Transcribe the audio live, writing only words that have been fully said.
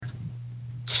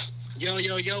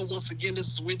Yo. Once again, this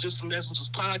is We Just Some Messages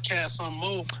podcast. I'm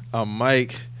Mo. I'm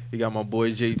Mike. You got my boy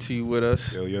JT with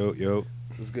us. Yo.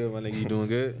 What's good, my nigga? You doing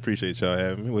good? Appreciate y'all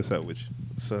having me. What's up with you?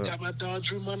 What's up? Got my dog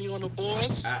Drew Money on the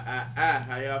boards.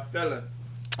 How y'all feeling?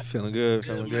 Feeling good,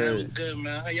 Man. We good,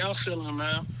 man. How y'all feeling,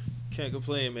 man? Can't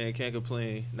complain, man. Can't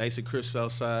complain. Nice and crisp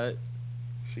outside.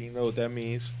 So you know what that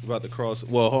means. We're about to cross.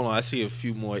 Well, hold on. I see a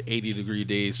few more 80-degree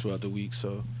days throughout the week,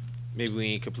 so maybe we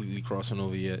ain't completely crossing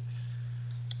over yet.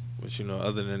 But, you know,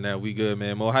 other than that, we good,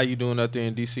 man. Mo, how you doing out there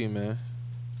in D.C., man?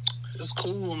 It's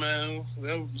cool, man.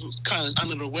 We're kind of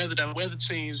under the weather. That weather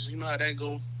change, you know how that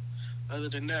go. Other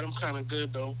than that, I'm kind of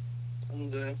good, though.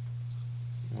 I'm good.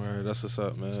 All right, that's what's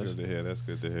up, man. That's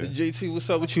good to hear. JT, what's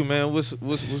up with you, man? What's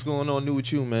going on new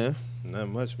with you, man? Not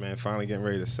much, man. Finally getting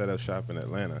ready to set up shop in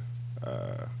Atlanta.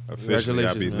 Officially,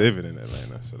 I'll be man. living in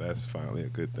Atlanta, so that's finally a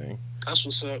good thing. That's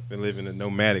what's up. Been living a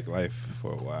nomadic life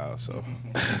for a while, so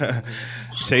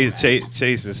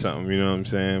chasing something, you know what I'm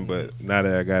saying? But now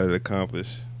that I got it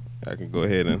accomplished, I can go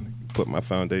ahead and put my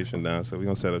foundation down. So we're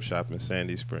going to set up shop in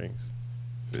Sandy Springs.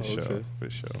 For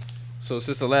sure. So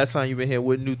since the last time you've been here,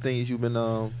 what new things you've been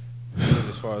doing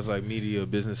as far as like media,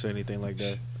 business, or anything like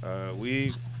that?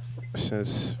 We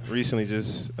since recently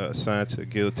just signed to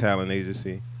Guild Talent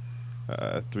Agency.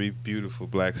 3 beautiful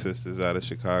black sisters out of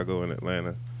Chicago and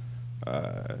Atlanta.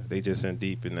 They just in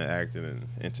deep in the acting and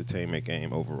entertainment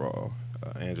game overall.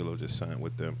 Angelo just signed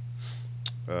with them.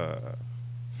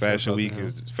 Fashion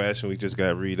Week just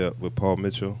got read up with Paul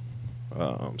Mitchell.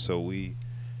 So we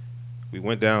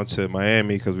went down to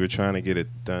Miami because we were trying to get it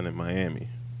done in Miami.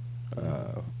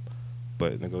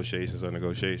 But negotiations are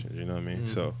negotiations, you know what I mean? Mm-hmm.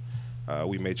 So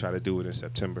we may try to do it in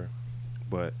September.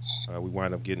 But we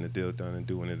wind up getting the deal done and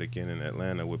doing it again in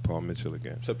Atlanta with Paul Mitchell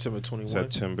again. September 21?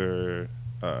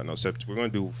 We're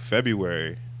going to do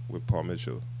February with Paul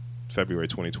Mitchell, February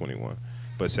 2021.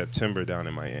 But September down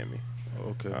in Miami.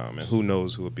 Okay. And who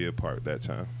knows who will be a part that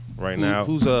time.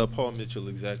 Who's Paul Mitchell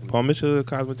exactly? Paul Mitchell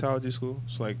Cosmetology School.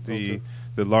 It's like the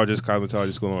largest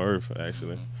cosmetology school on earth,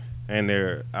 actually. And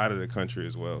they're out of the country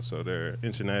as well. So they're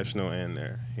international and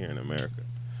they're here in America.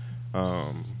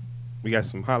 We got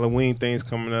some Halloween things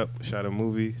coming up. We shot 2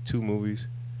 movies.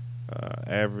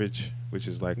 Average, which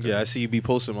is like I see you be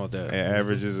posting about that.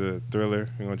 Average is a thriller.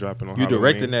 We're gonna drop it on. You Halloween.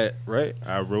 directing that, right?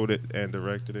 I wrote it and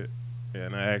directed it,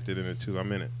 and I acted in it too.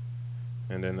 I'm in it,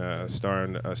 and then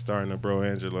starring the bro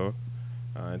Angelo,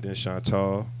 and then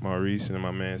Chantal, Maurice, and then my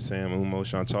man Sam Umo.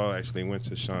 Chantal actually went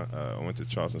to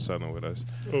Charleston Southern with us.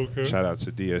 Okay. Shout out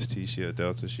to DST. She a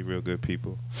Delta. She real good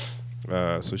people.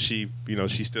 So she's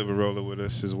still been rolling with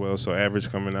us as well. So Average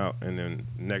coming out, and then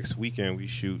next weekend we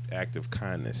shoot Act of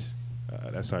Kindness.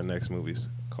 That's our next movie,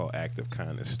 called Act of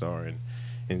Kindness, starring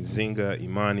Nzinga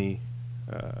Imani.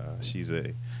 She's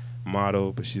a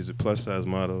model, but she's a plus size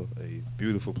model, a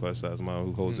beautiful plus size model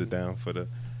who holds it down for the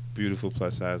beautiful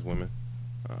plus size women.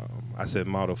 I said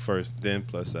model first, then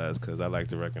plus size, because I like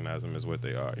to recognize them as what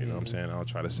they are. You know what I'm saying? I'll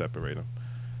try to separate them,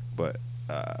 but.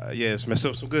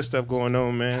 So some good stuff going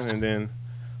on, man, and then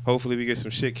hopefully we get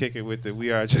some shit kicking with the We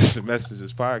Are Just the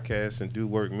Messages podcast and Do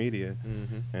Work Media,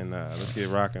 and let's get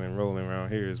rocking and rolling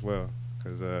around here as well,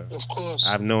 because of course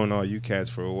I've known all you cats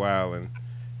for a while, and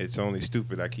it's only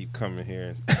stupid I keep coming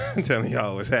here and telling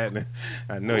y'all what's happening.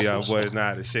 I know y'all boys know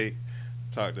how to shake.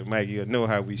 Talk to Mike, you know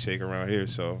how we shake around here,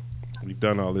 so we've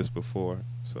done all this before,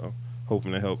 so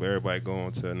hoping to help everybody go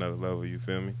on to another level, you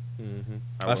feel me? Mm-hmm.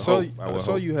 I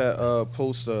saw you had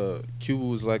post Cuba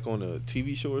was like on a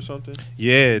TV show or something.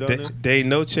 Yeah, De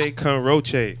Noche Con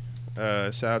Roche.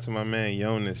 Shout out to my man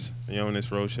Jonas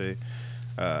Roche,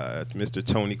 Mr.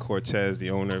 Tony Cortez,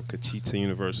 the owner of Cachita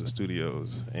Universal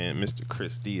Studios, and Mr.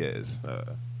 Chris Diaz.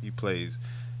 He plays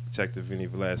Detective Vinny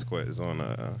Velasquez on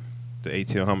the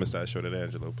ATL Homicide show that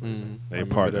Angelo plays. Mm-hmm. They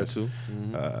partnered too.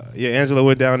 Mm-hmm. Angelo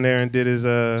went down there and did his.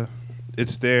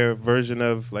 It's their version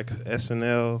of like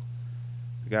SNL.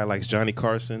 The guy likes Johnny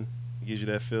Carson. He gives you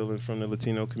that feeling from the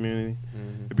Latino community.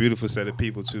 Mm-hmm. A beautiful set of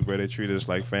people too, bro. They treated us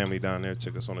like family down there.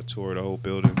 Took us on a tour of the whole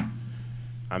building.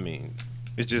 I mean,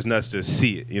 it's just nuts to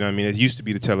see it. You know what I mean? It used to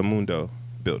be the Telemundo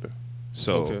building.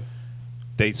 So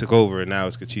they took over, and now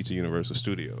it's Cachita Universal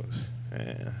Studios.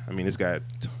 And I mean, it's got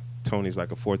Tony's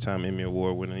like a 4-time Emmy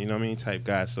Award winner. You know what I mean? Type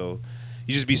guy. So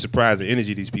you just be surprised the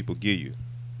energy these people give you.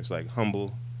 It's like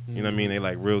humble. You know what I mean? They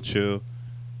like real chill,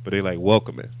 but they like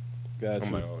welcoming. Gotcha.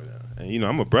 I'm like, oh yeah. And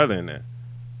I'm a brother in that.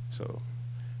 So,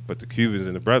 but the Cubans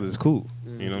and the brothers cool.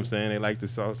 You know what I'm saying? They like the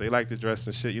sauce. They like the dress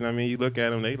and shit. You know what I mean? You look at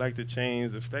them, they like the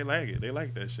chains. If they like it, they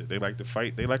like that shit. They like to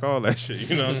fight. They like all that shit.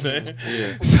 You know what I'm saying?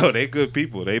 Yeah. So they good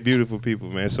people. They beautiful people,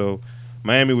 man. So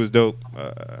Miami was dope.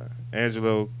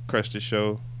 Angelo crushed the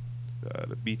show.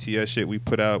 The BTS shit we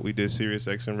put out, we did Sirius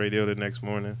XM radio the next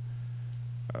morning.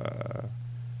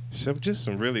 Just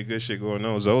some really good shit going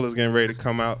on. Zola's getting ready to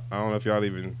come out. I don't know if y'all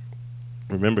even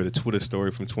remember the Twitter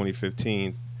story from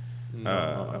 2015.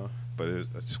 But a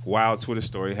wild Twitter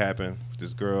story happened.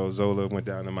 This girl, Zola, went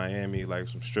down to Miami, like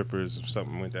some strippers or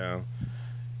something went down,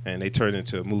 and they turned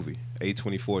into a movie.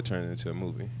 A24 turned into a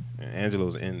movie. And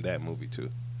Angelo's in that movie, too.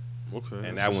 Okay.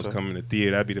 And that one's coming to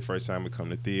theater. That'd be the first time we come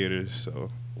to theaters. So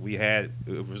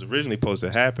it was originally supposed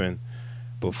to happen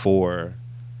before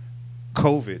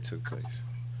COVID took place.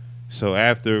 So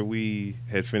after we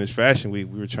had finished Fashion Week,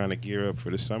 we were trying to gear up for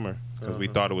the summer because we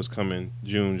thought it was coming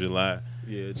June, July.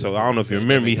 Yeah, so I don't know if you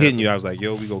remember me hitting you. I was like,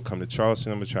 yo, we gonna come to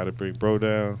Charleston. I'm gonna try to bring bro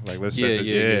down. Like, let's set this.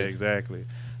 Yeah, exactly.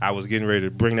 I was getting ready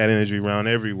to bring that energy around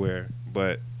everywhere,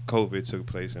 but COVID took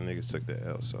place and niggas took the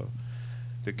L. So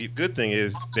the good thing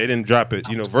is they didn't drop it,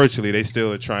 virtually. They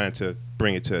still are trying to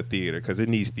bring it to a theater because it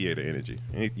needs theater energy.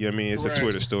 You know what I mean? It's a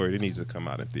Twitter story. It needs to come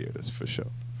out in theaters for sure.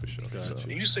 Gotcha. So.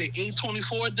 You say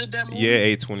A24 did that movie?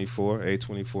 Yeah,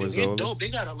 A24 Zola. Dope. They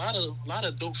got a lot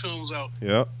of dope films out.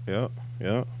 Yep.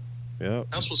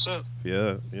 That's what's up.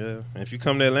 Yeah. And if you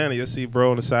come to Atlanta, you'll see bro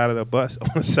on the side of a bus.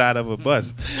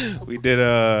 We did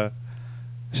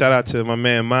shout out to my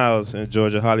man Miles in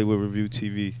Georgia Hollywood Review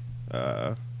TV.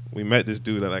 We met this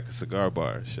dude at like a cigar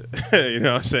bar and shit. You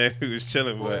know what I'm saying? He was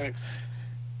chilling, but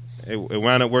it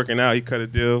wound up working out. He cut a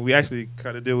deal. We actually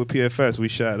cut a deal with PFS.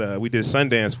 We did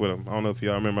Sundance with him. I don't know if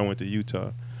y'all remember. I went to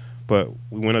Utah, but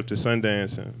we went up to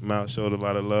Sundance and Miles showed a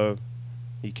lot of love.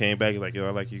 He came back, he's like, yo, I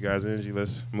like you guys' energy.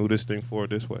 Let's move this thing forward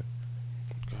this way.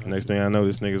 Next thing I know,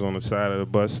 this nigga's on the side of the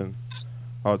bus and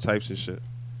all types of shit.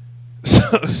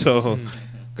 So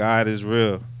God is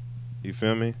real. You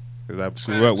feel me? Because I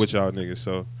grew up with y'all niggas,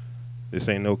 so this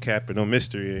ain't no cap or no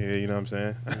mystery in here, you know what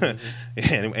I'm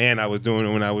saying? and I was doing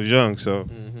it when I was young, so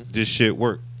this shit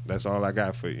worked. That's all I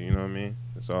got for you, you know what I mean?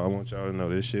 That's all I want y'all to know.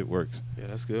 This shit works. Yeah,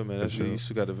 that's good, man. That's good. You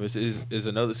still got to is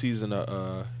another season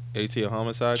of ATL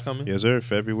Homicide coming? Yes, sir.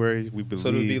 February, we believe. So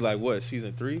it'll be like what?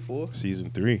 Season 3, 4?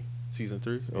 Season 3. Season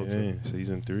 3? Okay. Yeah,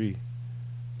 season 3.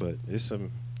 But it's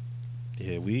some.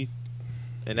 Yeah, we.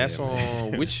 And that's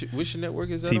on which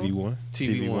network is that? TV1. On?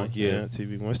 TV1. Yeah.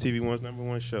 TV1. It's TV1's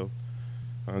 #1 show.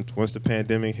 Once the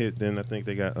pandemic hit, then I think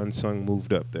they got Unsung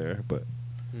moved up there. But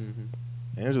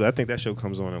Angela, I think that show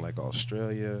comes on in like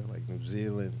Australia, like New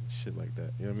Zealand, shit like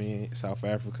that. You know what I mean? South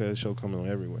Africa, the show coming on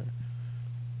everywhere.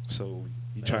 So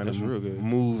you trying to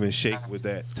move and shake with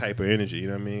that type of energy, you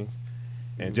know what I mean?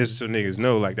 And just so niggas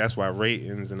know, like, that's why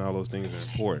ratings and all those things are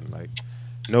important. Like,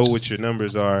 know what your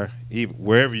numbers are, even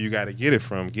wherever you got to get it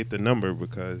from, get the number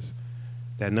because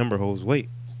that number holds weight.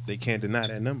 They can't deny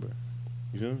that number.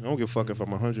 You know? I don't give a fuck if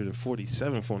I'm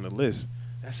 147th on the list.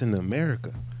 That's in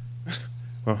America.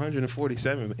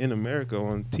 147 in America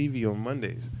on TV on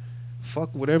Mondays.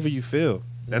 Fuck whatever you feel.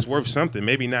 That's worth something.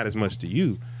 Maybe not as much to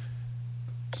you,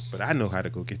 but I know how to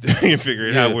go get there and figure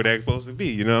it out where that's supposed to be.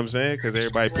 You know what I'm saying? Because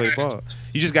everybody play ball.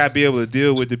 You just got to be able to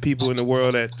deal with the people in the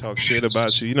world that talk shit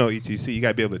about you. You know, etc. You got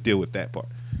to be able to deal with that part.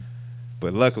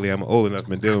 But luckily, I'm old enough,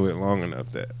 been dealing with it long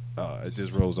enough that it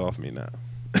just rolls off me now.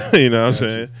 You know what I'm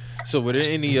saying? So were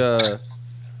there any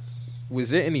was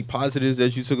there any positives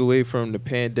that you took away from the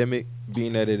pandemic,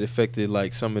 being that it affected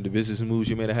like some of the business moves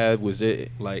you may have had? Was there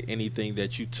like anything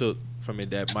that you took from it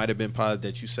that might have been positive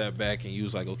that you sat back and you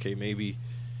was like, okay, maybe,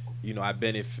 you know, I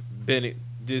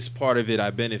this part of it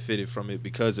I benefited from it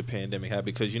because the pandemic happened,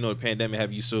 because you know the pandemic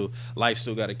have you so life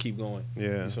still got to keep going. Yeah, you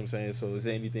know what I'm saying? So is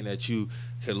there anything that you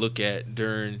could look at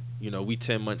during, you know, we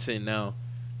 10 months in now,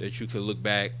 that you could look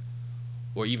back,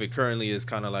 or even currently is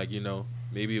kind of like, you know,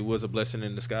 maybe it was a blessing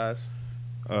in disguise?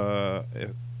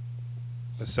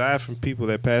 Aside from people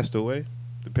that passed away,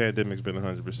 the pandemic's been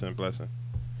 100% blessing.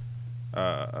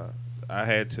 I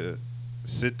had to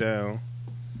sit down.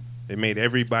 It made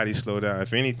everybody slow down.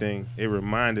 If anything, it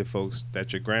reminded folks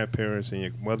that your grandparents and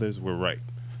your mothers were right.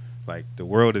 Like, the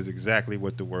world is exactly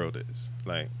what the world is.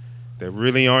 Like, there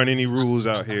really aren't any rules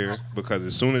out here, because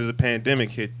as soon as the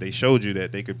pandemic hit, they showed you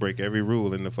that they could break every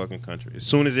rule in the fucking country. As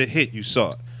soon as it hit, you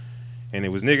saw it. And it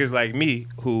was niggas like me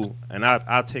who, and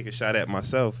I'll take a shot at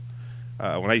myself.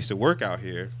 When I used to work out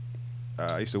here,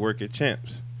 I used to work at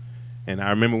Champs. And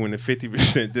I remember when the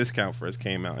 50% discount first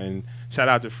came out. And shout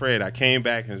out to Fred. I came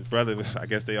back, and his brother was, I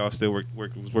guess they all still was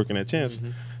working at Champs,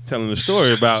 telling the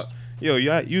story about, yo,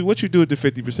 you what you do with the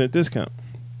 50% discount?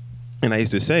 And I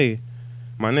used to say,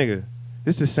 my nigga,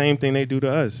 this is the same thing they do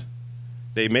to us.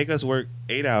 They make us work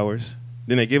 8 hours.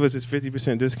 Then they give us this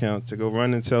 50% discount to go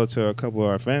run and sell to a couple of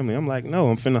our family. I'm like, no,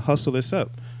 I'm finna hustle this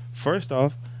up. First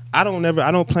off, I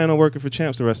don't plan on working for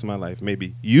Champs the rest of my life.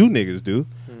 Maybe you niggas do,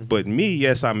 But me,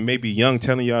 yes, I may be young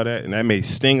telling y'all that, and that may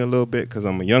sting a little bit because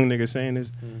I'm a young nigga saying this.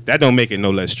 That don't make it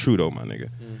no less true, though, my nigga.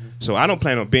 So I don't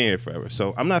plan on being here forever.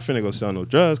 So I'm not finna go sell no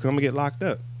drugs because I'm going to get locked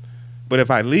up. But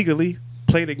if I legally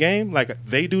play the game like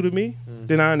they do to me,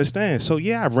 then I understand. So,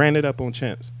 yeah, I ran it up on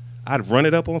Champs. I'd run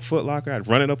it up on Foot Locker. I'd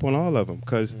run it up on all of them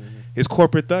because it's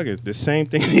corporate thugging. The same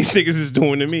thing these niggas is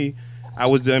doing to me, I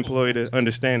was the employee to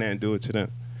understand that and do it to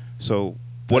them. So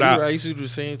what I used to do the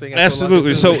same thing.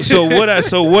 Absolutely. So why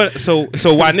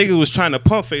niggas was trying to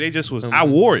pump fake, they just was. I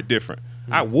wore it different.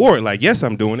 I wore it like, yes,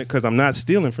 I'm doing it because I'm not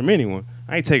stealing from anyone.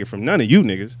 I ain't taking from none of you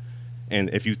niggas. And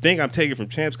if you think I'm taking from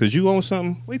Champs because you own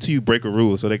something, wait till you break a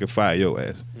rule so they can fire your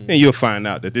ass, and you'll find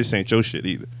out that this ain't your shit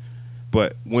either.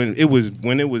 But when it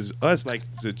was us, like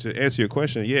to answer your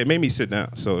question, yeah, it made me sit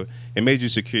down. So it made you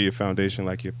secure your foundation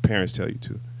like your parents tell you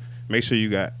to. Make sure you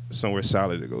got somewhere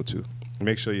solid to go to.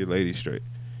 Make sure your lady's straight.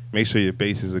 Make sure your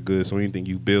bases are good so anything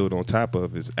you build on top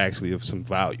of is actually of some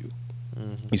value.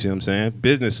 You see what I'm saying?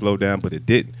 Business slowed down, but it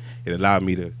didn't. It allowed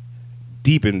me to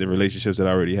deepen the relationships that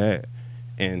I already had.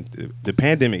 And the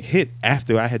pandemic hit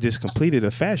after I had just completed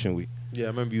a fashion week. Yeah, I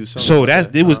remember you. So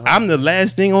I'm the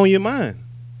last thing on your mind.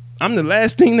 I'm the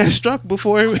last thing that struck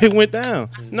before it went down.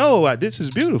 No, this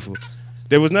is beautiful.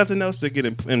 There was nothing else to get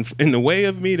in the way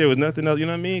of me. There was nothing else. You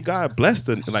know what I mean? God blessed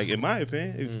her, like in my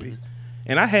opinion.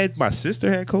 And I had my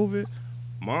sister had COVID.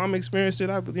 Mom experienced it. You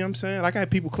know what I'm saying? Like I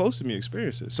had people close to me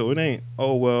experience it. So it ain't,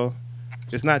 oh, well,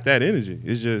 it's not that energy.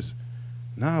 It's just,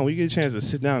 when you get a chance to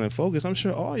sit down and focus, I'm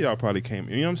sure all y'all probably came.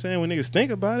 You know what I'm saying? When niggas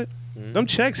think about it, them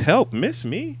checks help. Miss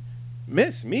me.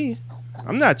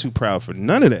 I'm not too proud for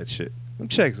none of that shit. Them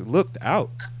checks looked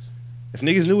out. If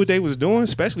niggas knew what they was doing,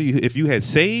 especially if you had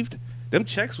saved, them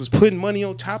checks was putting money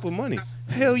on top of money.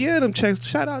 Hell yeah, them checks.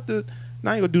 Shout out to,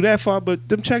 I ain't gonna do that far, but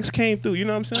them checks came through. You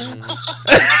know what I'm saying?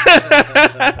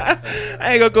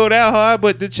 I ain't gonna go that hard,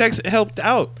 but the checks helped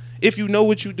out. If you know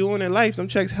what you're doing in life, them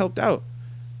checks helped out.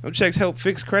 Them checks help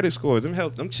fix credit scores.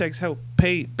 Them checks help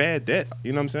pay bad debt.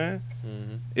 You know what I'm saying?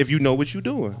 If you know what you're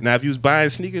doing. Now, if you was buying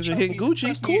sneakers and hitting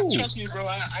Gucci, cool. Trust me, bro.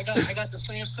 I got the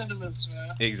same sentiments,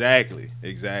 man. Exactly.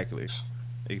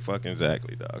 Fucking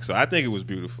exactly, dog. So I think it was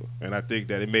beautiful, and I think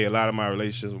that it made a lot of my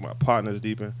relationships with my partners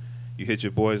deepen. You hit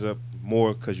your boys up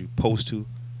more because you supposed to,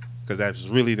 because that's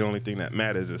really the only thing that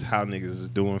matters is how niggas is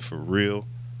doing for real,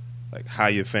 like how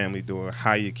your family doing,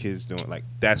 how your kids doing. Like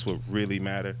that's what really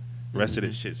matter. Rest of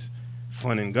this shit's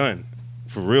fun and gun.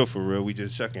 For real, we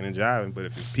just shucking and jiving. But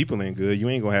if people ain't good, you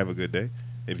ain't gonna have a good day.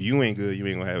 If you ain't good, you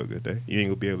ain't gonna have a good day. You ain't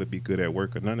gonna be able to be good at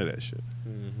work or none of that shit.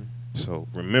 So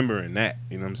remembering that,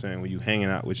 you know what I'm saying, when you hanging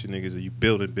out with your niggas or you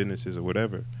building businesses or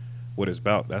whatever, what it's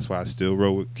about. That's why I still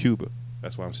roll with Cuba.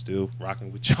 That's why I'm still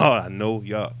rocking with y'all. I know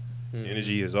y'all.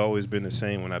 Energy has always been the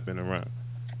same when I've been around.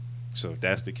 So if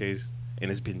that's the case,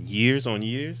 and it's been years on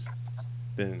years,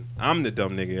 then I'm the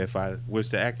dumb nigga if I was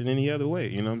to act in any other way.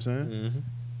 You know what I'm saying?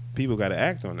 People got to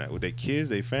act on that with their kids,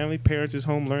 their family, parents is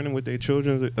home learning with their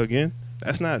children again.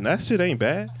 That shit ain't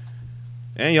bad.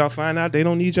 And y'all find out they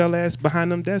don't need y'all ass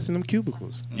behind them desks in them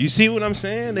cubicles. You see what I'm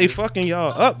saying? They fucking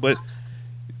y'all up, but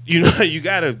you know you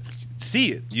gotta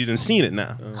see it. You done seen it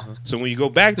now. So when you go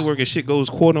back to work and shit goes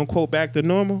quote unquote back to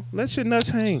normal, let your nuts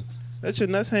hang. Let your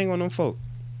nuts hang on them folk.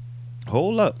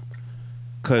 Hold up.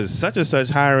 Cause such and such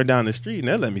hiring down the street and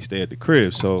they'll let me stay at the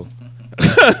crib. So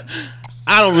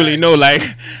I don't really know. Like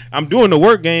I'm doing the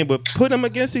work game, but put them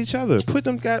against each other. Put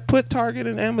Target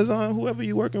and Amazon, whoever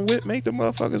you working with, make the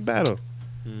motherfuckers battle.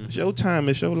 It's your time,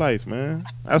 it's your life, man.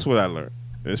 That's what I learned.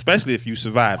 Especially if you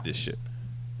survive this shit.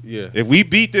 Yeah. If we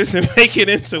beat this and make it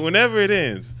into whenever it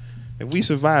ends, if we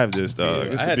survive this, dog, I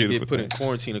it's had a to beautiful get put thing. in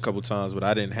quarantine a couple times, but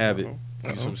I didn't have it. You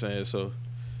know what I'm saying? So,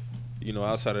 you know,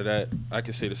 outside of that, I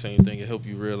can say the same thing. It help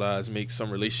you realize, make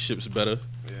some relationships better.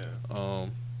 Yeah.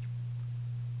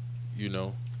 You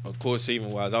know, of course, saving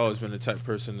wise, I've always been the type of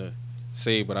person to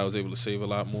save, but I was able to save a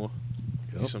lot more.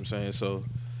 You know what I'm saying? So,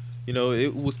 you know,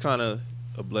 it was kind of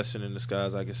a blessing in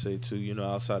disguise, I can say, too, you know,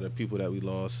 outside of the people that we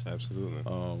lost. Absolutely.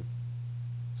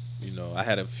 You know, I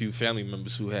had a few family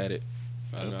members who had it.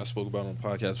 I spoke about it on the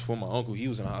podcast before. My uncle, he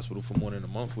was in the hospital for more than a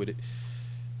month with it.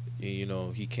 And, you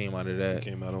know, he came out of that.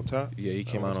 Came out on top? Yeah, he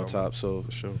came out on top. So,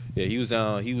 for sure. Yeah, he was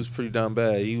down. He was pretty down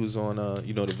bad. He was on,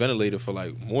 you know, the ventilator for,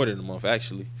 like, more than a month,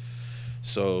 actually.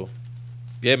 So,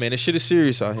 yeah, man, this shit is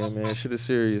serious out here, man. This shit is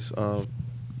serious.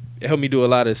 It helped me do a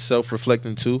lot of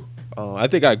self-reflecting, too. I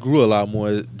think I grew a lot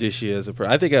more this year as a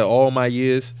person. I think at all my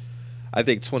years, I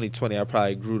think 2020 I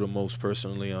probably grew the most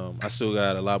personally. I still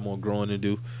got a lot more growing to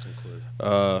do.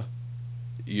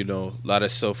 You know, a lot of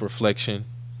self-reflection,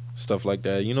 stuff like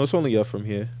that. You know, it's only up from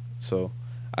here. So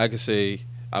I could say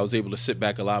I was able to sit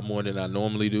back a lot more than I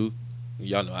normally do.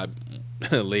 y'all know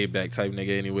I laid back type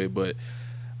nigga anyway, but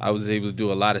I was able to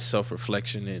do a lot of self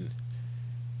reflection and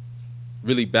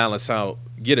really balance out,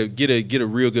 get a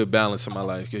real good balance in my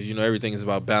life, because everything is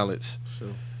about balance. Sure.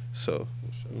 So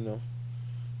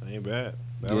Ain't bad.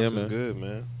 Yeah, Balance man. is good,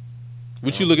 man.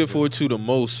 what you looking forward to the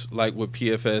most, like with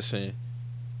PFS and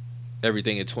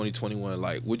everything in 2021?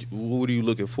 Like, what are you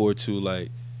looking forward to, like,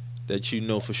 that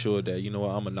for sure that I'm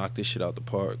gonna knock this shit out the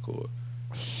park, or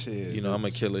Shit. I'm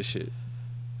gonna kill this shit?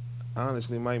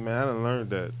 Honestly, Mike, man, I done learned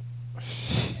that.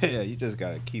 Yeah, you just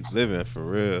gotta keep living for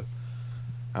real.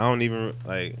 I don't even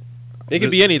like. It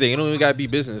could be anything. It don't even gotta be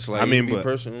business. Like, I mean, it could be but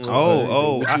personal.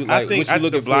 I think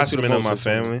the blossoming of my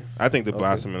family. family. I think the Okay.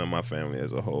 blossoming of my family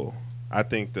as a whole. I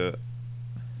think the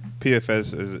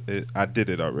PFS is I did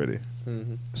it already,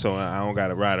 Mm-hmm. so I don't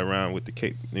gotta ride around with the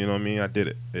cape. You know what I mean? I did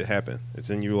it. It happened. It's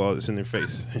in you all. It's in your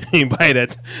face. Anybody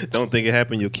that don't think it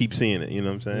happened, you'll keep seeing it. You know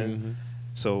what I'm saying? Mm-hmm.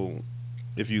 So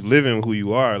if you live in who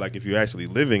you are, like if you're actually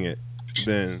living it,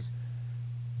 then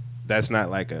that's not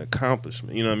like an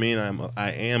accomplishment. You know what I mean?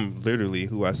 I am literally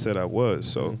who I said I was.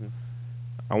 So Mhm.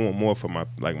 I want more for my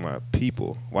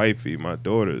people, wifey, my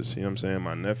daughters, you know what I'm saying,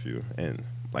 my nephew. And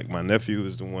like my nephew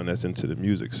is the one that's into the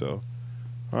music, so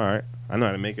all right, I know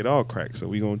how to make it all crack, so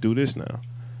we gonna do this now.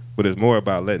 But it's more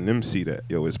about letting them see that,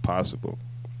 it's possible.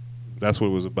 That's what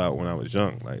it was about when I was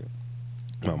young. Like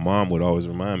my mom would always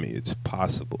remind me, it's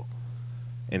possible.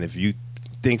 And if you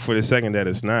think for the second that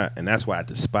it's not, and that's why I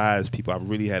despise people. I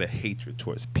really had a hatred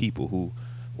towards people who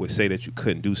would say that you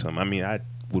couldn't do something. I mean, I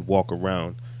would walk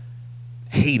around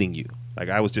hating you. Like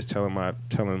I was just telling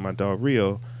my dog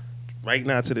Rio, right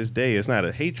now to this day, it's not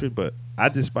a hatred, but I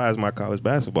despise my college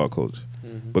basketball coach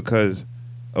because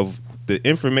of the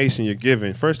information you're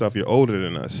giving. First off, you're older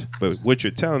than us, but what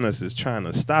you're telling us is trying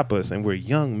to stop us, and we're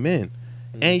young men,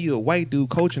 and you're a white dude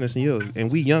coaching us,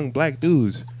 and we young black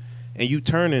dudes, and you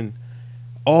turning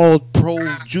all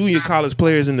pro junior college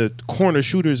players into corner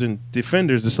shooters and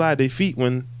defenders to slide their feet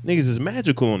when niggas is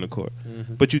magical on the court.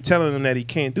 Mm-hmm. But you telling them that he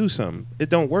can't do something. It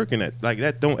don't work in that. Like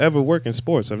that don't ever work in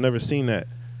sports. I've never seen that.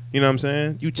 You know what I'm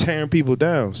saying? You tearing people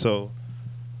down. So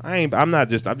I'm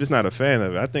just not a fan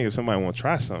of it. I think if somebody want to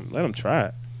try something, let them try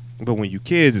it. But when you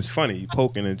kids, it's funny. You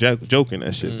poking and joking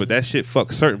that shit. But that shit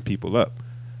fucks certain people up.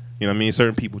 You know what I mean?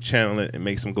 Certain people channel it and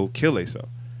makes them go kill themselves.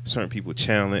 Certain people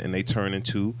channel it and they turn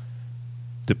into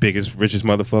the biggest, richest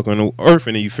motherfucker on the earth,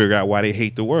 and then you figure out why they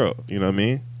hate the world. You know what I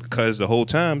mean? Because the whole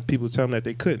time people tell them that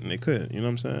they couldn't. You know what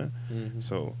I'm saying? Mm-hmm.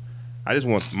 So I just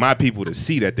want my people to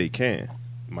see that they can.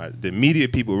 The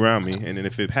immediate people around me, and then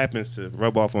if it happens to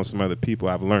rub off on some other people,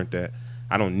 I've learned that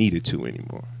I don't need it to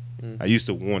anymore. I used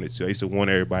to want it to. I used to want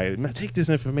everybody, man, take this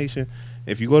information.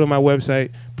 If you go to my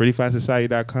website,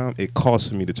 prettyflysociety.com, it costs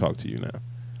for me to talk to you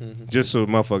now. Just so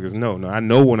motherfuckers know. No, I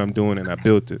know what I'm doing and I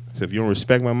built it. So if you don't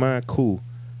respect my mind, cool.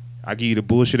 I give you the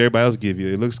bullshit everybody else give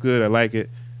you. It looks good. I like it.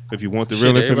 If you want the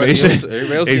real information,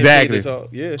 everybody else exactly.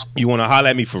 Yeah. You want to holler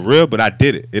at me for real, but I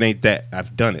did it. It ain't that.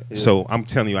 I've done it. Yeah. So I'm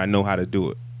telling you, I know how to do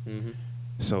it. Mm-hmm.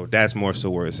 So that's more so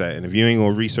where it's at. And if you ain't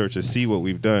gonna research or see what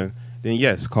we've done, then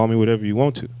yes, call me whatever you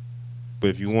want to.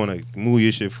 But if you want to move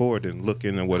your shit forward, then look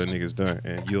into what a nigga's done,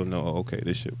 and you'll know, okay,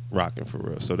 this shit rocking for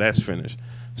real. So that's finished.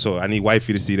 So I need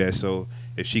wifey to see that. So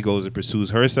if she goes and pursues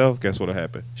herself, guess what'll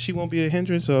happen? She won't be a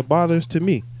hindrance or a bother to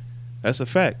me. That's a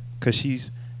fact, because she's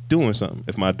doing something.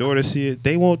 If my daughter see it,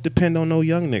 they won't depend on no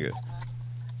young nigga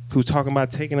who's talking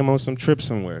about taking them on some trip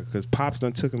somewhere, because Pops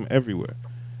done took them everywhere.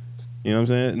 You know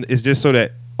what I'm saying? It's just so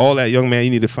that all that young man,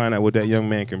 you need to find out what that young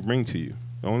man can bring to you.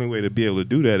 The only way to be able to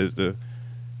do that is to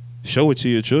show it to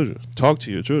your children. Talk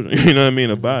to your children. You know what I mean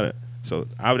about it. So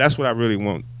that's what I really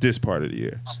want this part of the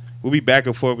year. We'll be back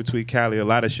and forth between Cali. A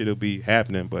lot of shit will be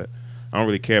happening, but I don't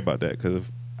really care about that, because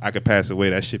if I could pass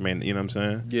away, that shit, man, you know what I'm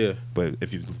saying? Yeah. But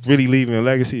if you're really leaving a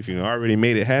legacy, if you already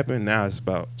made it happen, now it's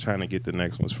about trying to get the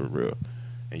next ones for real.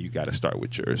 And you got to start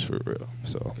with yours for real.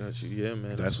 So Got you. Yeah,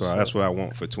 man. that's what I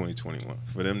want for 2021.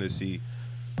 For them to see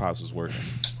Pops was working,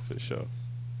 for sure.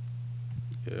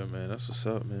 Yeah, man. That's what's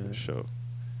up, man. For sure.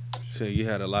 So you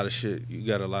had a lot of shit. You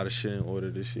got a lot of shit in order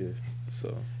this year.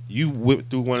 So You went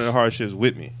through one of the hardships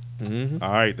with me. Mm-hmm.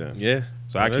 All right, then. Yeah.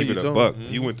 So I know keep you it a told buck. me.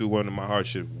 You went through one of my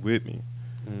hardships with me,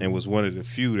 and was one of the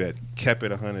few that kept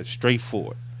it 100 straight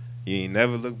forward. You ain't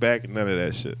never look back and none of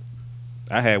that shit.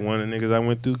 I had one of the niggas I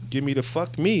went through give me the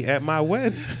fuck me at my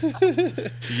wedding. Yeah,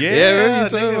 man,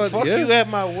 you nigga, about- fuck yeah. you at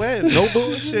my wedding. No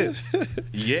bullshit.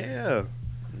 Yeah.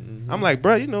 Mm-hmm. I'm like,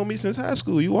 bro, you know me since high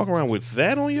school. You walk around with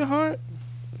that on your heart?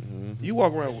 Mm-hmm. You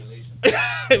walk around with...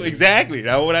 Exactly.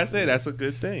 That's what I said. That's a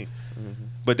good thing. Mm-hmm.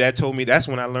 But that told me, that's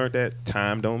when I learned that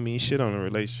time don't mean shit on a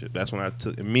relationship. That's when I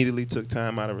immediately took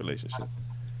time out of a relationship.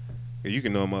 You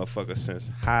can know a motherfucker since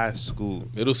high school,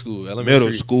 Middle school, elementary.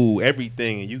 middle school,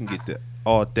 everything, and you can get the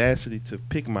audacity to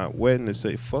pick my wedding and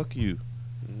say, fuck you.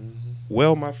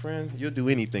 Well, my friend, you'll do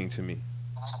anything to me.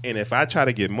 And if I try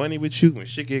to get money with you when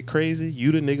shit get crazy,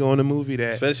 you the nigga on the movie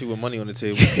that... Especially with money on the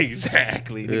table.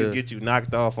 Exactly. Yeah. Niggas get you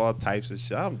knocked off, all types of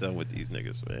shit. I'm done with these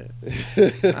niggas, man.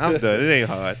 I'm done. It ain't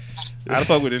hard. I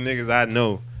fuck with the niggas I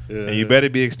know. Yeah. And you better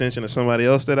be an extension of somebody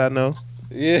else that I know.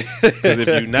 Yeah. Because if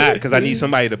you're not, because I need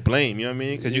somebody to blame, you know what I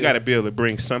mean? Because you Yeah. got to be able to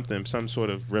bring something, some sort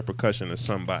of repercussion to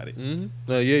somebody. Mm-hmm.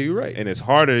 No, yeah, you're right. And it's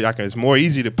harder, it's more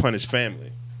easy to punish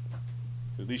family.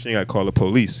 At least you ain't got to call the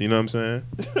police, you know what I'm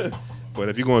saying? But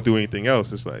if you're going through anything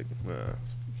else, it's like, nah,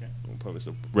 don't punish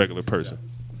a regular person.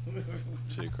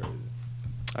 Shit crazy.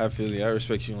 I feel you. I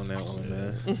respect you on that one,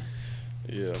 man.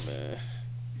 Yeah, man.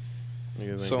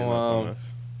 Niggas ain't So, getting off on us.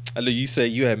 I know you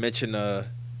said you had mentioned the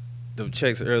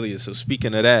checks earlier. So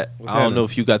speaking of that, What's I don't happening? know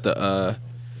if you got the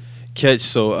catch.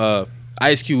 So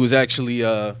Ice Cube was actually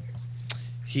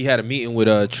he had a meeting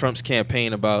with Trump's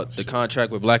campaign about the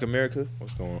contract with Black America.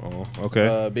 What's going on?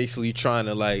 Okay. Basically trying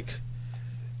to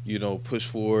push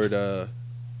forward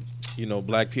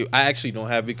black people. I actually don't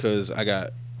have it because I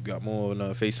got more on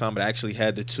FaceTime, but I actually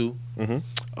had the two.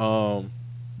 Mm-hmm.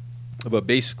 But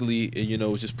basically, it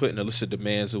was just putting a list of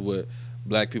demands of what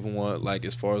black people want, like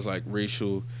as far as like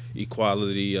racial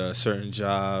equality, certain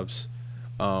jobs,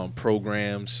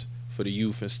 programs for the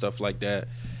youth and stuff like that.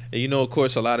 And of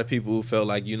course, a lot of people felt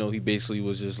like he basically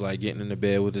was just like getting into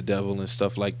bed with the devil and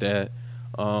stuff like that.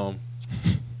 I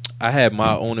had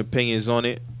my own opinions on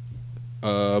it.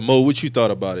 Mo, what you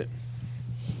thought about it?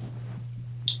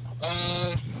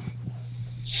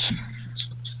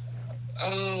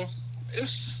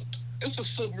 It's a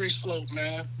slippery slope,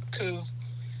 man. Because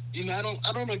I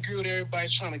don't agree with everybody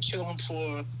trying to kill him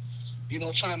for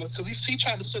because he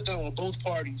tried to sit down with both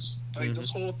parties. Like this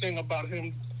whole thing about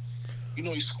him,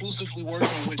 exclusively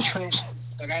working with Trump.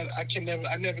 Like I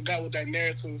never got with that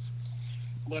narrative.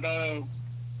 But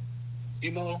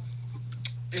in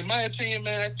my opinion,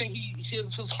 man, I think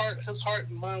his heart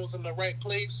and mind was in the right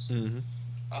place. Mm-hmm.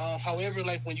 However,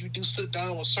 like when you do sit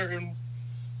down with certain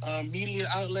media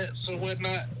outlets and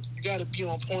whatnot, you got to be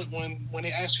on point when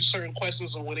they ask you certain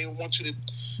questions or when they want you to,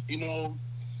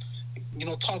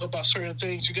 talk about certain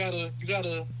things. You gotta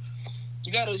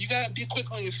be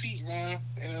quick on your feet, man.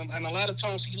 And a lot of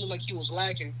times he looked like he was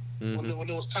lacking when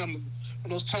it was time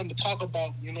to talk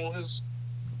about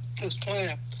his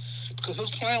plan, because his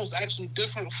plan was actually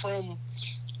different from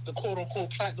the quote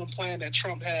unquote platinum plan that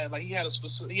Trump had. Like he had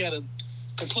a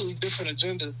completely different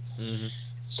agenda. Mm-hmm.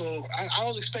 So I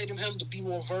was expecting him to be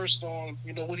more versed on,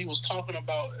 what he was talking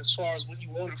about as far as what he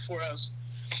wanted for us.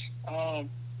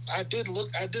 I did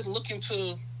look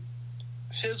into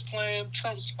his plan,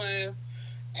 Trump's plan,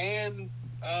 and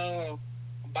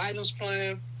Biden's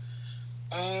plan.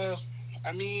 I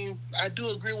do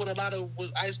agree with a lot of what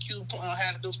Ice Cube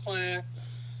had this plan.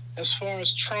 As far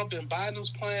as Trump and Biden's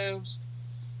plans,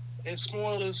 it's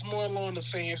more along the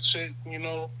same shit,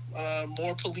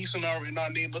 more police in our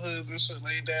neighborhoods and shit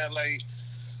like that. Like,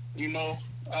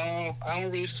 I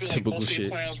don't really feel Typical like both shit.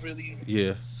 their plans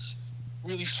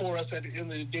really for us at the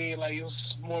end of the day. Like,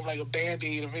 it's more of like a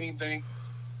Band-Aid of anything.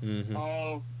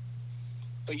 Mm-hmm.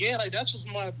 But yeah, like that's just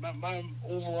my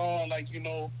overall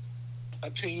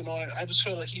opinion on it. I just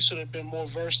feel like he should have been more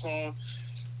versed on,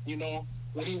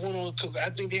 what he went on, because I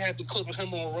think they had the clip of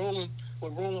him on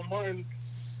Roland Martin,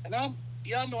 and I've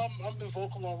been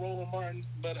vocal on Roland Martin,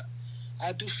 but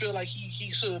I do feel like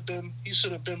he should have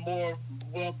been more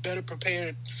better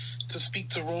prepared to speak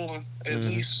to Roland at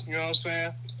least. You know what I'm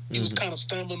saying? He was kind of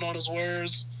stumbling on his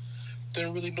words,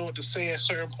 didn't really know what to say at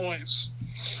certain points,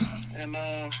 and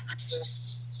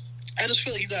I just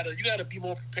feel like you gotta be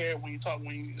more prepared when you talk,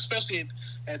 especially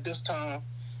at this time.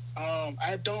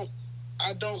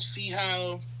 I don't see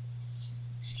how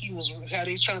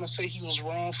they trying to say he was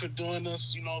wrong for doing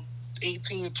this.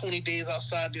 18 to 20 days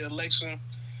outside the election.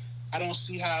 I don't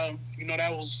see how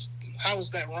how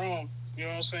is that wrong? You know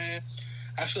what I'm saying?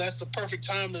 I feel that's the perfect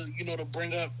time to to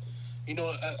bring up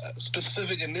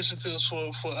specific initiatives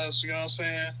for us. You know what I'm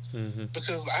saying? Mm-hmm.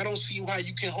 Because I don't see why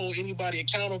you can hold anybody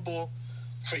accountable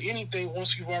for anything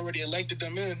once you've already elected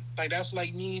them in. Like that's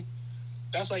like me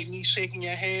shaking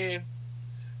your hand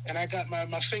and I got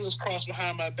my fingers crossed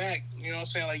behind my back. You know what I'm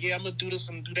saying? Like, yeah, I'm gonna do this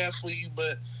and do that for you,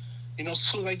 but as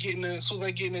soon as I get in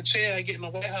the chair, I get in the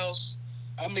White House,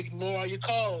 I'm gonna ignore all your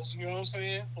calls. You know what I'm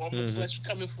saying? Or I'm gonna just let you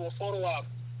come in for a photo op.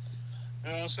 You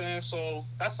know what I'm saying? So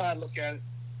that's how I look at it.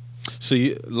 So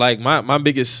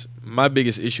my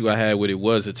biggest issue I had with it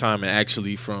was the timing,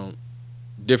 actually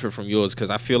different from yours, because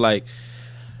I feel like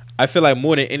I feel like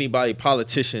more than anybody,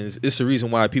 politicians. It's the reason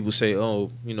why people say,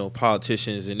 "Oh,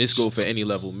 politicians," and this go for any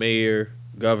level, mayor,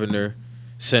 governor,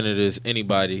 senators,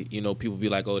 anybody. People be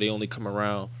like, "Oh, they only come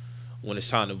around when it's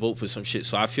time to vote for some shit."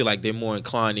 So I feel like they're more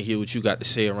inclined to hear what you got to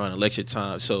say around election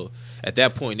time. So at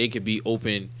that point, they could be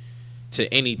open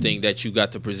to anything that you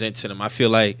got to present to them. I feel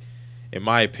like, in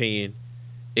my opinion,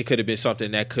 it could have been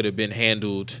something that could have been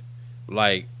handled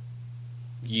like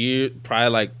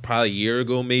probably a year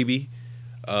ago, maybe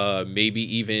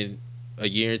even a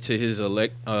year into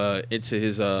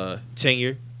his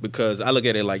tenure. Because I look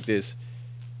at it like this: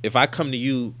 if I come to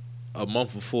you a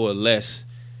month before or less,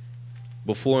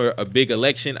 before a big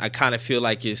election, I kind of feel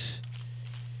like it's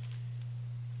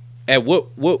at what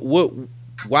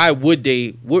why would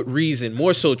they, what reason,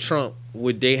 more so Trump,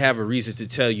 would they have a reason to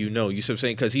tell you no? You see what I'm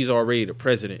saying? Because he's already the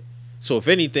president. So if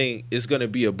anything, it's going to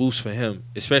be a boost for him,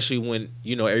 especially when,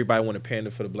 everybody want to pander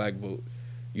for the black vote.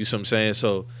 You see what I'm saying?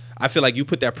 So I feel like you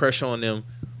put that pressure on them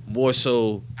more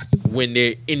so when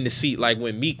they're in the seat. Like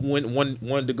when Meek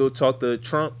wanted to go talk to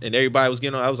Trump and everybody was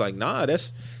getting on, I was like, nah,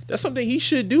 that's something he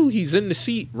should do. He's in the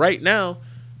seat right now.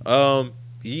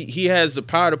 He has the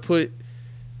power to put,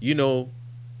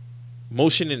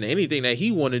 motion into anything that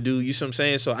he want to do. You see what I'm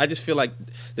saying? So I just feel like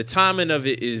the timing of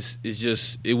it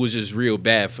was just real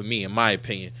bad for me, in my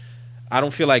opinion. I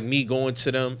don't feel like me going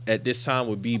to them at this time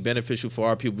would be beneficial for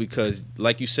our people because,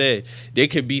 like you said, they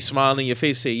could be smiling in your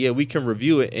face, say, yeah, we can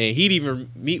review it. And he'd even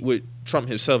meet with Trump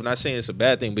himself. Not saying it's a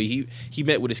bad thing, but he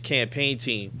met with his campaign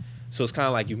team. So it's kind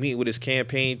of like you meet with his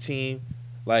campaign team,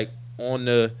 like on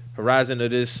the horizon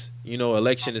of this,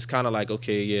 election. It's kind of like,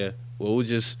 okay, yeah, well, we'll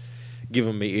just give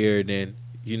them an ear. Then,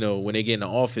 when they get in the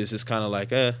office, it's kind of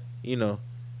like,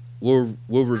 we'll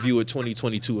review it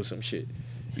 2022 or some shit.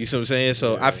 You see what I'm saying?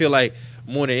 So I feel like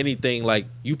more than anything, like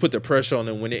you put the pressure on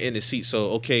them when they're in the seat.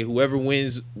 So, okay, whoever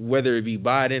wins, whether it be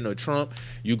Biden or Trump,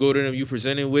 you go to them, you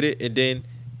present it with it. And then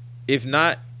if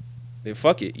not, then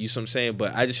fuck it. You see what I'm saying?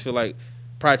 But I just feel like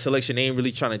prior to election, they ain't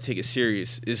really trying to take it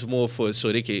serious. It's more for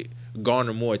so they could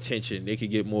garner more attention. They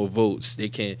could get more votes. They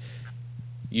can,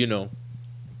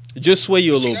 just sway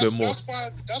you a little bit more.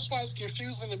 That's why it's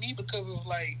confusing to me because it's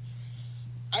like,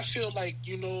 I feel like,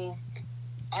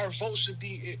 our vote should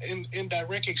be in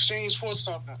direct exchange for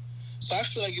something. So I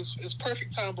feel like it's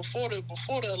perfect time before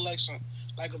the election.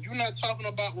 Like if you're not talking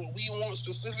about what we want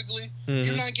specifically,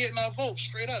 you're not getting our vote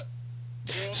straight up.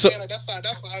 You know what I'm saying? Like that's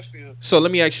how I feel. So let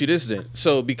me ask you this then.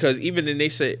 So because even then they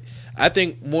said, I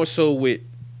think more so with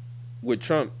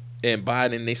Trump and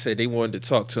Biden, they said they wanted to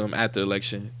talk to him after the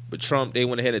election. But Trump, they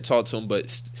went ahead and talked to him,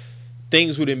 but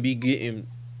things wouldn't be getting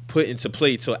put into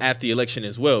play till after the election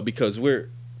as well because we're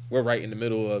right in the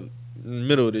middle of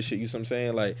this shit. You know what I'm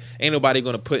saying? Like, ain't nobody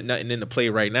gonna put nothing into play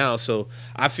right now. So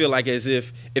I feel like as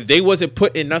if they wasn't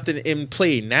putting nothing in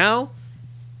play now,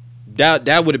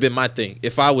 that would have been my thing.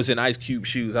 If I was in Ice Cube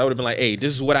shoes, I would have been like, hey,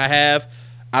 this is what I have.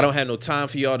 I don't have no time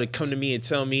for y'all to come to me and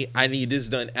tell me I need this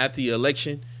done after the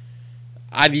election.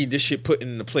 I need this shit put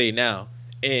into play now.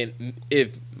 And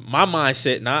if my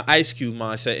mindset, not Ice Cube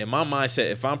mindset, in my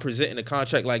mindset, if I'm presenting a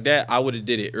contract like that, I would have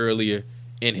did it earlier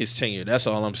in his tenure. That's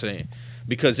all I'm saying.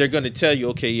 Because they're going to tell you,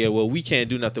 okay, yeah, well, we can't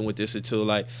do nothing with this until,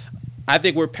 like, I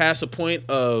think we're past the point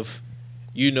of,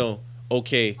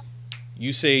 okay,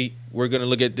 you say we're going to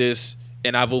look at this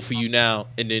and I vote for you now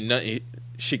and then nothing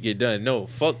shit get done. No,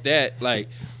 fuck that. Like,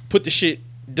 put the shit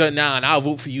done now and I'll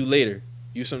vote for you later.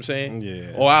 You see what I'm saying?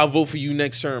 Yeah. Or I'll vote for you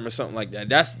next term or something like that.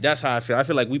 That's how I feel. I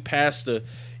feel like we passed the,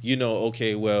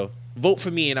 okay, well, vote for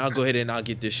me and I'll go ahead and I'll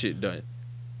get this shit done.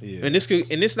 Yeah. And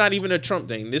it's not even a Trump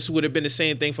thing. This would have been the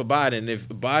same thing for Biden. If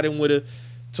Biden would have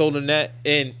told him that,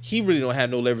 and he really don't have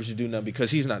no leverage to do nothing because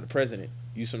he's not the president.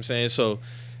 You see what I'm saying? So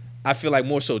I feel like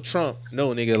more so Trump, no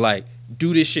nigga, like,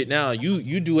 do this shit now.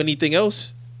 You do anything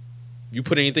else? You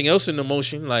put anything else in the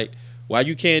motion? Like, why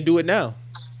you can't do it now?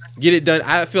 Get it done.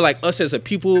 I feel like us as a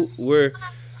people,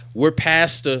 we're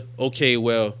past the, okay,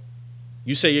 well,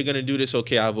 you say you're gonna do this,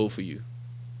 okay, I'll vote for you.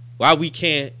 Why we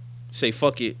can't say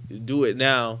fuck it, do it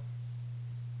now,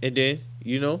 and then,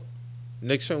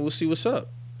 next time we'll see what's up.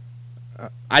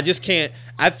 I just can't.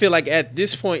 I feel like at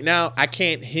this point now, I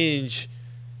can't hinge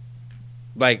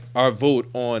like our vote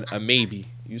on a maybe.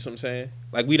 You know what I'm saying?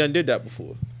 Like we done did that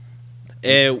before.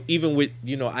 And even with,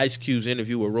 Ice Cube's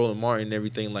interview with Roland Martin and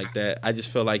everything like that, I just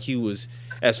felt like he was,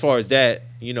 as far as that,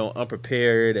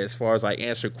 unprepared as far as like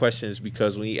answer questions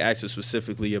because when he asked us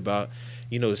specifically about,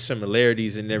 the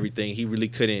similarities and everything, he really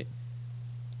couldn't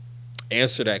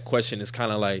answer that question. It's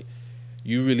kind of like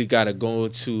you really got to go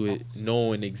into it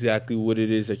knowing exactly what it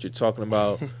is that you're talking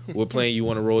about, what plan you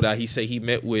want to roll out. He said he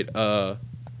met with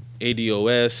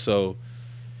ADOS, so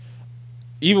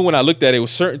even when I looked at it,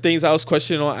 was certain things I was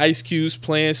questioning on Ice Cube's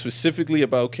plan specifically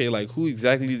about, okay, like who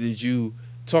exactly did you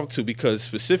talk to? Because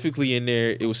specifically in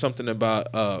there, it was something about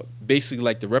basically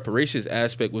like the reparations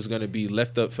aspect was going to be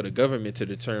left up for the government to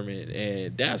determine.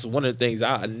 And that's one of the things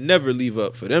I never leave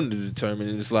up for them to determine.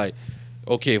 And it's like,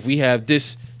 okay, if we have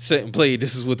this set in play,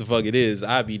 this is what the fuck it is.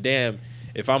 I'd be damned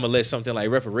if I'm gonna let something like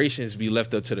reparations be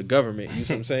left up to the government. You know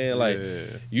what I'm saying? Like,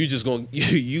 you just gonna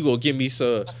you gonna give me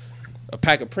a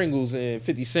pack of Pringles and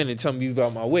 50 cents and tell me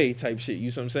about my way type shit. You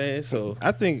know what I'm saying? So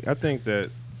I think that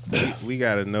we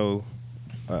gotta know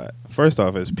first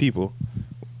off as people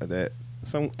that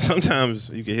sometimes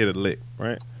you can hit a lick,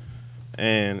 right?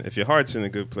 And if your heart's in a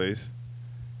good place,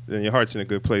 then your heart's in a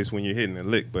good place when you're hitting a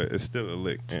lick, but it's still a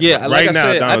lick. And yeah, like right now,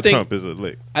 I said, Donald Trump is a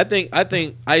lick. I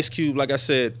think Ice Cube, like I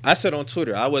said on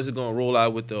Twitter, I wasn't gonna roll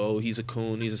out with the he's a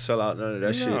coon, he's a sellout, none of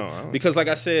that shit. Because like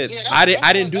I said, I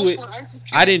didn't do it.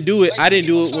 I didn't do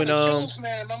it when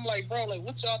man, and I'm like, bro, like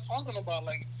what y'all talking about?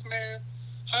 Like, man,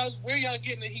 where y'all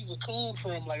getting that he's a coon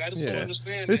from? Like, I just don't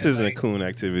understand. This that. isn't like, a coon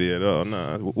activity at all.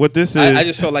 Nah, what this is, I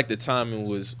just felt like the timing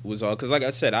was all, because like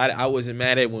I said, I wasn't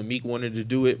mad at when Meek wanted to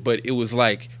do it, but it was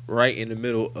like right in the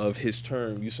middle of his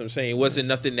term. You know what I'm saying? It wasn't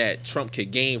nothing that Trump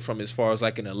could gain from as far as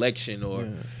like an election or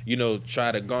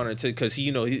try to garner to, because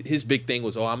he his big thing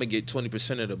was, I'm gonna get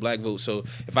 20% of the black vote. So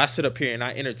if I sit up here and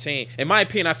I entertain, in my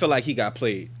opinion, I feel like he got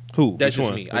played. Who? That's Which just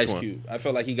one? me, Which Ice one? Cube. I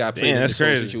felt like he got played in that's this whole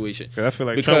crazy. situation. Because I feel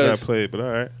like Trump got played, but all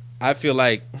right. I feel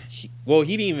like, he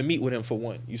didn't even meet with him for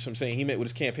one. You know what I'm saying? He met with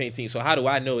his campaign team. So how do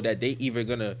I know that they even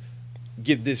going to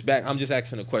give this back? I'm just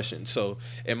asking a question. So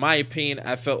in my opinion,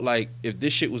 I felt like if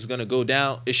this shit was going to go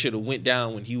down, it should have went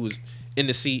down when he was in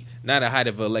the seat, not at height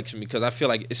of an election, because I feel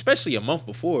like, especially a month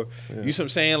before, you know what I'm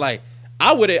saying? Like,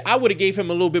 I would have gave him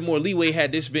a little bit more leeway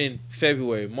had this been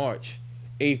February, March,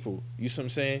 April. You know what I'm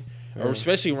saying? Or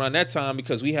especially around that time,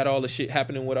 because we had all the shit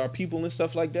happening with our people and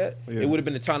stuff like that. It would have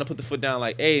been the time to put the foot down,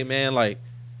 like, hey man, like,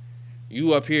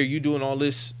 you up here, you doing all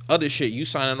this other shit, you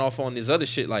signing off on this other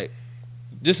shit, like,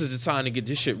 this is the time to get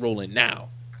this shit rolling now.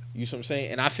 You know what I'm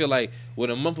saying? And I feel like with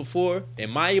a month before, in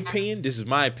my opinion, this is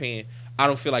my opinion, I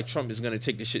don't feel like Trump is gonna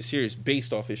take this shit serious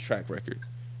based off his track record,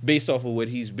 based off of what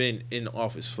he's been in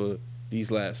office for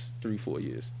these last 3-4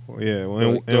 years. Yeah,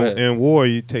 well, in war,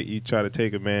 you try to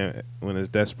take a man when it's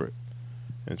desperate,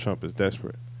 and Trump is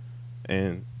desperate.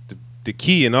 And the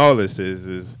key in all this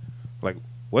is like,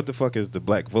 what the fuck is the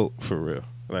black vote for real?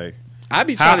 Like, I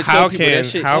be trying to tell people that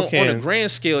shit on a grand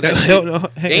scale. That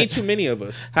shit, ain't too many of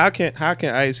us. How can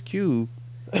Ice Cube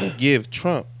give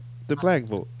Trump the black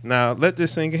vote? Now let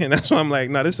this sink in. That's why I'm like,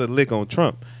 this is a lick on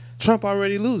Trump. Trump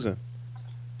already losing.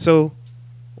 So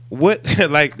what?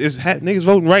 Like, this niggas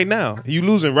voting right now. You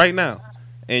losing right now,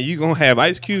 and you gonna have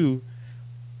Ice Cube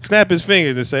snap his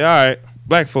fingers and say, all right,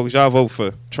 black folks, y'all vote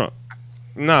for Trump.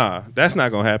 Nah, that's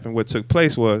not gonna happen. What took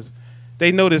place was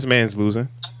they know this man's losing,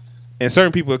 and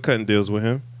certain people are cutting deals with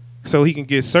him, so he can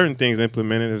get certain things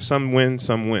implemented. If some win,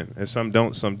 some win. If some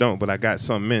don't, some don't. But I got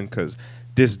some in because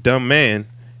this dumb man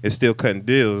is still cutting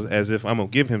deals as if I'm gonna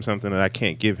give him something that I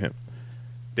can't give him.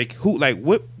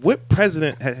 What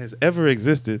president has ever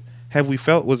existed have we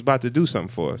felt was about to do something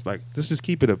for us? Like, let's just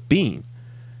keep it a bean.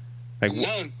 Like,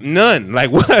 none.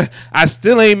 Like, what? I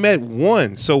still ain't met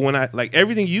one. So when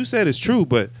everything you said is true,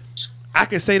 but I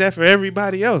can say that for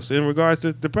everybody else in regards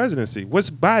to the presidency.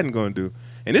 What's Biden going to do?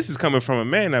 And this is coming from a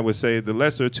man that would say the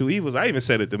lesser of two evils. I even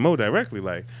said it to Mo directly,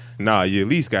 like, nah, you at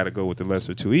least got to go with the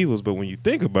lesser of two evils. But when you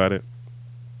think about it,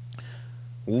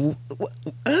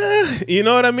 you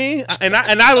know what I mean? And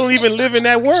I don't even live in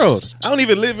that world. I don't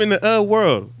even live in the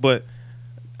world. But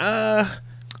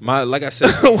like I said,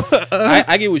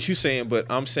 I get what you're saying, but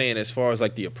I'm saying as far as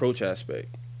like the approach aspect.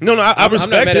 No, I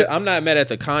respect it. I'm not mad at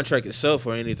the contract itself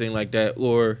or anything like that.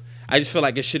 Or I just feel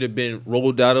like it should have been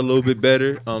rolled out a little bit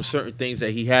better. Certain things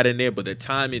that he had in there, but the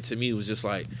timing to me was just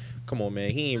like, come on,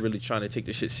 man, he ain't really trying to take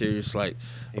this shit serious like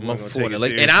a month before.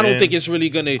 And I don't think it's really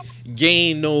gonna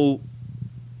gain no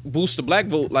boost the black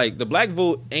vote. Like, the black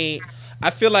vote ain't.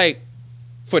 I feel like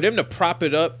for them to prop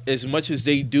it up as much as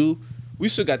they do, we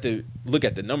still got to look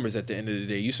at the numbers at the end of the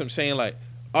day. You know what I'm saying? Like,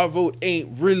 our vote ain't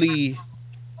really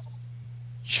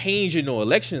changing no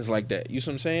elections like that. You know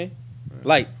what I'm saying?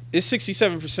 Like, it's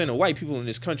 67% of white people in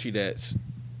this country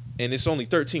and it's only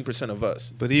 13% of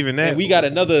us. But even that, and we got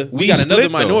another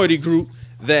minority group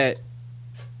that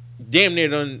damn near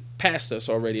done passed us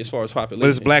already as far as population. But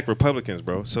it's black Republicans,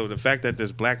 bro. So the fact that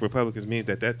there's black Republicans means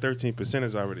that 13%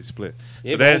 is already split.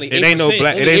 Yeah, so that only 8%, it ain't no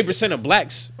black. Only 8% of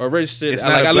blacks are registered. It's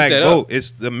not a black vote.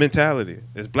 It's the mentality.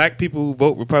 It's black people who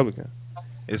vote Republican.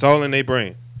 It's all in their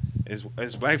brain.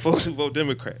 It's black folks who vote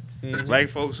Democrat. It's black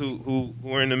folks who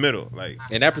are in the middle. Like,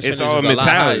 and that percentage it's all is a lot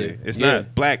mentality. higher. It's Yeah.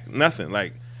 not black nothing.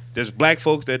 Like, there's black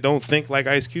folks that don't think like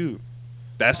Ice Cube.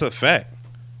 That's a fact.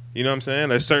 You know what I'm saying?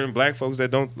 There's certain black folks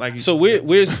that don't like. So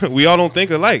where's we all don't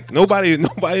think alike. Nobody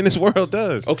in this world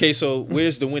does. okay? So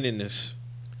where's the win in this?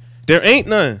 There ain't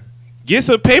none. Get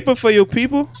some paper for your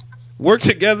people. Work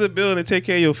together, build, and take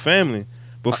care of your family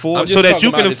before, I'm just so that talking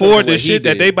you can about in terms of afford the what he shit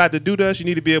that did. they about to do to us. You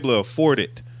need to be able to afford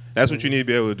it. That's what you need to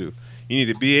be able to do. You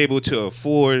need to be able to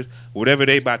afford whatever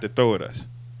they about to throw at us.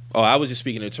 Oh, I was just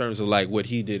speaking in terms of like what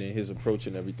he did in his approach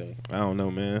and everything. I don't know,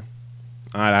 man.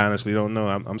 I honestly don't know.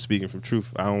 I'm speaking from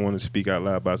truth. I don't want to speak out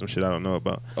loud about some shit I don't know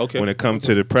about. Okay. When it comes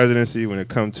to the presidency, when it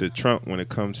comes to Trump, when it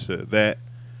comes to that,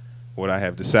 what I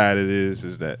have decided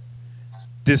is that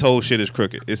this whole shit is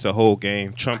crooked. It's a whole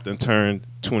game. Trump done turned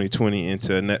 2020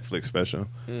 into a Netflix special,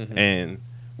 and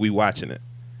we watching it.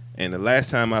 And the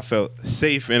last time I felt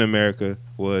safe in America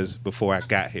was before I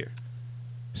got here.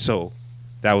 So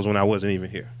that was when I wasn't even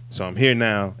here. So I'm here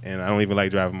now, and I don't even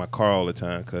like driving my car all the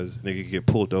time because nigga could get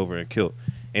pulled over and killed.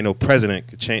 Ain't no president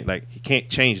could change. Like, he can't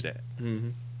change that.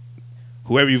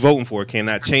 Whoever you voting for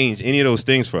cannot change any of those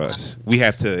things for us. We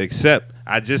have to accept.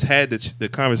 I just had the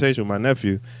conversation with my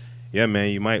nephew. Yeah, man,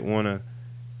 you might want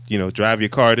to, drive your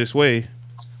car this way.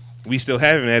 We still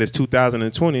having that. It's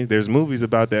 2020. There's movies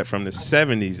about that from the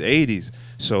 70s, 80s.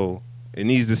 So it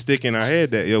needs to stick in our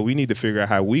head that, we need to figure out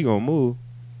how we gonna move.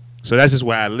 So that's just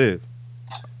where I live,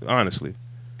 honestly.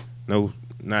 No,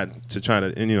 not to try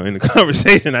to, in the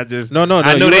conversation. I know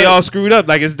you're they right. all screwed up.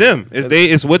 Like, it's them.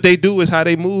 It's what they do. Is how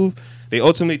they move. They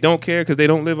ultimately don't care because they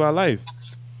don't live our life.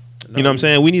 You know what I'm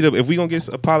saying? We need if we gonna get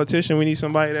a politician, we need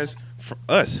somebody that's for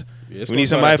us. Yeah, we need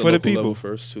somebody for the local people level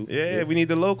first too. Yeah, we need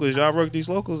the locals. Y'all work these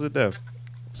locals to death.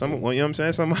 You know what I'm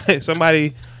saying?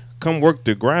 Somebody come work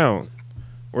the ground.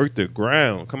 Work the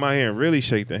ground. Come out here and really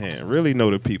shake the hand. Really know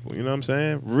the people. You know what I'm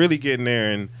saying? Really get in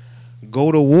there and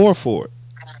go to war for it.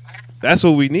 That's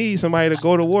what we need. Somebody to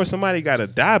go to war. Somebody got to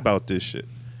die about this shit.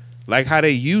 Like how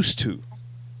they used to.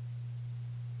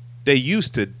 They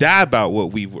used to die about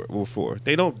what we were for.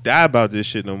 They don't die about this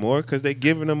shit no more because they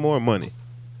giving them more money.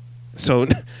 So,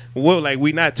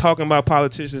 we not talking about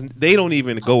politicians. They don't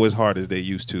even go as hard as they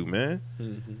used to, man.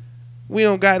 We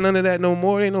don't got none of that no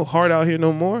more. Ain't no heart out here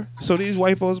no more. So these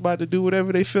white folks about to do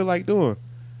whatever they feel like doing.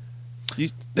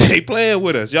 They playing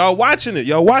with us. Y'all watching it.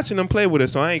 Y'all watching them play with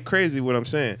us. So I ain't crazy what I'm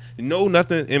saying. No,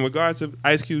 nothing in regards to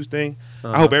Ice Cube's thing.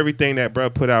 I hope everything that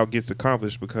bruh put out gets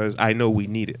accomplished because I know we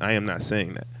need it. I am not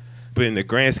saying that. But in the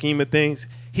grand scheme of things,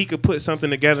 he could put something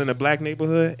together in a black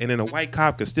neighborhood and then a white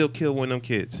cop could still kill one of them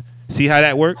kids. See how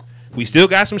that worked? We still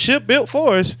got some shit built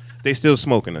for us. They still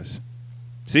smoking us.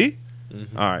 See?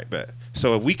 All right, bet.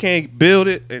 So if we can't build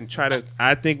it and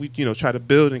I think we, try to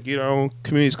build and get our own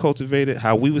communities cultivated,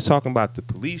 how we was talking about the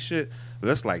police shit,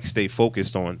 let's stay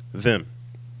focused on them.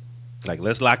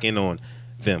 Let's lock in on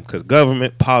them because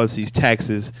government, policies,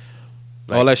 taxes,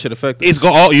 all that shit affect it's go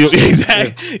all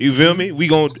exactly. You feel me? We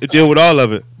gonna deal with all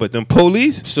of it, but them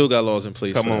police still got laws in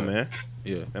place. Come on, man.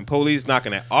 Yeah, and police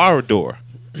knocking at our door.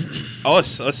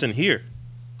 us in here.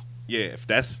 Yeah, if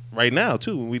that's right now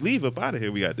too. When we leave up out of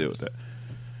here, we gotta deal with that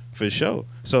for sure.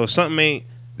 So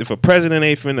if a president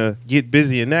ain't finna get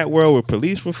busy in that world with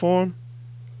police reform,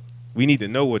 we need to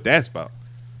know what that's about.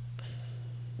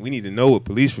 We need to know what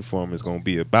police reform is gonna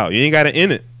be about. You ain't gotta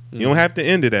end it. You don't have to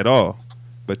end it at all.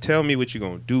 But tell me what you're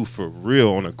going to do for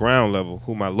real on the ground level,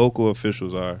 who my local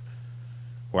officials are,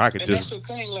 where I could and just that's the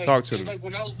thing, talk to them.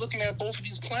 When I was looking at both of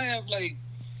these plans,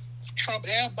 Trump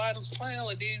and Biden's plan,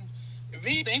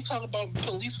 they ain't talking about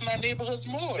policing our neighborhoods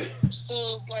more.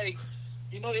 So,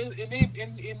 in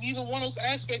neither one of those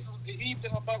aspects is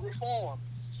anything about reform.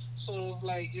 So,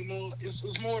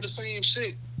 it's more of the same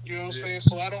shit. You know what I'm saying?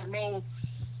 So, I don't know.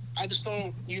 I just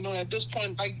don't, at this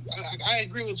point, I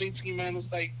agree with JT, man. It's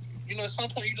at some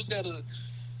point you just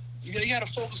you gotta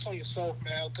focus on yourself,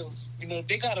 man, because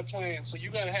they got a plan, so you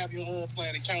gotta have your own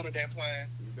plan to counter that plan.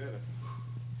 You better,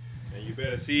 and you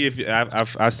better see if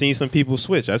I've seen some people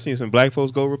switch. I've seen some black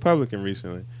folks go Republican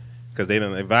recently because they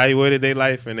done evaluated their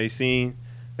life and they seen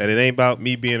that it ain't about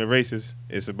me being a racist.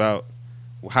 It's about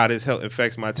how this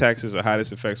affects my taxes or how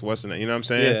this affects what's in it. You know what I'm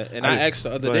saying? Yeah, and I asked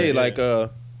the other day,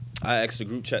 I asked the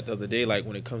group chat the other day,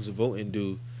 when it comes to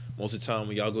voting, most of the time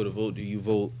when y'all go to vote, do you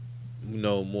vote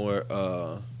more,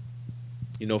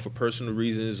 for personal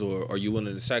reasons, or are you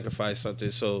willing to sacrifice something?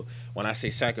 So when I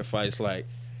say sacrifice,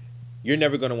 you're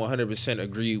never going to 100%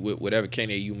 agree with whatever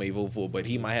candidate you may vote for, but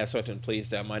he might have something in place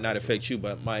that might not affect you,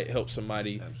 but might help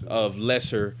somebody of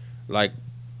lesser,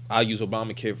 I'll use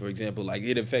Obamacare, for example.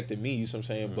 It affected me, you know what I'm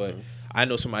saying? But I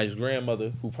know somebody's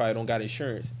grandmother who probably don't got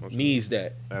insurance needs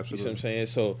that. Absolutely. You see what I'm saying?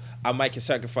 So I might can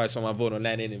sacrifice on my vote on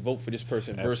that end and vote for this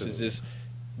person versus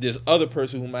this other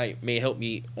person who may help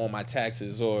me on my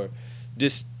taxes or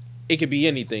this. It could be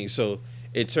anything. So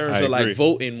in terms of like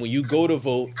voting, when you go to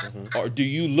vote, or do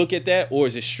you look at that, or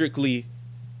is it strictly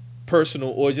personal,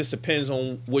 or it just depends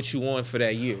on what you want for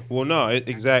that year? Well, no,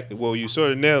 exactly. Well, you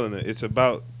sort of nailing it. It's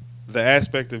about the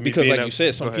aspect of me because, being like you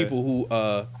said, some people who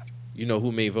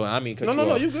who may vote. I mean,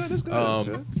 no, you good. It's good. It's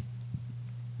good.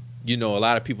 You know, a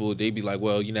lot of people they be like,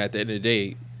 well, you know, at the end of the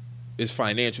day, it's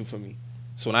financial for me.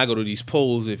 So when I go to these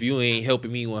polls, if you ain't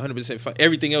helping me 100%,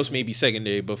 everything else may be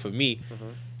secondary. But for me,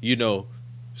 you know,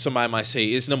 somebody might say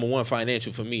it's number one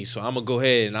financial for me. So I'm going to go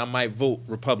ahead and I might vote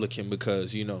Republican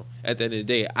because, you know, at the end of the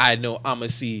day, I know I'm going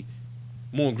to see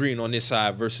more green on this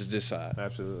side versus this side.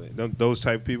 Absolutely. Those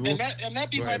type of people. And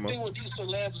that be my thing with these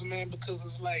celebs, man, because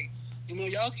it's like, you know,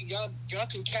 y'all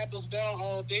can cap us down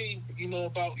all day, you know,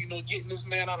 about, you know, getting this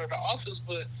man out of the office,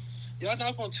 but y'all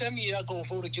not going to tell me y'all going to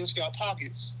vote against y'all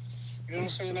pockets. You know what I'm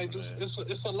saying? Like this,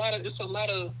 it's a lot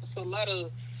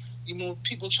of, you know,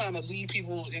 people trying to lead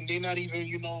people and they're not even,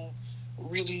 you know,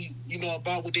 really, you know,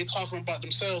 about what they're talking about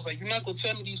themselves. Like, you're not gonna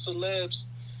tell me these celebs,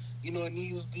 you know, and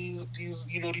these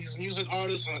you know, these music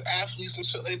artists and athletes and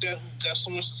shit like that who got so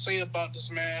much to say about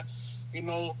this man, you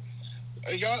know,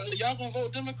 y'all gonna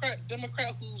vote Democrat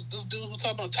who's this dude who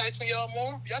talking about taxing y'all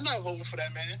more? Y'all not voting for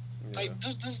that man. Yeah. Like,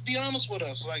 just be honest with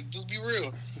us. Like, just be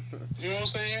real. You know what I'm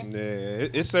saying? Yeah,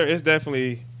 it's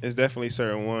definitely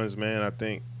certain ones, man. I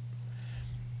think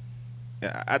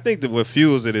that what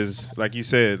fuels it is, like you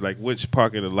said, like which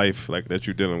pocket of life like that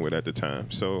you're dealing with at the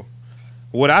time. So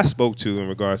what I spoke to in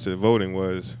regards to the voting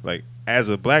was like, as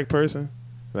a black person,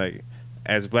 like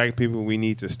as black people, we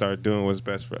need to start doing what's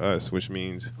best for us, which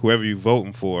means whoever you're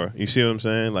voting for, you see what I'm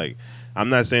saying? Like, I'm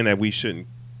not saying that we shouldn't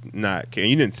not care.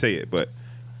 You didn't say it, but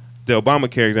the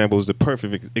Obamacare example is the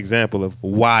perfect example of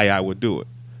why I would do it.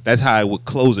 That's how I would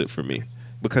close it for me,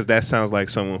 because that sounds like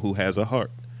someone who has a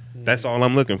heart. That's all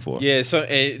I'm looking for. Yeah, so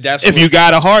and that's if you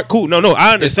got a heart, cool. No,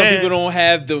 I understand. Some people don't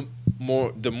have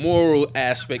the moral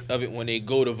aspect of it when they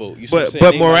go to vote. You see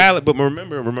but morality, but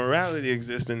remember, morality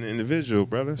exists in the individual,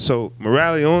 brother. So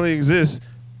morality only exists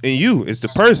in you. It's the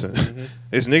person. Mm-hmm.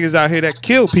 It's niggas out here that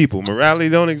kill people. Morality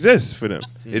don't exist for them.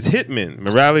 Mm-hmm. It's hitmen.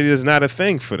 Morality is not a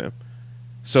thing for them.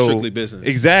 So strictly business.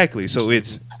 Exactly. So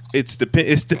it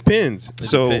depends.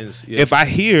 If I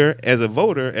hear as a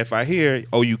voter,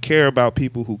 oh, you care about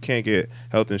people who can't get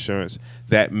health insurance,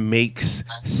 that makes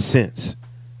sense.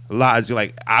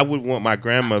 Like, I would want my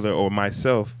grandmother or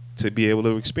myself to be able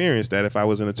to experience that if I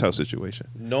was in a tough situation.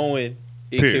 Knowing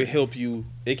it can help you,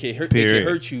 it can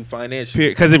hurt you financially.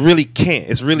 Because it really can't.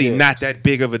 It's really not that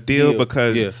big of a deal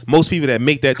because most people that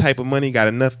make that type of money got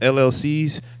enough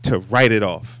LLCs to write it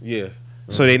off. Yeah.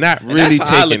 So they're not really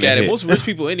taking I look at it. Most rich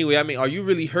people, anyway. I mean, are you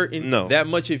really hurting that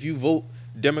much if you vote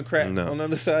Democrat on the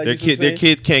other side? Their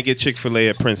kid can't get Chick-fil-A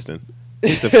at Princeton.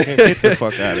 Get the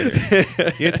fuck out of here.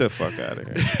 Get the fuck out of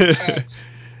here. Get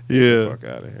the fuck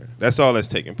out of here. That's all that's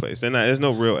taking place. There's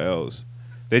no real L's.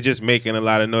 They're just making a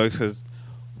lot of noise because,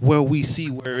 well, we see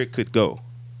where it could go.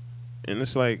 And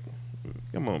it's like,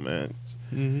 come on, man.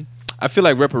 Mm-hmm. I feel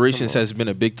like reparations has been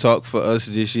a big talk for us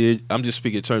this year. I'm just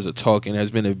speaking in terms of talking. Has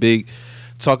been a big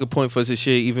talking point for us this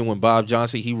year. Even when Bob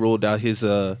Johnson, he rolled out his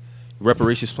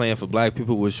reparations plan for black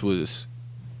people, which was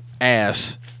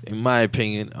ass, in my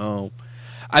opinion.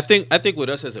 I think with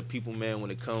us as a people, man,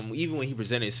 when it come, even when he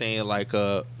presented saying like,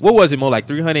 what was it, more like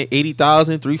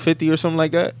 380,000, 350 or something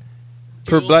like that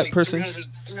per black like person?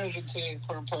 300K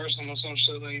per person or some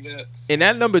shit like that. And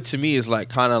that number to me is like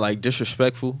kind of like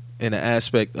disrespectful in the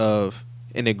aspect of,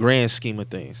 in the grand scheme of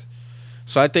things.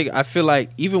 So I feel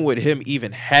like even with him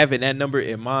even having that number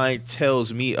in mind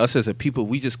tells me, us as a people,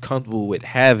 we just comfortable with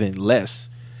having less.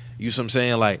 You see what I'm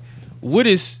saying? Like, what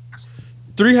is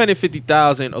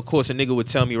 350,000? Of course, a nigga would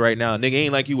tell me right now, nigga,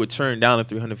 ain't like you would turn down the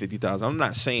 350,000. I'm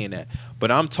not saying that,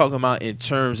 but I'm talking about in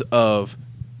terms of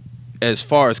as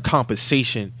far as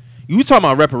compensation. You talking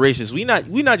about reparations? We not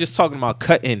just talking about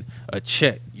cutting a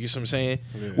check. You see what I'm saying?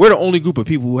 Yeah. We're the only group of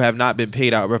people who have not been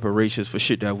paid out reparations for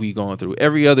shit that we gone through.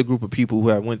 Every other group of people who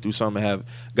have went through something have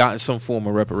gotten some form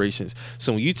of reparations.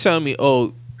 So when you tell me,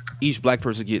 oh, each black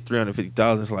person get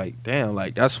 350,000, it's like, damn,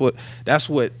 like that's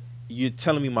what you're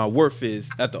telling me my worth is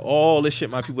after all the shit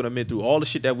my people done been through, all the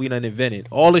shit that we done invented,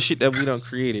 all the shit that we done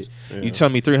created. Yeah. You tell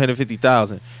me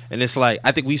 350,000, and it's like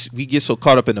I think we get so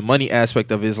caught up in the money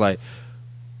aspect of it. It's like,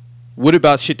 what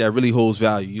about shit that really holds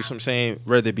value? You know what I'm saying?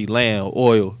 Whether it be land or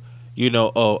oil,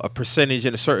 a percentage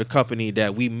in a certain company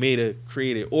that we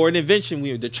created, or an invention.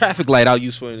 The traffic light I'll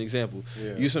use for an example.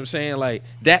 Yeah. You see what I'm saying? Like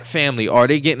that family, are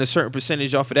they getting a certain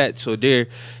percentage off of that? So they're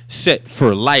set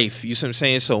for life. You see what I'm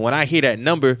saying? So when I hear that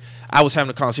number, I was having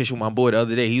a conversation with my boy the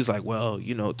other day. He was like, well,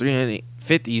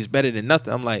 350 is better than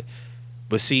nothing. I'm like,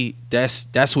 but see,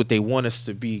 that's what they want us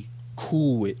to be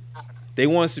cool with. They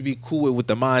want us to be cool with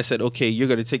the mindset, okay, you're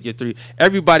going to take your three.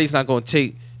 Everybody's not going to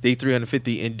take their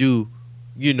 350 and do,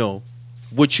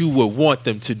 what you would want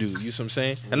them to do. You know what I'm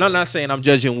saying? And I'm not saying I'm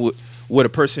judging what a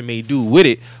person may do with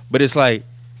it, but it's like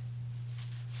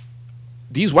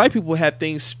these white people have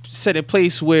things set in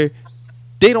place where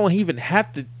they don't even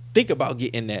have to think about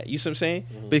getting that. You see what I'm saying?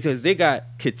 Mm-hmm. Because they got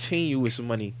continuous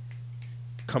money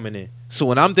coming in. So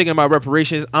when I'm thinking about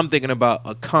reparations, I'm thinking about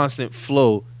a constant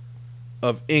flow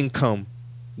of income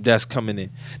that's coming in.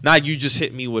 Now you just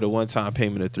hit me with a one-time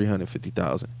payment of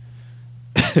 $350,000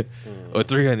 or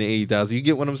 $380,000. You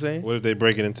get what I'm saying? What if they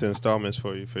break it into installments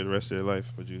for you for the rest of your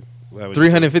life? Would you have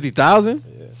 $350,000?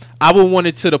 Yeah. I would want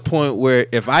it to the point where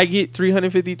if I get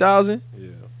 $350,000,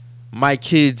 my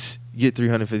kids get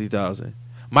 $350,000.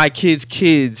 My kids'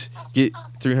 kids get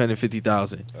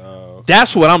 $350,000.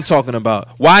 That's what I'm talking about.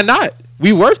 Why not?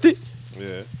 We worth it.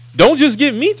 Yeah. Don't just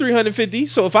give me $350.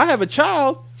 So if I have a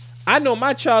child, I know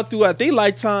my child throughout their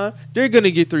lifetime, they're gonna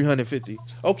get $350.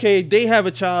 Okay, they have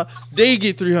a child, they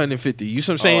get $350. You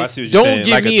see what I'm saying? I see what you're saying.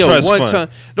 Give like me a a trust one fund. time.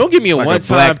 Don't give me a like one a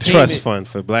time black payment. trust fund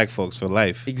for black folks for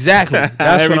life. Exactly.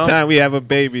 That's Every what time we have a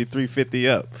baby, $350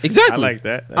 up. Exactly. I like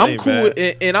that. I'm cool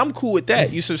and I'm cool with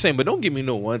that. You see what I'm saying? But don't give me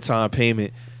no one time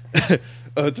payment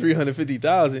of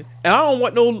 $350,000, and I don't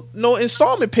want no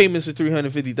installment payments of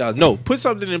 $350,000. No, put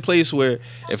something in place where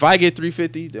if I get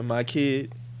 $350, then my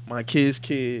kid's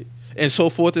kid, and so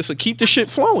forth. So keep the shit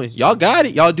flowing. Y'all got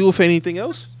it. Y'all do it for anything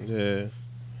else. Yeah,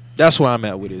 that's where I'm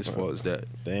at with it as far as that.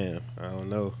 Damn, I don't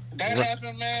know. That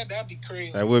happened, man. That'd be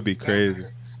crazy. That would be crazy.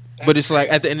 But it's like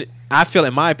at the end, I feel,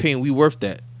 in my opinion, we worth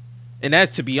that. And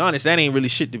that, to be honest, that ain't really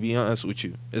shit, to be honest with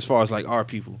you, as far as like our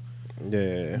people.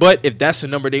 Yeah. But if that's the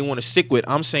number they want to stick with,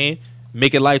 I'm saying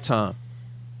make it lifetime.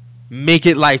 Make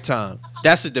it lifetime.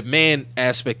 That's the demand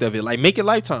aspect of it. Like, make it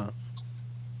lifetime.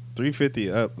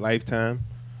 $350 up lifetime.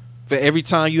 For every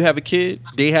time you have a kid,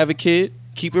 they have a kid,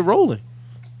 keep it rolling.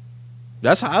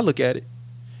 That's how I look at it.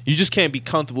 You just can't be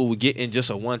comfortable with getting just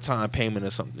a one-time payment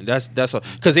or something. That's all.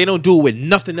 Because they don't do it with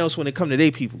nothing else when it come to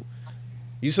their people.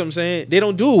 You see what I'm saying? They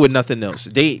don't do it with nothing else.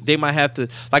 They might have to.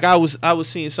 Like, I was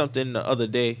seeing something the other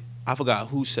day. I forgot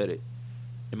who said it.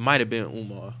 It might have been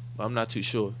Umar, but I'm not too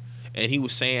sure. And he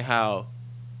was saying how,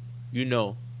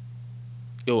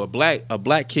 a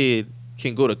black kid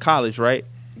can go to college, right?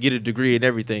 Get a degree and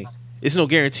everything. It's no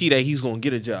guarantee that he's gonna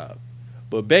get a job.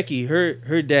 But Becky,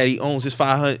 her daddy owns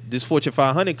this Fortune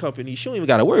 500 company. She don't even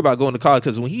got to worry about going to college,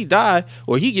 because when he die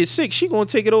or he gets sick, she gonna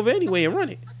take it over anyway and run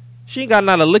it. She ain't got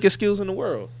none of the liquor skills in the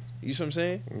world. You see what I'm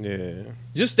saying? Yeah.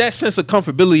 Just that sense of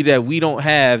comfortability that we don't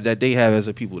have, that they have as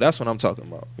a people. That's what I'm talking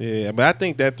about. Yeah, but I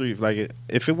think that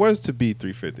if it was to be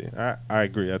 $350, I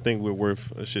agree. I think we're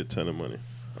worth a shit ton of money,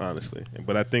 honestly.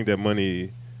 But I think that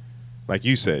money, like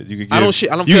you said, you could give. I don't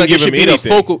feel like it should be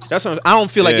anything. A focal. That's what I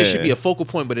don't feel like it should be a focal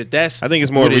point. But if that's, I think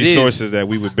it's more resources that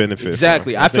we would benefit.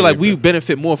 Exactly. From. I feel like we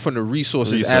benefit more from the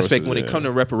resources aspect when it comes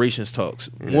to reparations talks.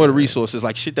 More the resources,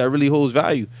 like shit that really holds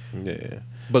value. Yeah.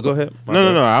 But go ahead.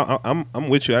 No. I'm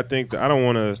with you. I think I don't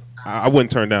want to. I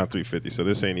wouldn't turn down $350. So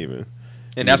this ain't even.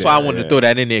 And that's why I wanted to throw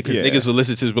that in there, because niggas will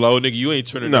listen to this, but like, oh nigga, you ain't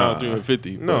turning down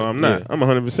 $350. No, I'm not. I'm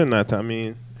 100% not. I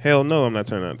mean, hell no, I'm not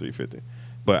turning down $350.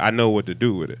 But I know what to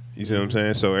do with it. You see what I'm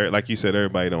saying? So like you said,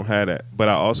 everybody don't have that. But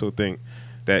I also think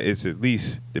that it's at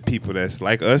least the people that's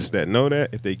like us that know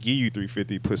that if they give you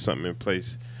 $350, put something in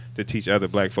place to teach other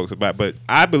black folks about. But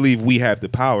I believe we have the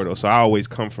power though. So I always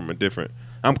come from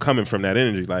I'm coming from that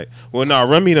energy. Like, well, no,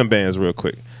 run me them bands real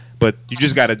quick. But you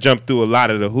just got to jump through a lot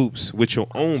of the hoops with your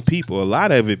own people. A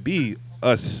lot of it be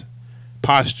us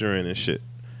posturing and shit.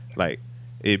 Like,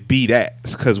 it be that.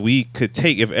 Because we could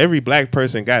take, if every black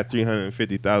person got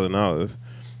 $350,000,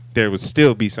 there would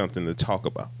still be something to talk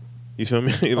about. You feel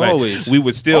me? Like, always. We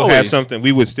would still have something.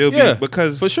 We would still be,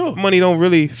 because for sure. Money don't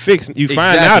really fix. You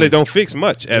find out it don't fix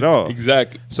much at all.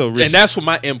 Exactly. So and that's what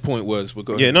my end point was.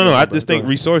 I just think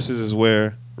resources is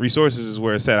where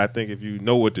it's at. I think if you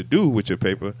know what to do with your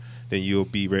paper, then you'll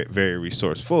be very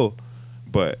resourceful.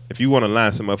 But if you want to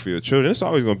line some up for your children, it's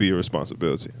always going to be your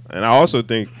responsibility. And I also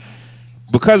think,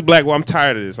 because I'm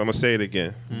tired of this. I'm going to say it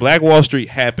again. Mm-hmm. Black Wall Street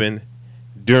happened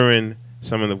during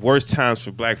some of the worst times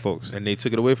for black folks. And they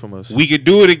took it away from us. We could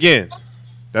do it again.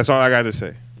 That's all I got to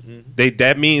say. Mm-hmm.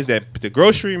 That means that the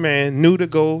grocery man knew to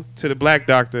go to the black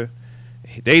doctor.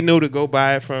 They knew to go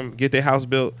buy it get their house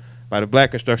built by the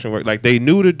black construction work. Like, they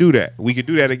knew to do that. We could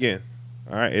do that again.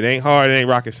 All right? It ain't hard. It ain't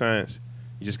rocket science.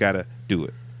 You just got to do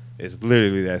it. It's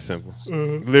literally that simple.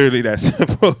 Mm-hmm. Literally that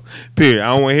simple. Period. I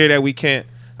don't want to hear that we can't.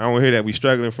 I don't want to hear that we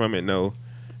struggling from it. No.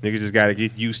 Niggas just got to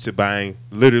get used to buying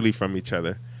literally from each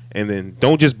other. And then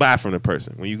don't just buy from the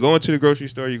person. When you go into the grocery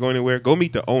store, you go anywhere, go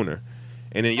meet the owner.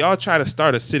 And then y'all try to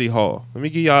start a city hall. Let me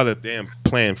give y'all a damn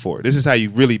plan for it. This is how you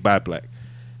really buy black.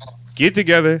 Get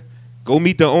together, go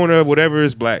meet the owner of whatever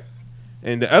is black.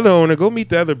 And the other owner, go meet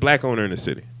the other black owner in the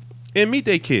city. And meet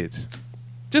their kids.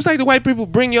 Just like the white people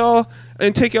bring y'all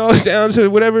and take y'all down to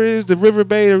whatever it is, the River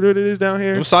Bay or whatever it is down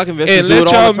here. Them sock investors And do it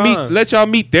all the meet, time. let y'all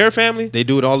meet their family. They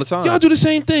do it all the time. Y'all do the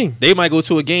same thing. They might go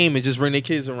to a game and just bring their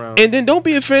kids around. And then don't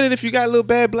be offended if you got little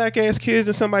bad black ass kids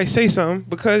and somebody say something,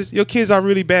 because your kids are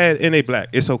really bad and they black.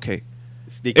 It's okay.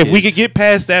 They If we kids. could get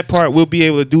past that part, we'll be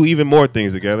able to do even more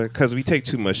things together, because we take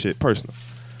too much shit personal.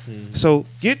 So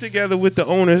get together with the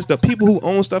owners, the people who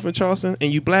own stuff in Charleston,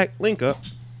 and you black, link up.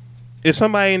 If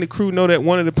somebody in the crew know that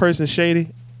one of the person's shady,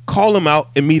 call them out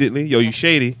immediately. Yo, you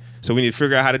shady. So we need to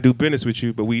figure out how to do business with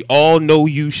you, but we all know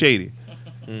you shady.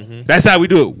 That's how we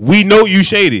do it. We know you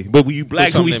shady, but you black,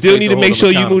 so we something in still place need to to make hold sure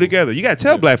them you move accountable. together. You got to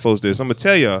tell black folks this. I'm going to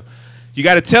tell y'all. You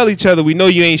got to tell each other, we know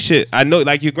you ain't shit. I know,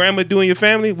 like your grandma doing your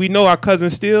family, we know our cousin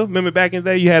steal. Remember back in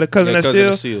the day, you had a cousin Yeah, that cousin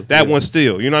that steal? steal. That Yeah. one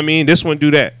steal. You know what I mean? This one do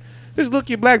that. Just look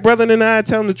your black brother in the eye and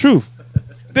tell him the truth.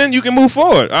 Then you can move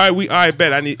forward. All right,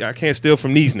 bet. I can't steal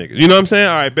from these niggas. You know what I'm saying?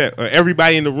 All right, bet.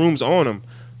 Everybody in the room's on them,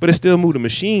 but it still move the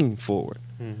machine forward.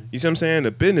 You see what I'm saying?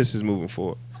 The business is moving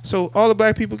forward. So all the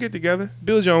black people get together,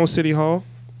 build your own city hall.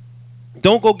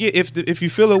 Don't go get if you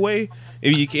feel away.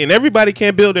 If you can, everybody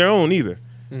can't build their own either.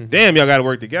 Damn, y'all got to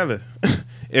work together.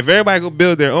 If everybody go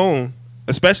build their own,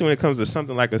 especially when it comes to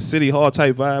something like a city hall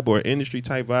type vibe or industry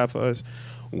type vibe for us,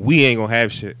 we ain't gonna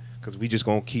have shit, because we just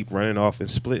gonna keep running off and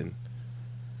splitting.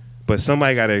 But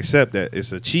somebody got to accept that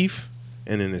it's a chief,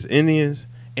 and then there's Indians,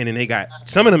 and then they got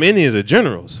some of them Indians are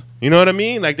generals. You know what I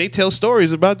mean? Like, they tell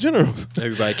stories about generals.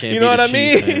 Everybody can't. You be know the what I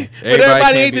chief, mean? man. But everybody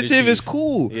can't ain't be the chief. It's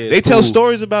cool. Yeah, They it's tell cool.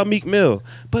 stories about Meek Mill,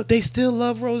 but they still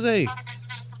love Rose.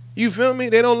 You feel me?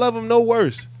 They don't love him no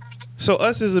worse. So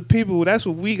us as a people, that's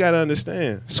what we got to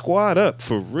understand. Squad up,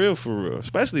 for real, for real.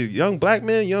 Especially young black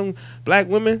men, young black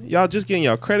women. Y'all just getting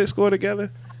y'all credit score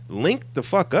together. Link the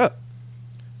fuck up.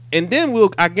 And then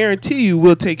I guarantee you,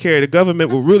 we'll take care of the government.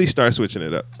 Will really start switching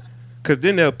it up. Because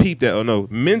then they'll peep that, oh no,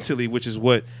 mentally, which is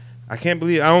what, I can't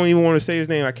believe, I don't even want to say his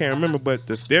name, I can't remember, but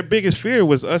their biggest fear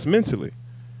was us mentally.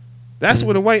 That's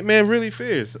what a white man really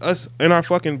fears, us in our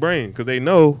fucking brain, because they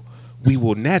know we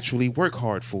will naturally work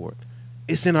hard for it.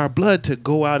 It's in our blood to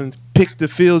go out and pick the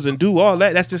fields and do all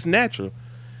that. That's just natural.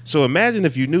 So imagine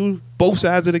if you knew both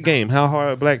sides of the game, how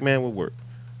hard a black man would work.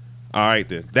 All right,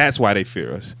 then. That's why they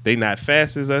fear us. They not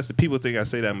fast as us. The people think I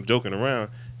say that I'm joking around.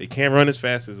 They can't run as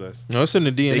fast as us. No, it's in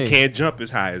the DNA. They can't jump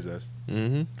as high as us.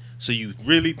 Mm-hmm. So you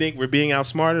really think we're being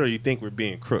outsmarted, or you think we're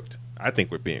being crooked? I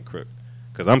think we're being crooked,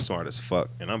 because I'm smart as fuck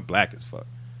and I'm black as fuck.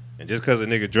 And just because a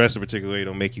nigga dressed a particular way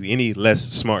don't make you any less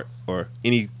smart or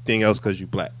anything else because you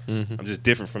black. Mhm. I'm just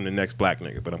different from the next black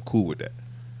nigga, but I'm cool with that.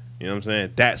 You know what I'm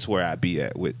saying? That's where I be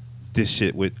at with this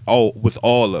shit with all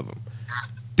of them.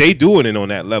 They doing it on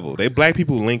that level. They black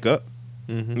people link up.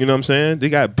 Mhm. You know what I'm saying? They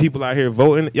got people out here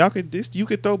voting. You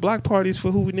could throw block parties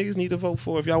for who niggas need to vote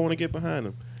for if y'all want to get behind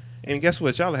them. And guess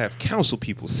what? Y'all have council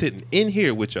people sitting in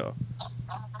here with y'all.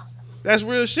 That's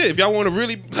real shit. If y'all want to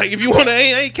really, like, if you want to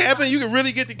ain't capping, you can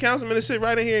really get the councilman to sit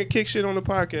right in here and kick shit on the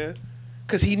podcast.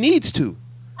 Because he needs to.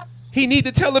 He need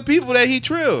to tell the people that he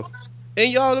trill.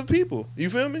 And y'all the people. You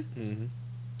feel me? Mm-hmm.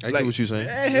 I Like, get what you're saying.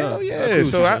 Yeah, hell I yeah. feel what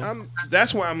So you're saying. I'm.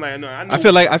 That's why I'm like, no, I know. I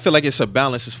feel like it's a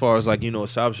balance as far as, like, you know,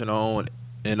 establishing our own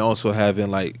and also having,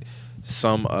 like,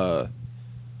 some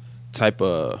type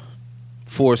of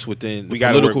force within we the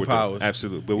got to work political with them. powers.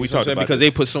 Absolutely. But You we know what I'm talked saying? about because this.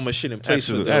 they put so much shit in place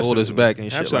Absolutely, to hold us back and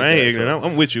shit Absolutely. like I ain't that. ignorant.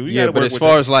 I'm with you. We Yeah, gotta but work as with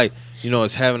far them. as, like, you know,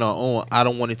 as having our own, I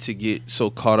don't want it to get so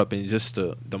caught up in just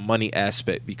the money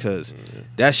aspect, because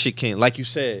that shit can, like you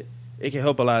said, it can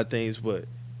help a lot of things, but If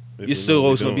you're we still know what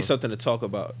always we're going to be doing. something to talk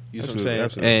about. You know what I'm Absolutely, saying?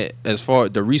 absolutely. And as far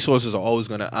the resources are always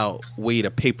going to outweigh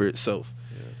the paper itself.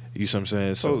 You know what I'm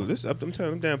saying? So So, this, I'm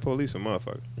telling them damn police a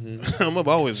motherfucker. Mhm. I'm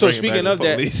always So bringing speaking back of the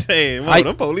that, police, saying, how-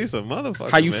 them police a motherfucker.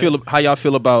 how you man. feel? How y'all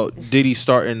feel about Diddy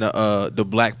starting the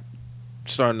black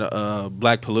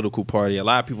political party? A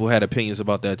lot of people had opinions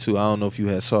about that too. I don't know if you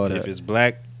had saw that. If it's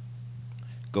black,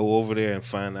 go over there and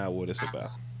find out what it's about.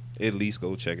 At least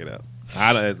go check it out.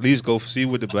 At least go see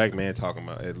what the black man talking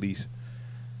about. At least,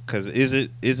 because is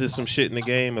it some shit in the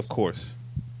game? Of course,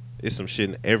 it's some shit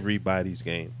in everybody's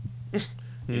game.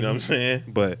 You know what I'm saying?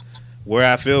 But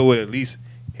where I feel would at least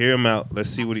hear him out. Let's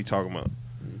see what he talking about.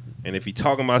 And if he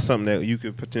talking about something that you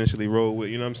could potentially roll with,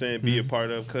 you know what I'm saying, be a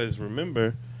part of. Because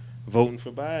remember, voting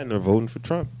for Biden or voting for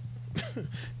Trump.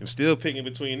 I'm still picking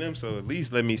between them, so at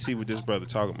least let me see what this brother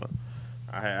talking about.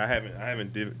 I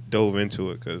haven't dove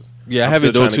into it because I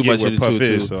haven't dove too much into it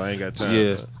too. So I ain't got time.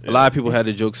 Yeah. A lot of people had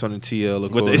the jokes on the TL.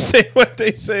 Of What course.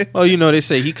 they say? Oh, they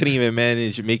say he couldn't even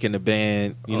manage making the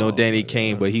band. Danny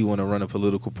Kane, but he want to run a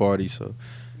political party. So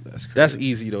that's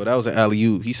easy though. That was an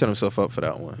alley-oop. He set himself up for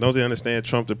that one. Don't they understand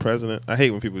Trump the president? I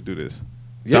hate when people do this.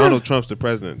 Yeah. Donald Trump's the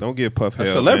president. Don't give Puff hell.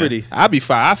 A celebrity. Man.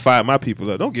 I fire my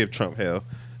people up. Don't give Trump hell.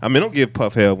 I mean, don't give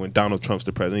Puff hell when Donald Trump's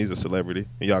the president. He's a celebrity,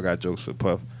 and y'all got jokes for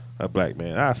Puff, a black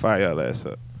man. I fire y'all ass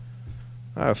up.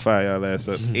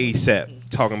 ASAP.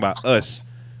 Talking about us,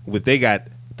 they got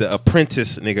the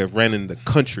apprentice nigga running the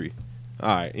country. All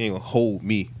right, ain't gonna hold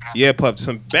me. Yeah, Puff.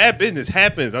 Some bad business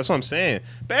happens. That's what I'm saying.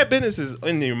 Bad business is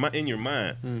in your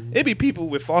mind. Mm-hmm. It be people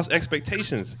with false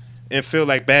expectations and feel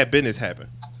like bad business happened.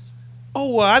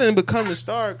 Oh well, I didn't become the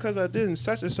star because I didn't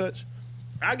such and such.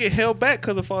 I get held back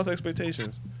because of false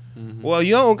expectations. Mm-hmm. Well,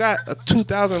 you don't got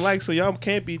 2,000 likes, so y'all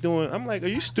can't be doing. I'm like, are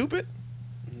you stupid?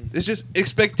 Mm-hmm. It's just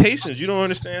expectations. You don't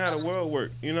understand how the world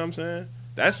works. You know what I'm saying?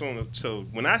 That's on. So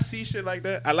when I see shit like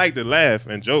that, I like to laugh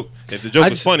and joke. If the joke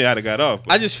was funny, I'd have got off.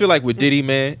 I just feel like with Diddy,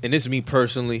 man, and this is me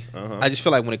personally. I just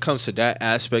feel like when it comes to that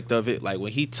aspect of it, like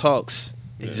when he talks,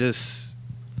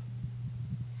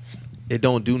 it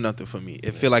don't do nothing for me.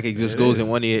 It feel like it just goes in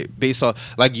one ear based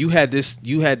off like you had this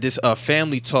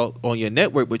family talk on your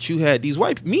network, but you had these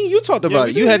white you talked about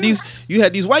it. You had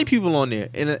these white people on there,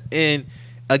 and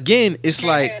again, it's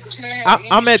like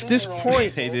I'm at this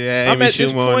point. I'm at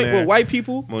this point with white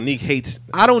people. Monique hates.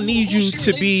 I don't need you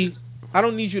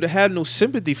to have no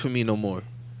sympathy for me no more.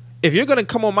 If you're gonna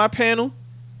come on my panel,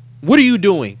 what are you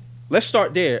doing? Let's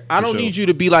start there. I don't need you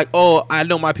to be like, oh, I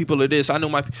know my people are this. I know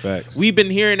my people. We've been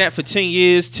hearing that for 10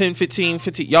 years, 10, 15.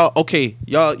 Y'all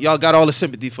got all the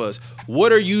sympathy for us.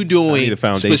 What are you doing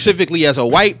specifically as a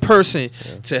white person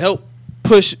to help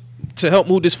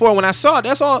move this forward? When I saw it,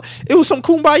 that's all. It was some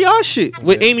kumbaya shit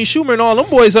with Amy Schumer and all them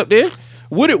boys up there.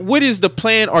 What is the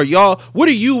plan? What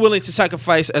are you willing to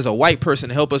sacrifice as a white person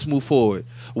to help us move forward?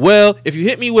 Well, if you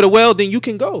hit me with a well, then you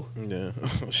can go. Yeah.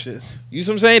 Oh, shit. You see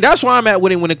what I'm saying? That's why I'm at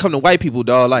when it come to white people,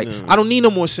 dog. Like, I don't need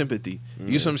no more sympathy.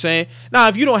 You see what I'm saying? Now,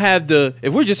 if you don't have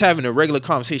if we're just having a regular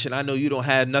conversation, I know you don't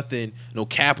have nothing, no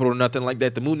capital, nothing like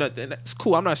that, to move nothing. That's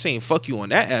cool. I'm not saying fuck you on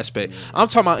that aspect. I'm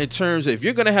talking about in terms of if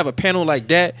you're going to have a panel like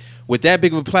that with that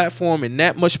big of a platform and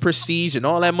that much prestige and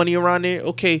all that money around there,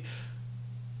 okay,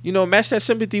 match that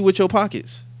sympathy with your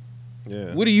pockets.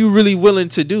 Yeah. What are you really willing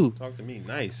to do? Talk to me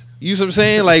nice. You see what I'm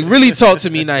saying? Like, really talk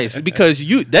to me nice. Because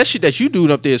that shit that you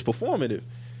doing up there is performative.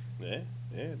 Yeah,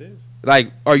 it is.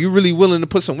 Like, are you really willing to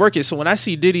put some work in? So when I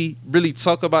see Diddy really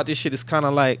talk about this shit, it's kind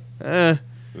of like,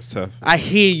 it's tough. I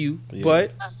hear you,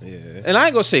 but and I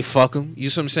ain't gonna say fuck him.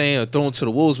 You see what I'm saying? Or throw him to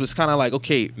the wolves, but it's kind of like,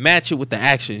 okay, match it with the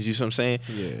actions. You see what I'm saying?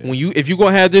 Yeah. If you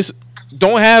gonna have this,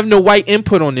 don't have no white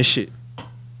input on this shit.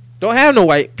 Don't have no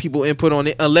white people input on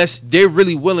it unless they're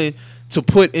really willing to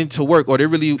put into work or they're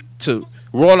really to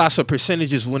roll out some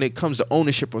percentages when it comes to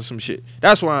ownership or some shit.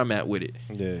 That's where I'm at with it.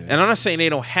 Yeah. And I'm not saying they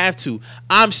don't have to.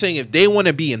 I'm saying if they want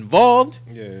to be involved,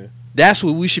 that's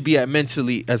where we should be at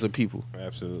mentally as a people.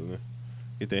 Absolutely.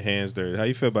 Get their hands dirty. How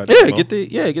you feel about that?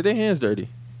 Get their hands dirty.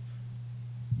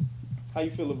 How you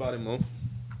feel about it, Mo?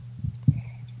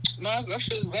 No, I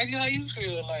feel exactly how you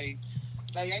feel. Like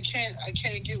I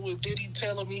can't get with Diddy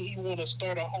telling me he want to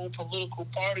start a whole political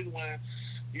party when,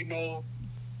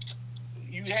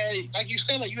 you had, like you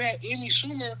said, like you had Amy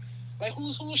Schumer. Like who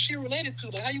is she related to?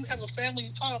 Like how you have a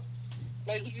family talk?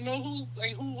 Like who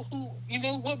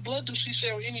what blood does she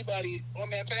share with anybody on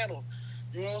that panel?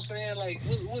 You know what I'm saying? Like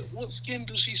what skin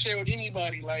does she share with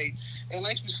anybody? Like, and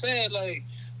like you said, like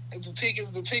to take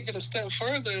it a step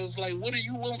further is like, what are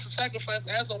you willing to sacrifice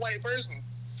as a white person?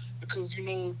 Because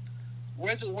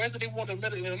whether they want to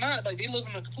admit it or not, like they live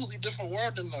in a completely different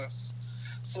world than us.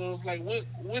 So it's like,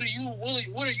 what are you willing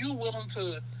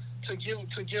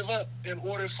to give up in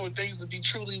order for things to be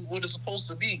truly what it's supposed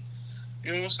to be?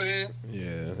 You know what I'm saying?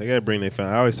 Yeah, they gotta bring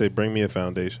I always say, bring me a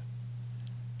foundation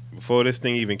before this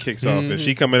thing even kicks off. If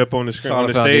she coming up on the screen on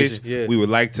the stage, we would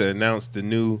like to announce the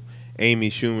new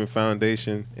Amy Schumer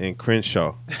Foundation in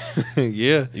Crenshaw.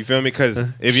 Yeah, you feel me? Because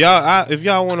if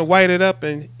y'all want to white it up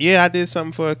and I did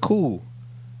something for it, cool.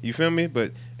 You feel me?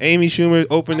 But Amy Schumer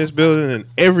opened this building and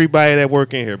everybody that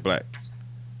work in here black.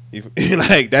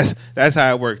 Like that's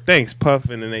how it works. Thanks, Puff,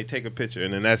 and then they take a picture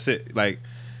and then that's it. Like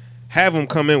have them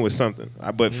come in with something.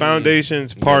 But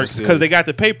foundations, parks, because they got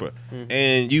the paper,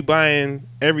 and you buying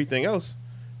everything else,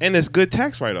 and it's good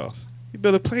tax write-offs. You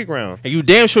build a playground, and you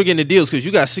damn sure getting the deals because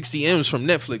you got 60 M's from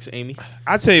Netflix, Amy.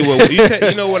 I tell you what,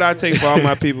 you know what I take for all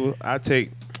my people?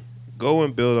 Go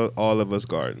and build all of us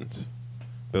gardens.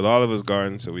 Build all of us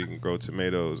gardens so we can grow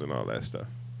tomatoes and all that stuff.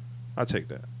 I'll take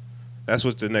that. That's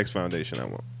what's the next foundation I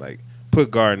want. Like,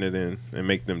 put gardening in and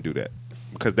make them do that.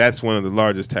 Because that's one of the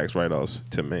largest tax write-offs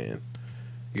to man.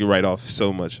 You can write off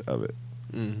so much of it.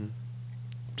 Mm-hmm.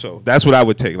 So that's what I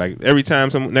would take. Like, every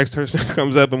time some next person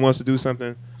comes up and wants to do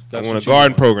something, I want a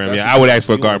garden program. Yeah, I would ask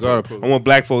for a garden program. I want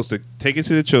black folks to take it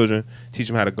to the children, teach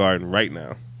them how to garden right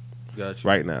now. Gotcha.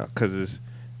 Right now. Because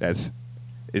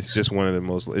it's just one of the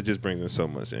most. It just brings in so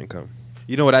much income.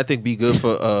 You know what I think be good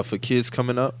for kids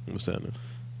coming up? What's that?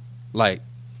 Like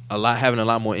having a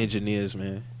lot more engineers,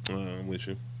 man. I'm with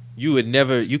you.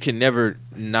 You can never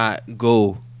not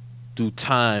go through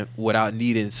time without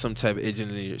needing some type of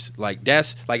engineers. Like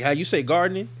that's like how you say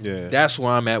gardening. Yeah, that's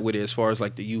where I'm at with it as far as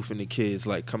like the youth and the kids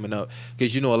like coming up,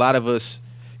 because a lot of us,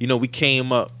 we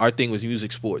came up. Our thing was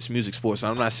music sports.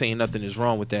 I'm not saying nothing is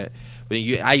wrong with that. But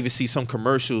I even see some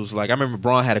commercials. Like I remember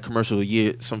Braun had a commercial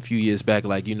few years back.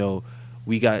 Like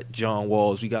we got John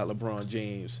Walls, we got LeBron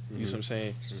James. You know what I'm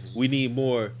saying? Mm-hmm. We need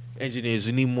more engineers.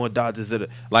 We need more doctors.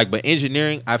 But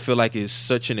engineering, I feel like is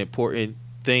such an important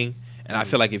thing. And I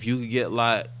feel like if you could get a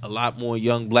lot more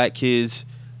young black kids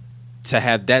to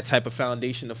have that type of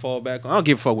foundation to fall back on, I don't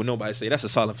give a fuck what nobody say. That's a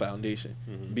solid foundation,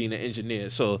 being an engineer.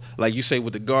 So like you say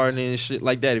with the gardening and shit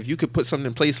like that, if you could put something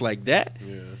in place like that,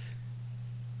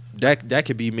 that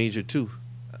could be major too.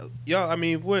 Y'all, I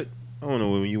mean, I don't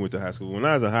know when you went to high school. When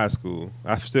I was in high school,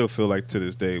 I still feel like to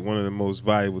this day, one of the most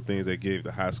valuable things they gave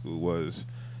to high school was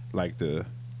like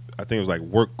I think it was like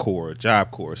work corps,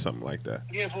 job corps, or something like that.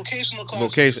 Yeah, vocational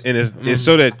classes. And it's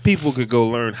so that people could go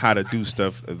learn how to do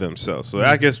stuff themselves. So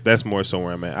I guess that's more so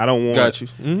where I'm at. I don't want. Got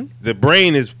you. The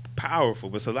brain is powerful,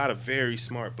 but it's a lot of very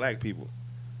smart black people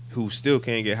who still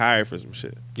can't get hired for some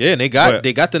shit. Yeah, and they got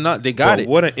it.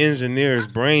 What an engineer's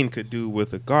brain could do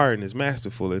with a garden is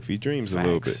masterful if he dreams a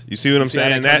little bit. You see what I'm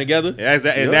saying? That together?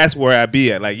 And that's where I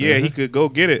be at. Like, he could go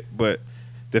get it, but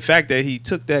the fact that he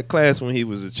took that class when he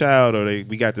was a child, or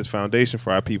we got this foundation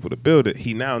for our people to build it,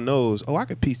 he now knows, I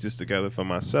could piece this together for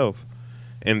myself.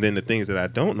 And then the things that I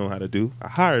don't know how to do, I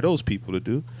hire those people to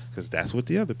do, because that's what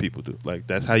the other people do. Like,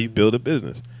 that's how you build a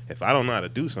business. If I don't know how to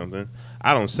do something,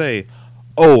 I don't say,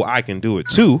 I can do it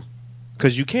too,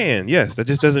 because you can. Yes, that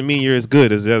just doesn't mean you're as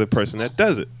good as the other person that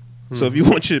does it. So if you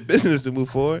want your business to move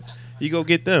forward, you go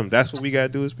get them. That's what we got to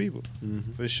do as people,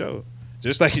 for sure.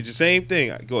 Just like it's the same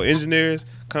thing. I go engineers,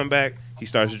 come back, he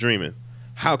starts dreaming.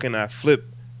 How can I flip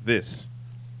this?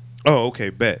 Oh,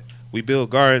 okay, bet. We build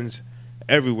gardens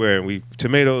everywhere, and we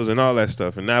tomatoes and all that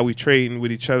stuff, and now we trading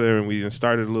with each other, and we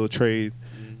started a little trade,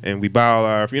 and we buy all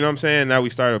our, you know what I'm saying? Now we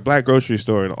started a black grocery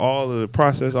store, and all of the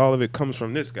process, all of it comes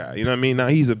from this guy. You know what I mean? Now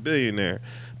he's a billionaire,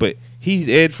 but he's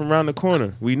Ed from around the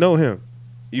corner. We know him.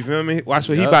 You feel me? Watch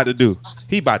what he about to do.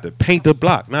 He about to paint the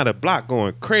block. Now the block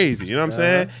going crazy. You know what I'm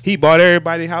saying? He bought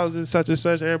everybody houses, such and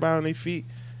such, everybody on their feet.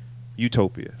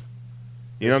 Utopia.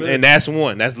 You know what I mean? And that's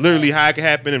one. That's literally how it can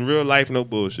happen in real life, no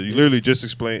bullshit. You literally just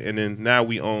explain, and then now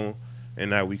we own, and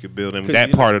now we can build in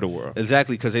that part of the world.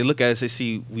 Exactly, because they look at us, they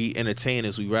see we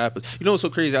entertainers, we rappers. You know what's so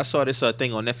crazy? I saw this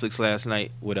thing on Netflix last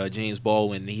night with James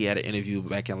Baldwin. He had an interview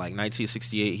back in like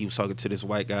 1968. He was talking to this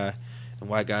white guy, and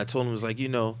white guy told him, was like,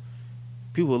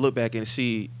 people will look back and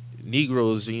see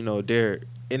Negroes, they're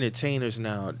entertainers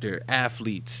now, they're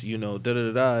athletes,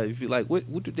 da-da-da-da. If you're like,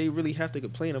 what do they really have to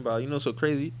complain about? So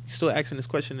crazy. Still asking this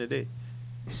question today.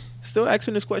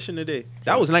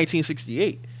 That was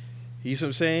 1968. You see what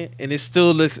I'm saying? And it's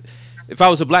still this. If I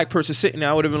was a black person sitting there,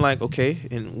 I would have been like, okay,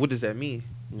 and what does that mean?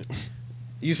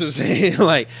 You see what I'm saying?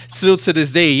 Like, still to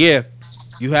this day,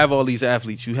 you have all these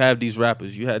athletes, you have these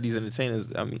rappers, you have these entertainers,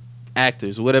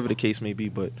 actors, whatever the case may be,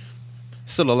 but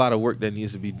still a lot of work that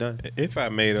needs to be done. If I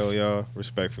may, though, y'all,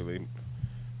 respectfully,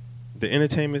 the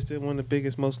entertainment is still one of the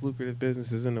biggest, most lucrative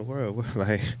businesses in the world.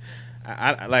 Like,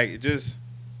 I guess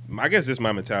this is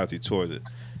my mentality towards it.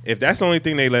 If that's the only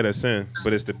thing they let us in,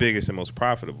 but it's the biggest and most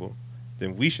profitable,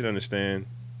 then we should understand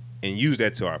and use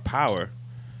that to our power,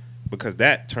 because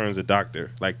that turns a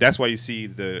doctor. Like, that's why you see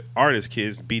the artist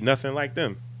kids be nothing like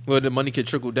them. Well, the money can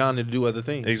trickle down and do other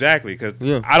things. Exactly, because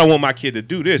I don't want my kid to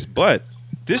do this, but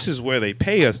this is where they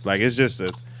pay us. Like, it's just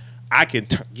I can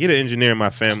get an engineer in my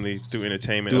family through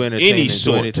entertainment. Do of entertainment, any do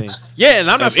sort. anything. Yeah,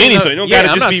 and I'm not Of saying any sort. It don't gotta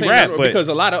I'm just not be saying rap, that but- because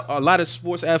a lot of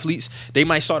sports athletes, they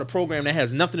might start a program that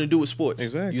has nothing to do with sports.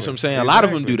 Exactly. You know what I'm saying? A lot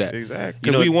of them do that. Exactly. You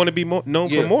Because know, we want to be known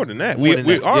Yeah. for more than that. More We than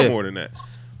we that, are yeah. more than that.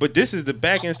 But this is the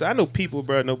back end stuff. I know people,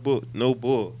 bro, no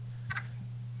bull,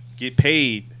 get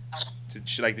paid to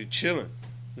chilling.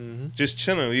 Mhm. Just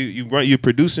chilling. You're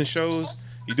producing shows.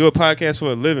 You do a podcast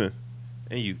for a living,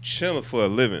 and you chilling for a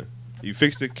living. You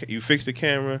fix the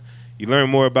camera. You learn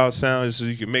more about sound so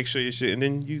you can make sure your shit, and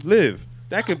then you live.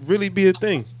 That could really be a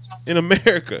thing in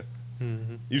America.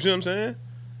 Mhm. You see what I'm saying?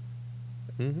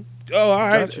 Mhm. Oh, all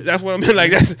right. Gotcha. That's what I mean.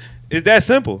 Like it's that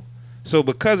simple. So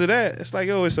because of that, it's like,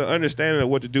 it's an understanding of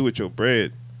what to do with your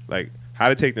bread, like how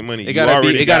to take the money. It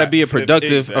gotta be a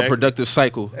productive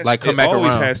cycle. That's- like come it back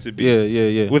always around. has to be.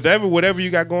 Yeah. Whatever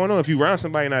you got going on. If you around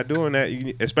somebody not doing that,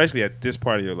 especially at this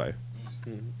part of your life.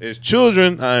 As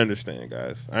children, I understand,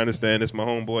 guys. I understand. It's my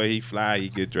homeboy. He fly. He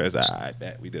get dressed. I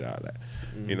bet we did all that.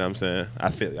 You know what I'm saying?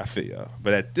 I feel y'all.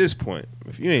 But at this point,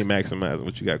 if you ain't maximizing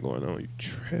what you got going on, you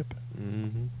tripping.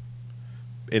 Mhm.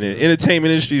 And the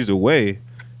entertainment industry is the way.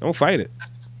 Don't fight it.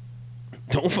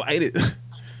 Don't fight it.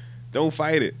 Don't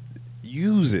fight it.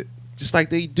 Use it. Just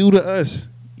like they do to us.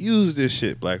 Use this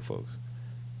shit, black folks.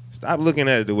 Stop looking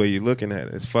at it the way you're looking at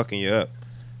it. It's fucking you up.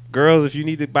 Girls, if you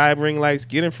need to buy ring lights,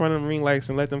 get in front of them ring lights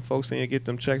and let them folks in and get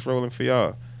them checks rolling for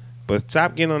y'all. But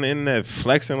stop getting on the internet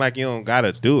flexing like you don't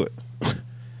gotta do it.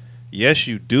 Yes,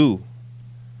 you do.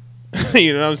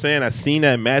 You know what I'm saying? I seen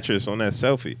that mattress on that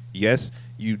selfie. Yes,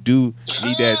 you do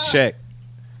need that check.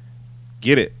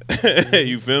 Get it.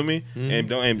 You feel me?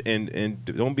 Mhm. And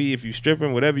don't be, if you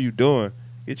stripping, whatever you doing,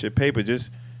 get your paper. Just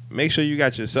make sure you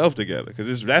got yourself together,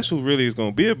 because that's who really is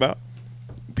gonna be about.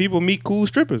 People meet cool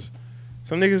strippers.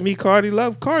 Some niggas meet Cardi,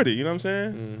 love Cardi. You know what I'm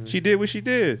saying? Mhm. She did what she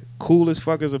did. Cool as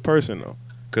fuck as a person though,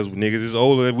 because niggas is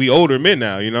older. We older men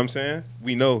now. You know what I'm saying?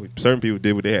 We know certain people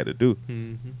did what they had to do.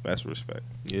 Mhm. That's respect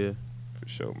Yeah. for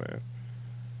sure, man.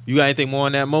 You got anything more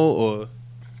on that, Mo, or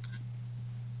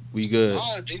we good?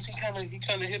 JC kind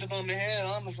of hit it on the head,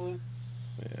 honestly.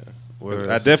 Word.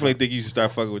 I definitely think you should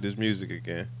start fucking with this music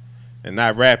again, and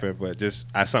not rapping, but just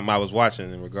something I was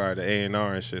watching in regard to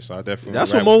A&R and shit. So I definitely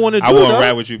That's what Mo want to do. I won't dog.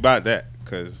 rap with you about that,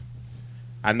 because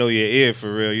I know your ear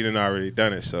for real. You done already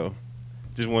done it, so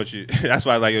just want you. That's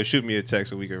why I was like, yo, shoot me a text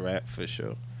so we can rap for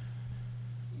sure.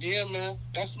 Yeah, man.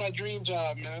 That's my dream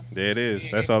job, man. There it is. Yeah.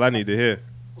 That's all I need to hear.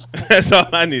 That's all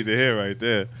I need to hear right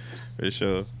there, for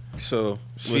sure. So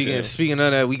that? speaking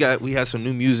of that, we had some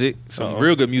new music, some Uh-oh.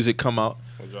 real good music come out.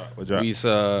 What drop? We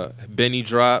Benny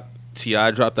dropped,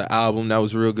 T.I. dropped the album that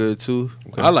was real good too.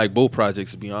 Okay. I like both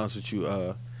projects, to be honest with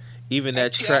you. Even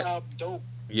that T.I. track, album dope.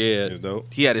 yeah, It's dope.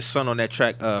 he had his son on that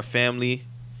track,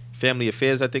 Family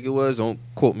Affairs, I think it was. Don't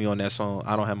quote me on that song.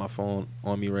 I don't have my phone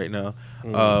on me right now.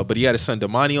 But he had his son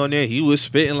Damani on there. He was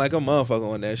spitting like a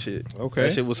motherfucker on that shit. Okay.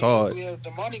 That shit was hard. Yeah,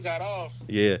 the money got off.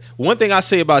 Yeah. One thing I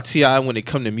say about T.I. when it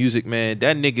come to music, man,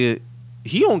 that nigga,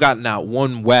 he don't got not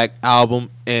one whack album.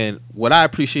 And what I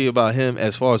appreciate about him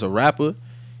as far as a rapper,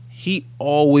 he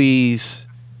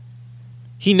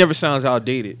never sounds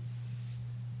outdated.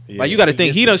 Yeah. Like, you got to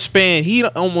think, he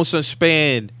almost done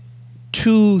spanned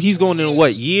he's going in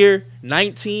what, year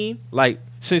 19? Like,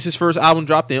 since his first album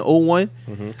dropped in 01?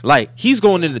 Mhm. Like, he's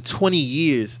going into 20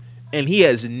 years, and he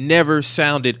has never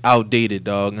sounded outdated,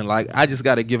 dog. And, like, I just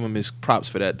got to give him his props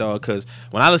for that, dog, because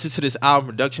when I listen to this album,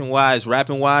 production-wise,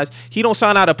 rapping-wise, he don't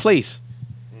sound out of place.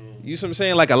 You see what I'm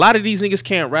saying? Like, a lot of these niggas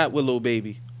can't rap with Lil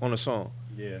Baby on a song.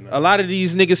 Yeah, no. A lot of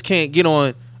these niggas can't get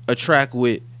on a track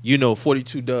with,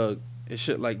 42 Doug and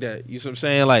shit like that. You see what I'm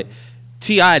saying? Like,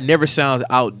 T.I. never sounds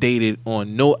outdated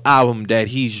on no album that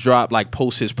he's dropped, like,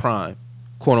 post his prime.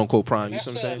 Quote-unquote prime. And You that's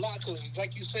see what I'm a saying? lot, because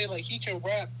like you say, like he can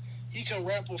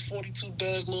rap with 42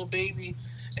 Doug, Lil Baby,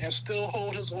 and still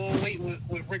hold his own weight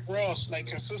with Rick Ross, like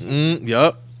consistent.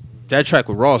 Yup. That track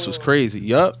with Ross was crazy.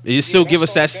 Yup. It still give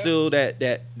us that's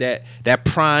that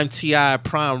prime T.I.,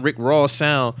 prime Rick Ross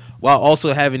sound, while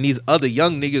also having these other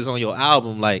young niggas on your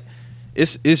album. Like,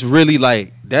 it's really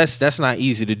like that's not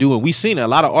easy to do. And we seen it. A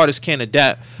lot of artists can't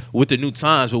adapt with the new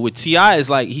times, but with T.I., it's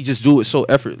like he just do it so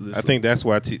effortlessly. I think that's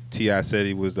why T.I. said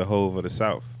he was the Hove of the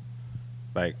South.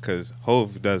 Like, because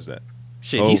Hove does that.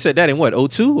 Shit, he said that in what,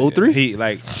 02, 03? He,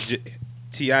 like,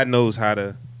 T.I. knows how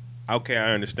to, okay,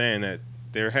 I understand that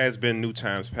there has been new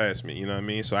times past me, you know what I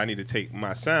mean? So I need to take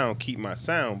my sound, keep my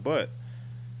sound, but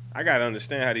I got to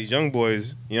understand how these young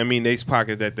boys, you know what I mean, these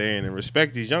pockets that they're in, and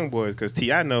respect these young boys, because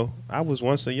T.I. know I was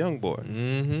once a young boy.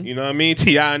 Mm-hmm. You know what I mean?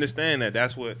 T.I. understand that.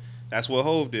 That's what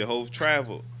Hove did. Hove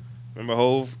traveled. Remember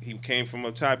Hove? He came from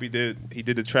up top. He did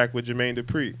the track with Jermaine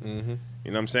Dupri. Mm-hmm.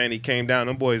 You know what I'm saying? He came down.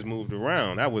 Them boys moved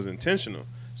around. That was intentional.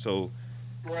 So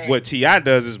Right. what T.I.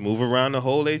 does is move around the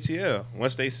whole ATL.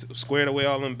 Once they squared away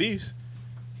all them beefs,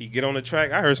 he get on the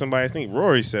track. I heard somebody, I think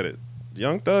Rory said it.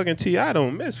 Young Thug and T.I.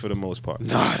 don't miss for the most part.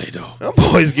 Nah, they don't. Them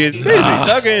boys get busy. Nah.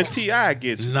 Thugger and T.I.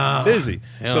 gets busy.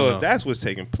 Hell So no. if that's what's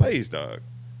taking place, dog.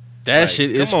 That like,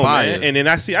 shit is come on, fire. man. And then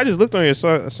I just looked on your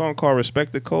a song called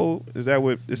Respect the Code. Is that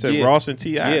what it said? Yeah. Ross and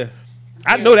T.I.? Yeah.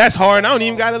 I know that's hard, and I don't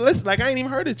even got to listen. Like, I ain't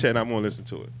even heard it yet. I'm going to listen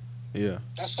to it. Yeah.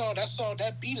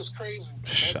 That beat is crazy.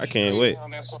 I can't wait.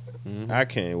 On that song. I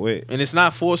can't wait. And it's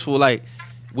not forceful. Like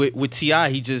with T.I.,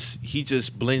 he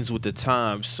just blends with the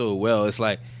times so well. It's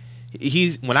like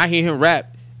when I hear him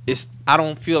rap, I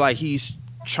don't feel like he's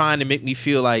trying to make me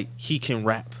feel like he can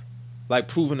rap, like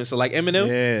proving it. So like Eminem,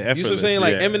 Yeah, you know what I'm saying?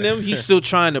 Like yeah. Eminem, he's still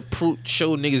trying to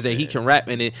show niggas that he can rap,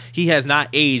 and he has not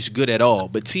aged good at all.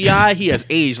 But T.I., he has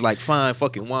aged like fine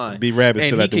fucking wine. B Rabbit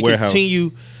still at the warehouse.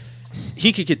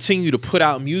 He can continue to put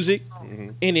out music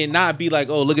and it not be like,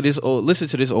 oh, look at this old, listen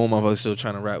to this old motherfucker still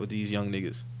trying to rap with these young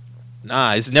niggas.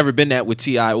 Nah, it's never been that with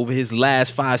T.I. over his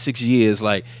last 5-6 years.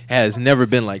 Like, has never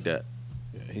been like that.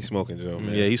 Yeah, he's smoking, Joe,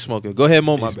 man. Yeah, he's smoking. Go ahead,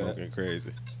 Mo, my He's bad. smoking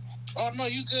crazy. Oh no,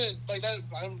 you good. Like that.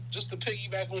 Just to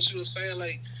piggyback on what you were saying.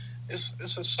 Like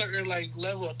it's a certain like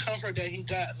level of comfort that he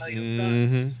got. Like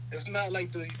it's not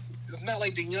like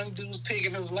the young dudes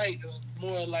taking his light. It's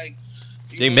more like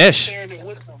They mesh. sharing it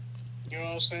with them. You know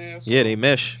what I'm saying? So, Yeah, they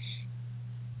mesh.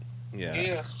 Yeah.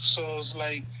 Yeah. So it's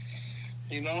like,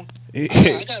 you know,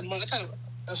 I got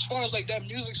as far as like that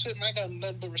music shit, man, I got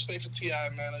nothing but respect for T.I.,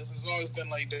 man. It's always been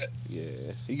like that. Yeah,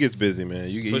 he gets busy, man.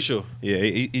 For sure. Yeah,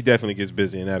 he definitely gets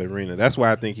busy in that arena. That's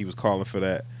why I think he was calling for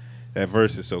that. That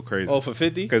verse is so crazy. Oh, for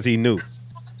 50? Because he knew.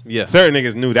 Yeah. Certain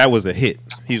niggas knew that was a hit.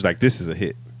 He was like, this is a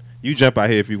hit. You jump out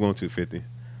here if you want to, 50.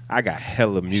 I got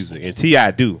hella music. And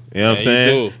T.I. do. You know what I'm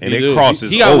saying? And it crosses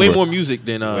He got over. way more music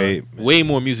than Way-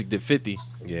 more music than 50.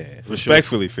 Yeah, For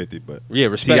respectfully 50, but Yeah,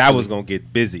 respectfully. T.I. was going to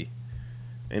get busy.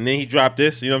 And then he dropped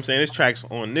this, you know what I'm saying? This track's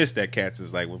on this that Cats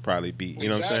is like would probably beat. You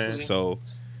know what I'm saying? Exactly. So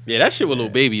Yeah, that shit with Lil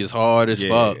Baby is hard as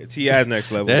fuck. T.I.'s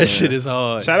next level. That man. shit is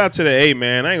hard. Shout out to the A,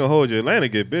 man. I ain't gonna hold you. Atlanta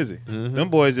get busy. Mhm. Them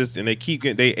boys just and they keep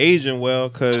getting they aging well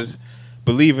because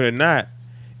believe it or not,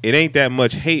 it ain't that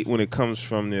much hate when it comes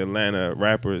from the Atlanta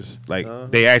rappers. Like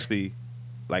they actually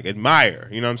like admire.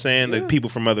 You know what I'm saying? The people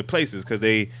from other places because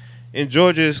they in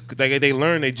Georgia's like they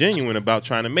learn they genuine about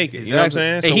trying to make it. You know what I'm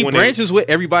saying? And he when branches with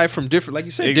everybody from different, like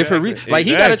you said, different. Exactly. Like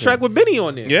he got a Exactly. track with Benny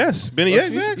on there. yes, Benny. Yeah,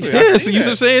 exactly. I Yeah, see so you know what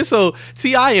I'm that. saying? So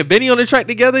T.I. and Benny on the track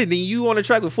together, and then you on the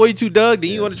track with 42 Doug,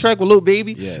 then you on the track with Lil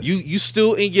Baby. Yes. You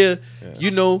still in your, Yes.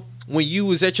 you know, when you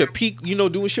was at your peak, you know,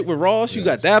 doing shit with Ross, you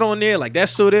got that on there, like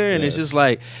that's still there, and it's Yes. just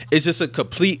like it's just a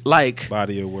complete like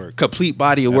Body of work. complete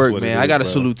body of That's work, what it man. I is, gotta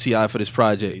bro. salute T.I. for this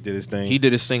project. He did his thing. He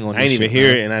did his thing on. I ain't this even shit, hear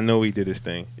man. it, and I know he did his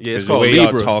thing. Yeah, it's 'Cause called the way y'all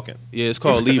Libra. talking. Yeah, it's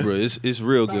called Libra. It's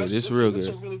real Nah, good. It's real It's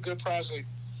a good. really good project.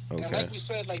 And Okay. like we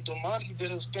said, like Damani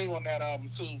did his thing on that album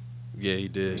too. Yeah, he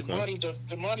did.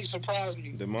 Damani surprised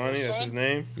me. Damani, His that's son, his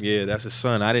name. Yeah, that's his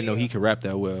son. I didn't know he could rap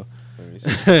that well. Let me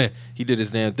see. He did his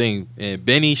damn thing. And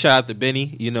Benny, shout out to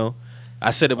Benny. You know,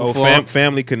 I said it Oh, before.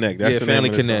 Family Connect. That's yeah, the Family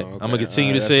name of the Connect. song. I'm gonna Okay.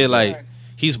 continue to Alright, say it that's like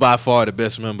he's by far the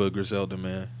best member of Griselda,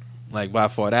 man. Like by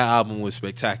far, that album was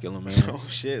spectacular, man. Oh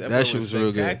shit, That shit was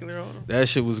real good. spectacular on him. That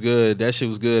shit was good. That shit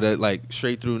was good. Like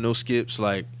straight through, no skips.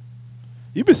 Like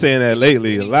You've been saying that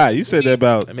lately a lot. You said that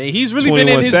about I mean, he's really been in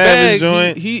 21 his Savage bag.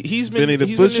 joint, He's Benny been the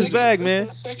he's been in Butcher. his bag, This man. is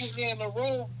the second year in a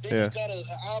row, then Yeah. you got an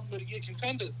album of the year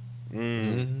contender.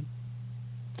 Mhm.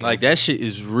 Like that shit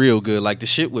is real good. Like the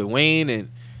shit with Wayne and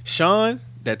Sean,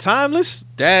 that Timeless,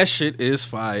 that shit is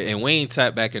fire. And Wayne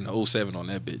tapped back in 07 on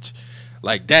that bitch.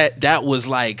 Like that was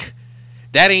like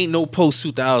that ain't no post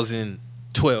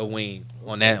 2012 Wayne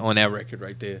on that record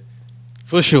right there.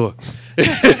 For sure.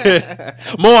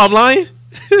 Mo, I'm lying?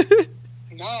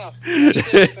 Nah, he did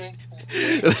his thing. He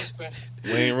did his thing.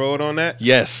 Wayne Road on that.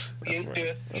 Yes. He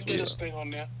did his thing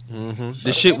on there.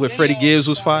 The shit with Freddie Benny Gibbs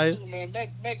was album fire. too, man.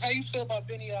 Meg, how you feel about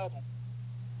Benny album?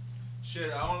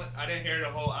 Shit, I didn't hear the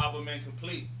whole album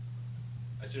incomplete.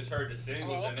 I just heard the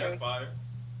singles and they're okay. fire.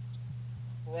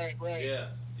 Right. Yeah.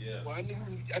 Well, I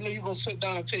knew you gonna sit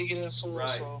down and take it in soon.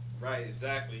 Right. So Right,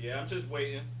 exactly. Yeah, I'm just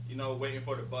waiting. You know, waiting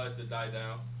for the buzz to die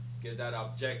down. Get that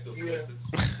objective Yeah.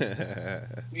 message.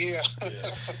 yeah.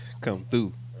 Come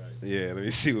through. Right. Yeah, let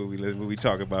me see what we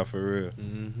talk about for real.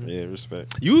 Mhm. Yeah,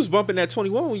 respect. You was bumping that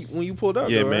 21 when you pulled up.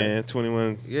 Yeah, though, right? man.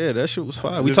 21. Yeah, that shit was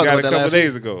fire. We We just talked got about a that couple last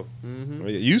days week. ago. Mm-hmm.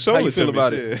 You sold How you it feel to me.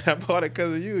 about shit. I bought it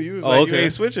because of you. You was Oh, like, okay. you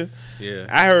ain't switching. Yeah.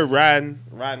 I heard Riding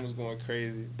was going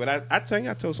crazy. But I think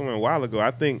I told someone a while ago, I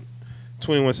think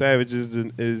 21 Savage is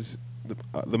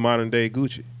the modern day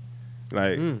Gucci.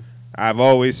 Like, I've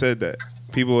always said that.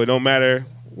 People, it don't matter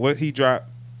what he dropped,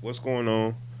 what's going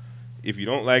on. If you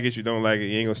don't like it, you don't like it.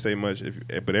 You ain't gonna say much.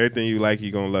 But everything you like,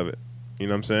 you gonna love it. You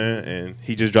know what I'm saying? And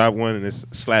he just dropped one, and it's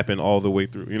slapping all the way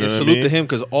through. You know what I mean? Salute to him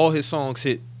because all his songs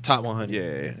hit top 100.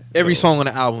 Yeah. Every So, song on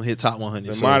the album hit top 100.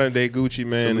 the So modern day Gucci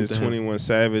man salute is to him. 21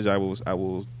 Savage. I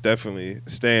will definitely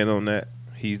stand on that.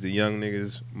 He's the young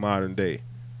niggas modern day,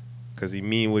 cause he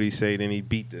mean what he say. Then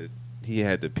he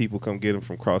had the people come get him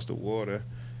from across the water.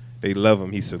 They love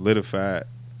him. He solidified.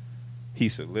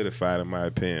 In my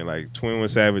opinion. Like 21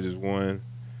 Savage is one,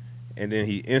 and then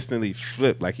he instantly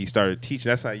flipped. Like he started teaching.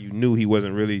 That's how you knew he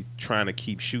wasn't really trying to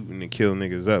keep shooting and killing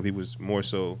niggas up. He was more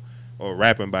so, or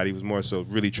rapping about. He was more so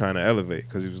really trying to elevate.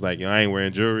 Cause he was like, I ain't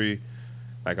wearing jewelry.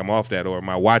 Like I'm off that, or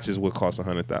my watches would cost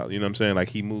 $100,000. You know what I'm saying? Like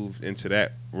he moved into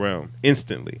that realm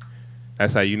instantly.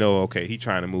 That's how you know. Okay, he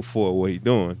trying to move forward. What he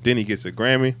doing? Then he gets a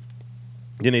Grammy.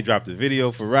 Then they dropped the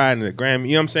video for riding the Grammy.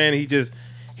 You know what I'm saying?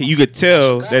 You could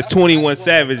tell that 21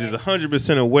 Savage is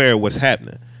 100% aware of what's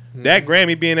happening. That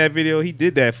Grammy being that video, he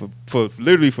did that for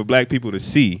literally for black people to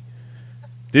see.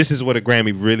 This is what a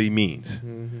Grammy really means.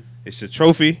 It's a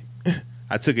trophy.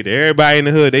 I took it to everybody in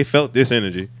the hood. They felt this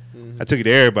energy. I took it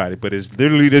to everybody, but it's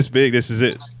literally this big. This is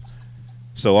it.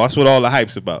 So that's what all the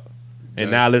hype's about.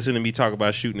 And now listen to me talk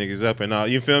about shoot niggas up and all.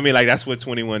 You feel me? Like that's what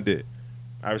 21 did.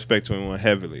 I respect 21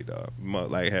 heavily, dog.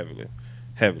 Like heavily.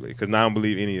 Because now I don't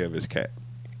believe any of his cat.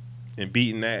 And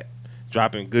beating that,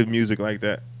 dropping good music like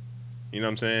that. You know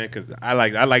what I'm saying? Because I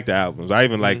like the albums. I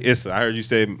even like Issa. I heard you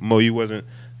say, Mo, you wasn't.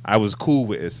 I was cool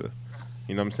with Issa.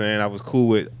 You know what I'm saying? I just cool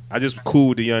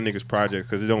with the Young Niggas project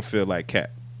because it don't feel like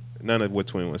Cap. None of what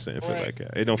 21 saying feel like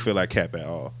Cap. It don't feel like Cap at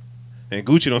all. And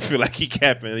Gucci don't feel like he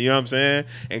capping. You know what I'm saying?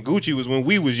 And Gucci was when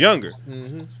we was younger.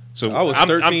 So I'm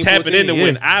 13, tapping 14, into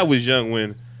when I was young,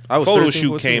 when I was Photo 13, Shoot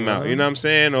 14, came out. You know what I'm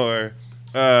saying? Or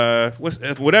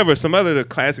whatever, some other the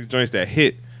classic joints that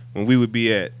hit when we would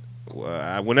be at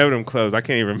whenever them clubs. I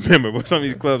can't even remember, but some of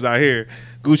these clubs out here,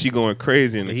 Gucci going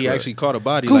crazy in the he club. actually caught a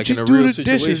body Gucci like in a do real the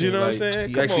situation. dishes, you know what I'm Like, saying?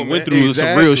 He Come actually on, went man. through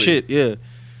some real Exactly. shit. Yeah.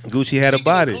 Gucci had a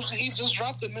body. He just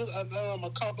dropped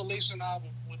a compilation album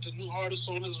with the new artists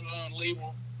on his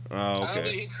label. Oh, I don't really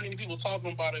okay. hear too many people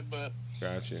talking about it, but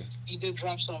Gotcha. he did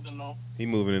drop something though. He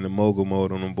moving into mogul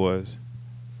mode on them boys.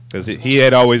 Because he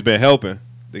had always been helping.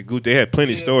 They had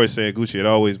plenty of stories saying Gucci had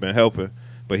always been helping,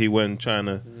 but he wasn't trying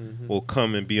to, well,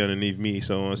 come and be underneath me,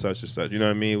 so on, such and such. You know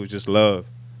what I mean? It was just love.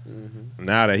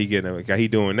 Now that he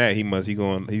doing that, he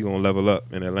gonna level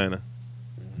up in Atlanta.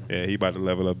 Yeah, he about to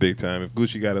level up big time. If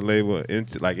Gucci got a label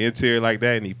interior like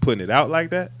that and he putting it out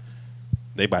like that,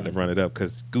 they about to run it up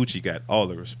because Gucci got all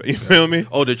the respect. You feel me?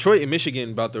 Oh, Detroit and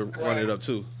Michigan about to run it up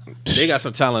too. They got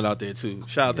some talent out there too.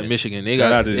 Shout out to Michigan. They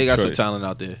Shout out to got some Detroit. talent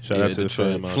out there. Shout out to the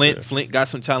fam out there. Flint got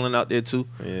some talent out there too.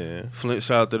 Yeah. Flint,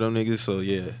 shout out to them niggas. So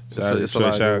yeah, Shout out to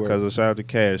Detroit, shout out to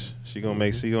Cash. She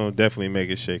gonna definitely make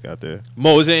it shake out there.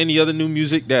 Mo, is there any other new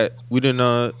music that we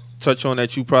didn't touch on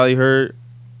that you probably heard?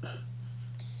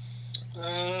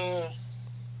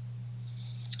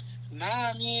 Nah,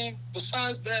 I mean,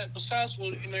 besides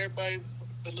what everybody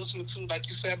been listening to, like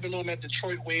you said, I've been on that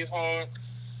Detroit wave hard.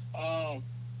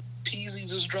 Peasy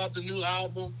just dropped a new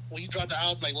album. Well, he dropped the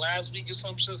album like last week or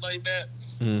some shit like that.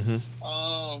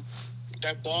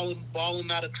 That Ballin'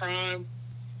 Not a Crime.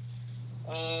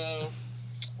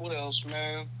 What else,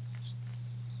 man?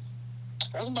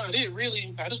 That's about it,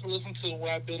 really. I just been listening to what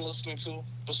I've been listening to.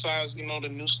 Besides, the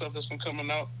new stuff that's been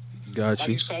coming out. Got Like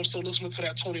you. you said, I'm still listening to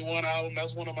that 21 album.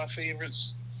 That's one of my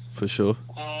favorites. For sure.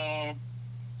 Yeah,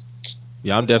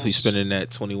 I'm definitely spinning that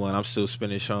 21. I'm still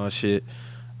spinning Sean shit.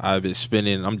 I'm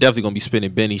definitely gonna be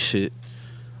spinning Benny shit.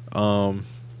 Yeah,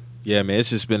 man,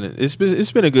 it's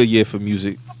been a good year for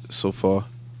music so far.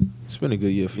 It's been a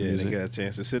good year for music. They got a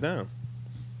chance to sit down.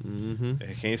 Mm-hmm.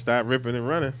 They can't stop ripping and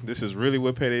running. This is really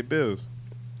what pay their bills,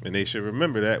 and they should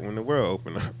remember that when the world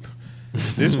open up.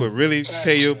 This would really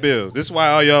pay your bills. This is why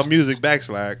all y'all music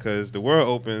backslide, because the world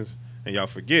opens and y'all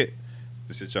forget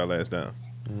to sit y'all ass down.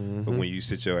 Mm-hmm. But when you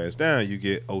sit your ass down, you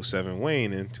get 07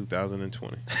 Wayne in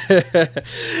 2020.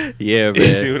 Yeah,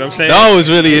 man. See what I'm saying? That was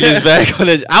really in his back on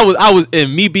it. I was,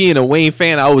 and me being a Wayne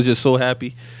fan, I was just so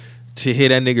happy to hear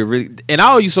that nigga really. And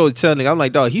I always used to tell nigga, I'm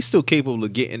like, dog, he's still capable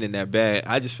of getting in that bag.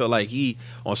 I just felt like he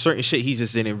on certain shit he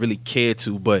just didn't really care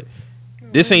to. But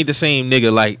this ain't the same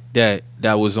nigga like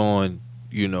that was on,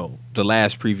 the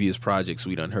last previous projects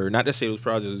we done heard. Not to say those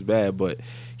projects was bad, but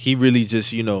he really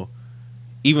just, even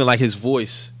like his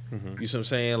voice, you know what I'm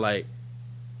saying? Like,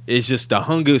 it's just the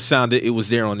hunger sounded, it was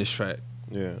there on this track.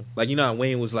 Yeah. Like, how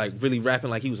Wayne was like really rapping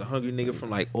like he was a hungry nigga from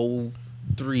like old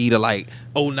 03 to like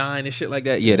 09 and shit like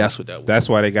that. Yeah, that's what that was. That's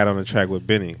why they got on the track with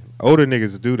Benny. Older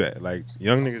niggas do that. Like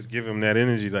young niggas give them that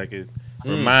energy, like it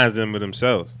reminds them of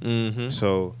themselves. Mm-hmm.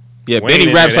 So yeah, Wayne Benny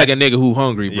in raps there, like a nigga who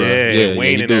hungry, bro. Yeah,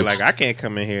 Wayne he in do. there like I can't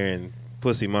come in here and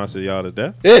pussy monster y'all to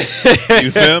death.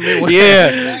 You feel me?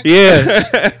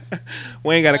 yeah.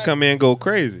 Wayne got to come in and go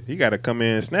crazy. He got to come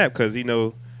in and snap because he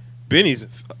know Benny's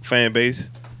fan base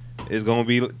is gonna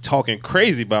be talking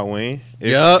crazy about Wayne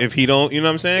if he don't. You know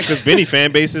what I'm saying? Because Benny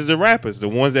fan base is the rappers, the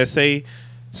ones that say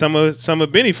some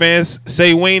of Benny fans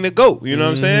say Wayne the GOAT. You know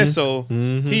what I'm saying? So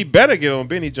he better get on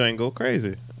Benny joint and go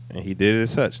crazy, and he did it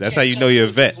as such. That's how you know you're a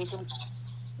vet.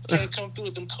 Can't come through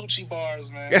with them coochie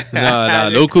bars, man. Nah,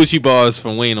 no coochie bars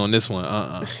from Wayne on this one.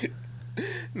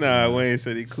 Nah, Wayne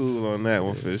said he cool on that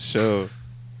one for sure.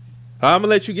 I'm gonna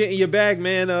let you get in your bag,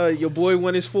 man. Your boy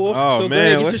won his fourth. Oh so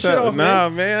man, go ahead, what's up?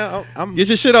 Man. I'm Get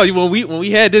your shit off. When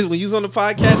we had this, when you was on the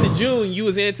podcast in June, you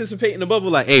was anticipating the bubble.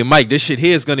 Like, hey, Mike, this shit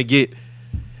here is gonna get.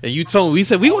 And you told me, we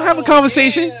said we gonna have a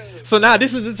conversation. Yeah. So now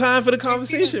this is the time for the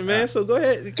conversation, man. So go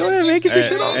ahead, man. Get your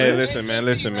shit off. Hey, Man.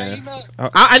 listen, man.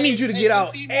 I need you to get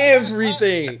out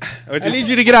everything. What I need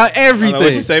you to get out everything.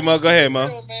 What you say, Mo? Go ahead, Mo.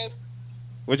 Real, man.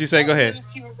 What you say? Go ahead.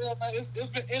 Just keep it real, man. It's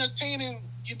been entertaining,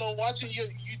 watching you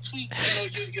tweet,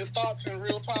 your thoughts in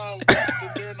real time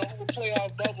during the whole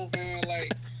playoff bubble, man.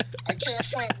 Like, I can't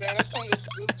front, man. It's been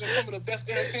some of the best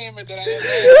entertainment that I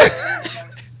ever had.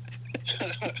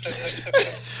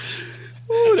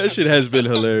 Ooh, that shit has been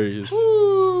hilarious. Hey,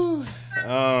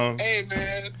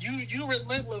 man, you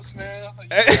relentless, man.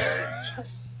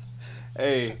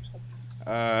 Hey,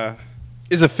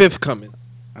 Is a fifth coming?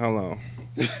 hold on.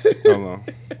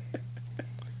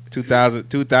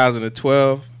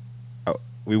 2012,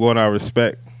 we want our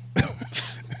respect.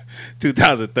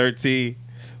 2013,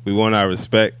 we want our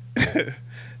respect.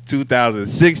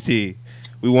 2016,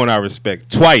 we want our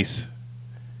respect twice.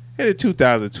 And in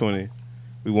 2020,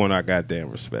 we want our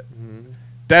goddamn respect.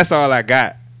 That's all I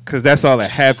got, because that's all that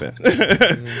happened.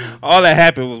 All that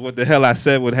happened was what the hell I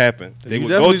said would happen. They would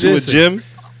go to a gym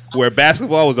where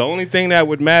basketball was the only thing that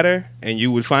would matter, and you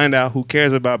would find out who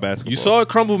cares about basketball. You saw it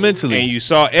crumble mentally. And you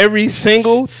saw every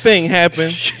single thing happen,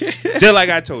 just like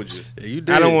I told you. Yeah, you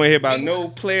did. I don't want to hear about no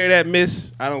player that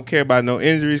missed. I don't care about no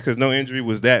injuries, because no injury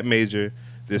was that major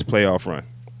this playoff run.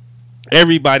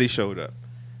 Everybody showed up.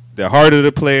 The heart of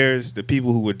the players, the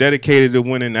people who were dedicated to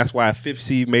winning. That's why a fifth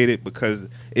seed made it, because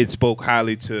it spoke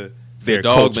highly to their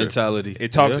dog culture. mentality.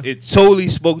 It solely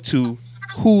spoke to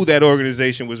who that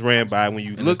organization was ran by. When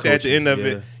you looked at the end of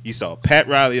it, you saw Pat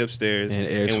Riley upstairs, And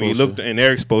Eric when you Spoelstra. looked and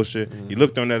Eric Spoelstra, you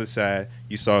looked on the other side,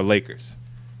 you saw Lakers.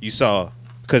 You saw,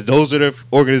 because those are the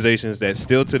organizations that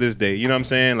still to this day, you know what I'm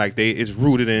saying? Like it's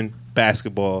rooted in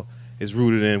basketball. It's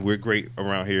rooted in we're great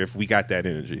around here if we got that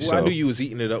energy. Well, I knew you was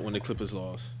eating it up when the Clippers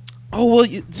lost. Oh well,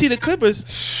 see the Clippers.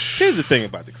 Here's the thing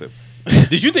about the Clippers.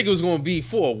 Did you think it was going to be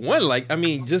 4-1? Like, I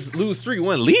mean, just lose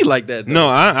 3-1 lead like that. Though. No,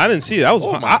 I didn't see it. I was.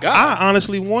 Oh, my God. I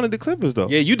honestly wanted the Clippers though.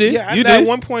 Yeah, you did. Yeah, You I at did.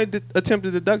 one point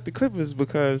attempted to duck the Clippers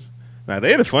because now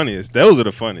they're the funniest. Those are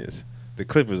the funniest. The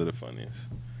Clippers are the funniest.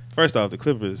 First off, the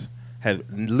Clippers have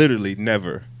literally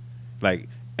never, like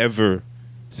ever,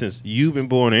 since you've been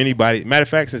born or anybody. Matter of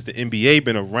fact, since the NBA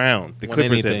been around, the Won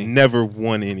Clippers anything. have never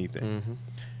won anything. Mm-hmm.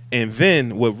 And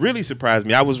then what really surprised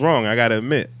me, I was wrong. I gotta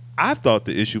admit, I thought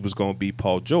the issue was gonna be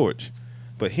Paul George,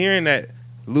 but hearing that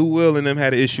Lou Will and them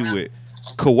had an issue with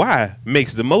Kawhi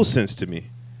makes the most sense to me.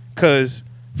 Cause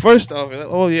first off,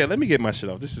 oh yeah, let me get my shit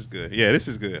off. This is good. Yeah, this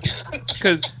is good.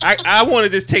 Cause I want to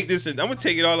just take this and I'm gonna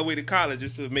take it all the way to college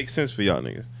just to make sense for y'all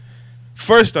niggas.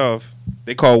 First off,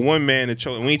 they call one man the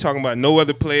chosen. We ain't talking about no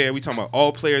other player. We talking about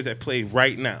all players that play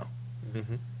right now.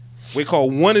 Mm-hmm. We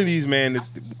call one of these man that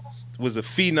was a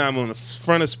phenom on the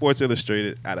front of Sports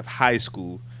Illustrated out of high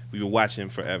school. We've been watching him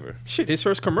forever. Shit, his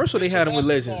first commercial they had him with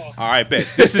Legends. All right,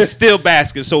 bet. This is still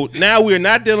basket. So now we're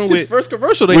not dealing His with first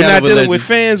commercial they we're had not him with dealing with Legends.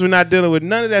 fans. We're not dealing with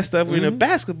none of that stuff. We're in a Mhm.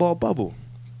 basketball bubble.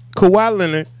 Kawhi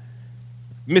Leonard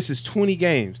misses 20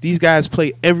 games. These guys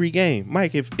play every game.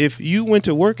 Mike, if you went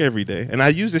to work every day, and I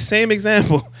use the same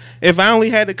example, if I only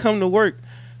had to come to work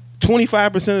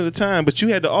 25% of the time, but you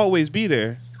had to always be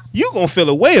there, you going to feel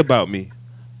a way about me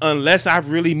unless I've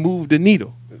really moved the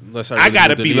needle. Unless I really got to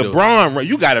moved the be needle. LeBron. Right?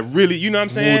 You got to really, you know what I'm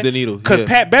saying? Move the needle, Because yeah.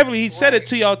 Pat Beverly, he said it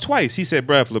to y'all twice. He said,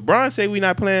 bruh, if LeBron say we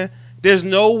not playing, there's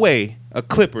no way a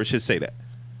Clipper should say that.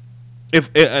 If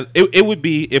it would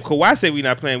be if Kawhi say we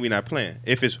not playing, we not playing.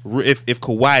 If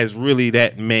Kawhi is really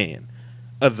that man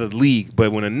of the league,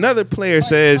 but when another player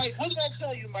says, Mike, what did I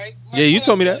tell you, Mike? Yeah, you what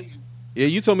told me did I that. tell you? Yeah,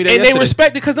 you told me that and yesterday. they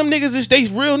respect it because them niggas is they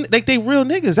real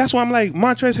niggas. That's why I'm like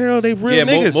Montrezl Harrell, they real Yeah,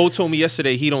 niggas. Mo told me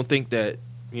yesterday he don't think that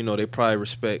they probably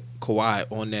respect Kawhi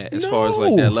on that as far as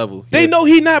like that level. They Yeah. know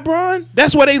he not Bron.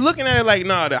 That's why they looking at it like,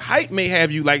 nah, the hype may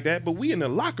have you like that, but we in the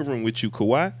locker room with you,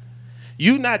 Kawhi.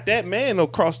 You not that man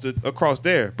across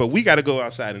there, but we got to go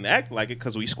outside and act like it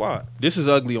because we squad. This is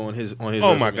ugly on his. Oh my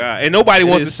resume. God! And nobody It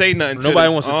wants is. to say nothing.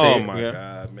 Nobody wants to say it, Oh my yeah.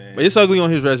 God, man! But it's ugly on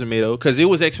his resume though, because it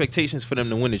was expectations for them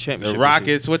to win the The championship.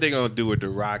 Rockets, what they gonna do with the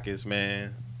Rockets,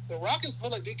 man? The Rockets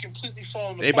look like they completely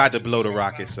falling apart. They about to blow the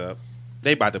Rockets up.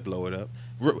 They about to blow it up.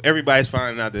 Everybody's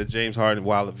finding out that James Harden,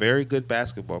 while a very good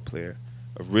basketball player,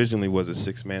 originally was a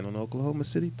sixth man on Oklahoma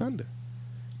City Thunder.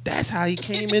 That's how he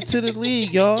came into the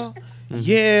league, y'all.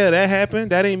 Yeah, that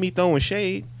happened. That ain't me throwing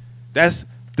shade. That's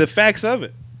the facts of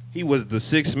it. He was the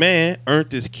sixth man,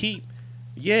 earned his keep.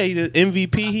 Yeah, he did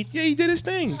MVP. He did his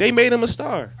thing. They made him a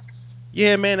star.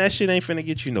 Yeah, man, that shit ain't finna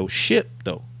get you no shit,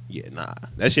 though. Yeah, nah.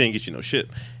 That shit ain't get you no shit.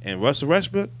 And Russell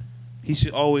Westbrook, he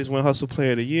should always win Hustle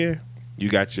Player of the Year. You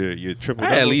got your triple I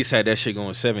double. at least had that shit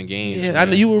going 7 games. Yeah, man. I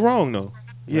know you were wrong though.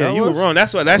 Yeah, I you were was. wrong.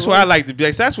 That's why I like to be.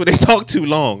 That's why they talk too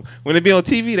long. When they be on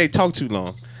TV, they talk too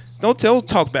long. Don't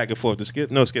talk back and forth to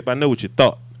Skip. No, Skip, I know what you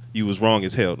thought. You was wrong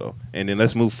as hell though. And then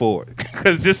let's move forward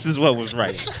because this is what was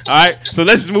right. All right, so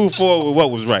let's just move forward with what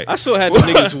was right. I still had the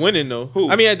niggas winning though. Who?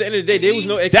 I mean, at the end of the day, there was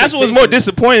no. That's what was more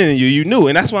disappointing than you. You knew,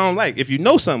 and that's why I'm like, if you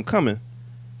know something coming,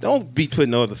 don't be putting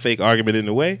no other fake argument in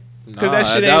the way because that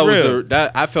shit ain't real.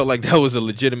 I felt like that was a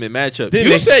legitimate matchup.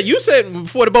 Didn't You said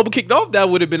before the bubble kicked off that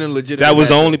would have been a legitimate. That was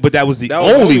the matchup. only, but that was the That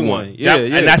was the only only one. one. Yeah, That-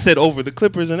 yeah. And I said over the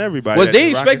Clippers and everybody. Was they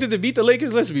The Rockets- expected to beat the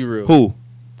Lakers? Let's be real.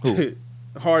 Who?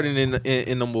 Harden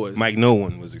in them boys. Mike, no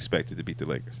one was expected to beat the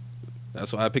Lakers.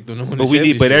 That's why I picked them to win But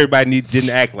the everybody didn't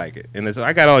act like it. And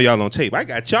I got all y'all on tape. I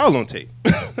got y'all on tape.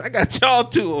 I got y'all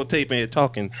too on tape and here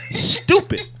talking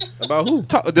stupid. About who?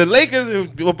 The Lakers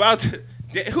are about to.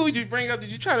 Who did you bring up? Did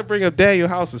you try to bring up Daniel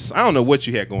House? I don't know what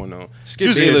you had going on. Skip You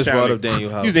was in here Bayless brought sounding- up Daniel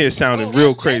House. You was in here sounding Oh,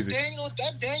 real that crazy.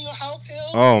 That Daniel House Hill.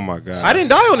 Oh my God. I didn't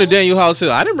die on the Daniel House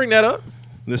Hill. I didn't bring that up.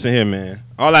 Listen here, man.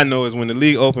 All I know is when the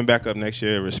league open back up next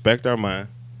year, respect our mind.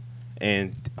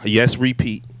 And yes,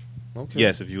 repeat. Okay.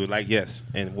 Yes, if you would like, yes.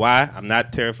 And why? I'm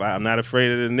not terrified. I'm not afraid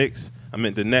of the Knicks. I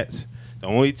meant the Nets. The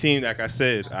only team, like I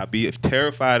said, I'll be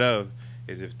terrified of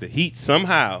is if the Heat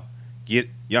somehow get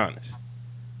Giannis.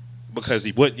 Because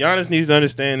what Giannis needs to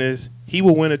understand is he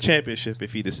will win a championship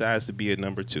if he decides to be a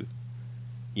number 2.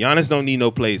 Giannis don't need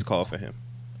no plays called for him.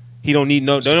 He don't need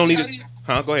no. They don't need.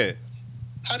 Go ahead.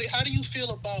 How do you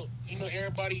feel about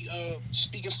everybody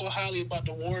speaking so highly about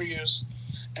the Warriors?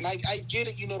 And I get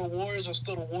it, the Warriors are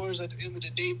still the Warriors at the end of the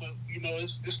day, but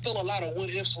it's still a lot of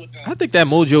what ifs with them. I think that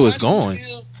mojo is How do you gone.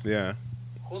 feel- Yeah.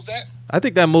 What's that? I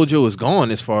think that mojo is gone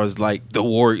as far as like the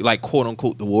Warrior, like quote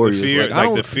unquote the Warriors. fear- I like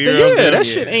don't- the fear Yeah, of them, that yeah.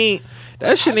 shit ain't.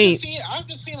 That shit ain't. I've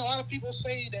been seeing a lot of people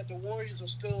say that the Warriors are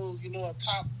still, a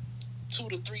top 2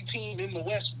 to 3 team in the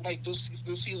West, like this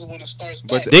season when it starts.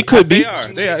 But back. They could be. They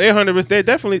are. They're 100%. They're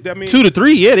definitely. I mean, 2 to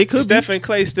 3, yeah, they could Steph be. and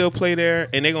Clay still play there,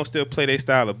 and they're gonna still play their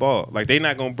style of ball. Like they're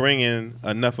not gonna bring in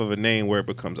enough of a name where it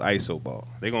becomes ISO ball.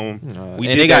 They're gonna. And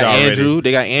they got Andrew.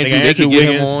 They got Andrew. They can get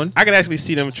him on. I could actually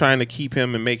see them trying to keep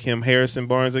him and make him Harrison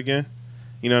Barnes again.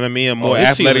 You know what I mean? A more his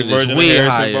athletic ceiling is version of way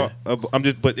Harrison higher. Barnes. I'm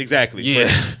just, but exactly. Yeah.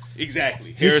 But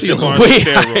exactly. His Harrison ceiling Barnes way on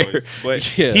steroids, higher.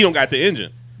 but Yeah. he don't got the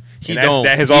engine. He And that- don't.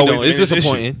 that has He always don't. been It's his issue.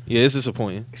 disappointing. Yeah, it's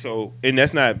disappointing. So, and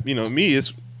that's not, me,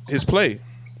 it's his play.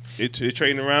 It's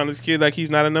trading around this kid like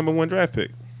he's not a number 1 draft pick.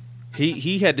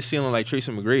 He had the ceiling like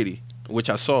Tracy McGrady,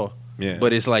 which I saw. Yeah.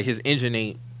 But it's like his engine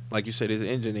ain't, like you said, his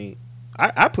engine ain't.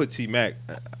 I put T Mac.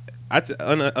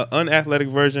 Unathletic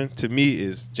version to me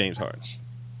is James Harden.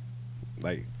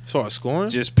 Like As far as scoring,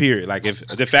 just period. Like if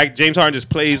the fact James Harden just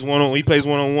plays he plays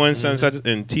one on one,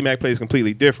 and T Mac plays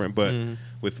completely different. But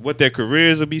with what their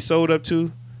careers will be sold up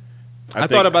to, I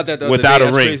think thought about that the other without day. a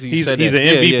That's ring. crazy you He's said an that.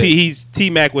 Yeah, MVP. yeah. He's T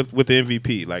Mac with the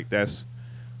MVP. Like that's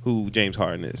who James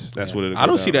Harden is. That's what it. I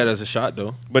don't see that as a shot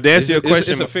though. But to answer your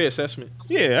question, it's a fair assessment.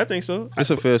 yeah, I think so.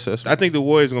 It's a fair assessment. I think the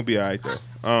Warriors gonna be all right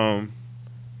though.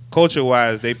 Culture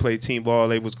wise, they played team ball.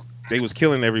 They was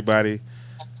killing everybody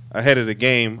ahead of the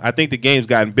game. I think the game's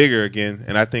gotten bigger again,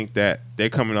 and I think that they're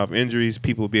coming off injuries.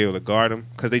 People will be able to guard them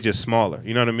because they just smaller.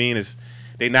 You know what I mean?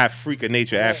 They're not freak of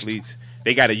nature athletes.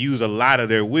 They got to use a lot of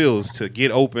their wills to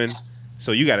get open.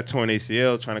 So you got a torn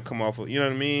ACL trying to come off of, you know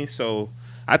what I mean? So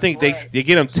I think they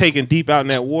get them taken deep out in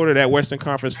that water, that Western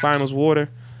Conference Finals water.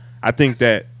 I think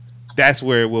that's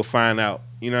where we'll find out,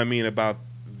 you know what I mean, about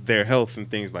their health and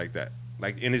things like that.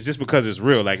 Like, and it's just because it's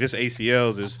real. Like this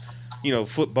ACLs is,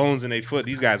 foot bones in their foot.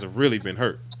 These guys have really been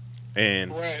hurt.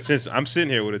 And since I'm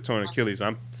sitting here with a torn Achilles,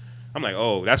 I'm like,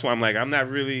 oh, that's why I'm like, I'm not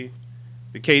really.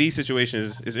 The KD situation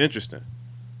is interesting,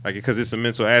 like because it's a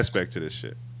mental aspect to this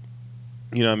shit.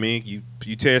 You know what I mean?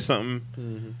 You tear something,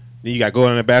 then you got to go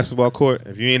on a basketball court.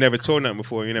 If you ain't never tore nothing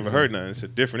before, you never heard nothing. It's a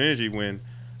different energy when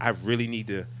I really need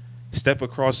to step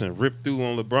across and rip through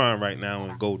on LeBron right now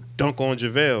and go dunk on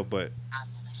JaVale. But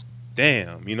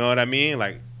damn, you know what I mean?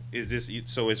 Like, is this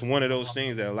so? It's one of those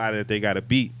things that a lot of they got to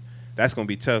beat. That's gonna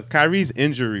be tough. Kyrie's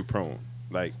injury prone.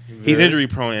 Like he's injury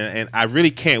prone, and I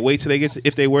really can't wait till they get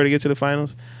if they were to get to the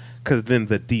finals, because then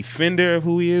the defender of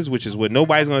who he is, which is what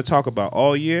nobody's gonna talk about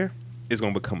all year, is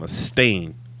gonna become a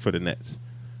stain for the Nets.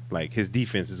 Like his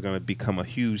defense is gonna become a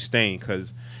huge stain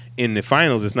because in the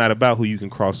finals it's not about who you can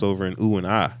cross over and ooh and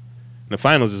ah. In the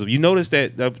finals is you notice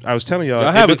that I was telling y'all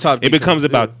it becomes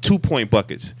about 2-point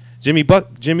buckets. Jimmy,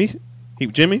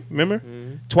 remember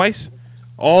twice,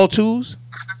 all twos.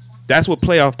 That's what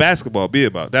playoff basketball be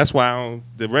about. That's why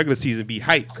the regular season be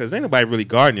hyped because ain't nobody really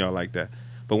guarding y'all like that.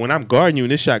 But when I'm guarding you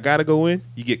and this shot gotta go in,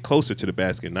 you get closer to the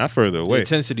basket, not further away. The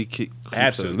intensity kick.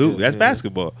 Absolutely, that's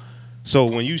basketball. So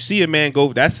when you see a man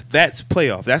go, that's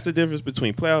playoff. That's the difference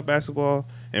between playoff basketball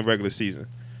and regular season.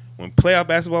 When playoff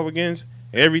basketball begins,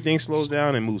 everything slows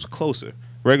down and moves closer.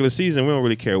 Regular season, we don't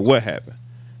really care what happened.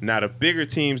 Now the bigger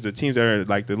teams, the teams that are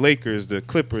like the Lakers, the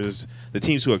Clippers, the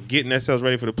teams who are getting themselves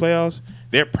ready for the playoffs,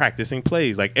 they're practicing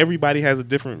plays. Like everybody has a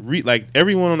different like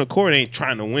everyone on the court ain't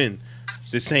trying to win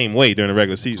the same way during the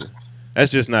regular season.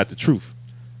 That's just not the truth.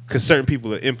 Because certain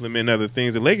people are implementing other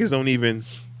things. The Lakers didn't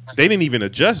even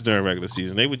adjust during regular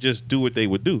season. They would just do what they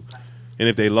would do. And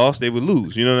if they lost, they would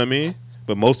lose. You know what I mean?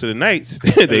 But most of the nights,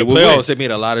 they would playoffs, win. they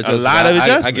made a lot of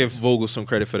adjustments. I give Vogel some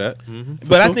credit for that.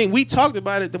 But I think we talked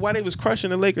about it, why they was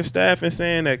crushing the Lakers staff and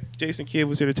saying that Jason Kidd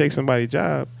was here to take somebody's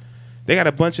job. They got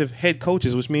a bunch of head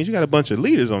coaches, which means you got a bunch of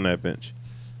leaders on that bench.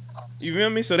 You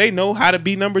feel me? So they know how to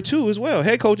be number two as well.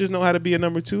 Head coaches know how to be a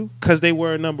number two because they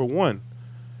were a number one.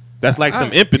 That's like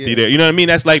some empathy there. You know what I mean?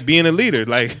 That's like being a leader.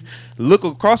 Like, look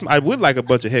across. I would like a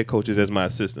bunch of head coaches as my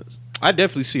assistants. I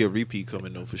definitely see a repeat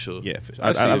coming though for sure. Yeah, for sure.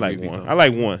 I like one. I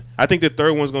like one. I think the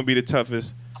third one's gonna be the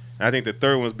toughest. I think the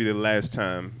third one's be the last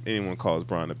time anyone calls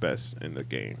Bron the best in the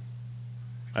game.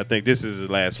 I think this is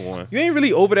the last one. You ain't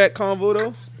really over that convo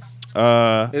though.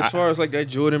 As far as like that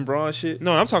Jordan Braun shit.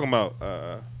 No, I'm talking about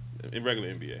in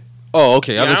regular NBA. Oh,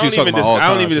 okay. I thought you were talking about all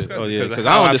time. I don't even discuss it because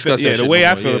I don't discuss that. The way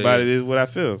I feel about it is what I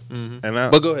feel. Mm-hmm.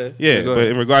 But go ahead. Yeah, but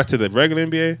in regards to the regular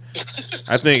NBA,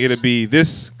 I think it'll be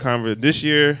this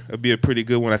year. It'll be a pretty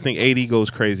good one. I think AD goes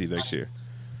crazy next year.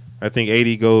 I think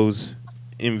AD goes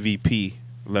MVP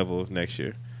level next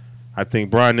year. I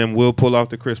think Bron them will pull off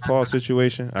the Chris Paul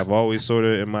situation. I've always sort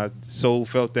of in my soul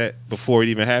felt that before it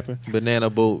even happened. Banana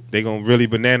boat. They gonna really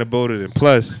banana boat it, and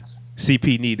plus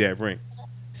CP need that ring.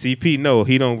 CP, no,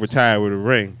 he don't retire with a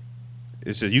ring.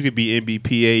 It's just you could be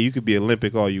NBPA, you could be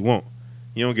Olympic all you want.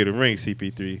 You don't get a ring,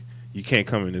 CP3, you can't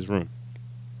come in this room.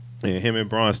 And him and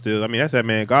Bron still, I mean, that's that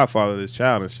man godfather of this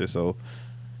child and shit. So,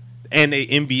 and they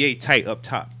NBA tight up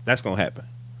top. That's gonna happen.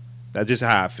 That's just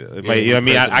how I feel. Yeah, you know what I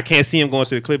mean? I can't see him going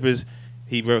to the Clippers.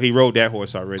 He rode that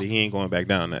horse already. He ain't going back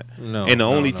down that. No. And the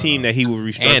only team that he would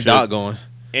restructure and Doc going.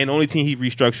 And the only team he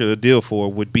restructured a deal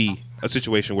for would be a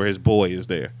situation where his boy is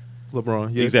there.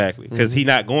 LeBron, yeah. Exactly. Because he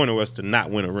not going to us to not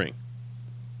win a ring.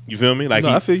 You feel me? Like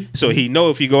I feel you. So he know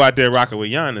if he go out there rocking with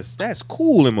Giannis, that's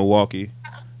cool in Milwaukee.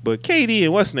 But KD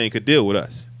and what's name could deal with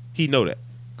us. He know that.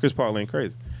 Chris Paul ain't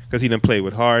crazy. Because he done played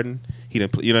with Harden. He done,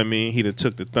 you know what I mean? He done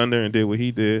took the Thunder and did what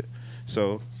he did.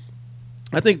 So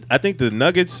I think the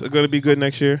Nuggets are going to be good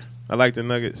next year. I like the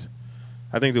Nuggets.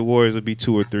 I think the Warriors will be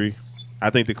 2 or 3. I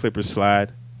think the Clippers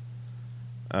slide.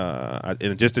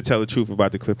 And just to tell the truth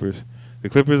about the Clippers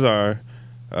are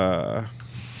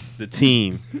the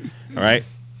team, all right?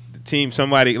 The team,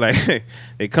 somebody, like,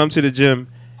 they come to the gym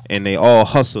and they all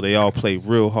hustle. They all play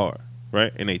real hard,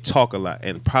 right? And they talk a lot.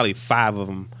 And probably 5 of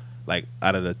them, like,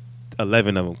 out of the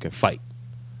 11 of them can fight.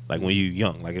 Like when you're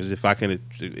young, like as if I can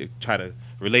try to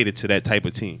relate it to that type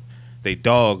of team. They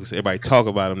dogs. Everybody talk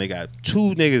about them. They got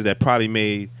 2 niggas that probably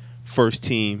made first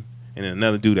team, and then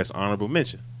another dude that's honorable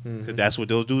mention. Because that's what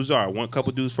those dudes are. One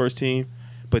couple dudes first team,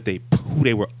 but who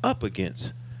they were up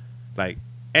against. Like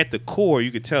at the core,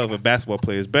 you could tell if a basketball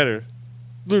player is better,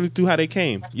 literally through how they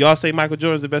came. Y'all say Michael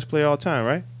Jordan's the best player of all time,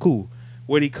 right? Cool.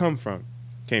 Where'd he come from?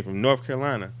 Came from North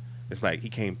Carolina. It's like he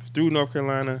came through North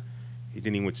Carolina.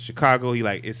 Then he went to Chicago.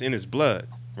 It's in his blood,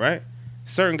 right?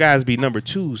 Certain guys be number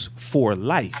 2s for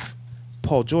life.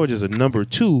 Paul George is a number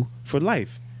 2 for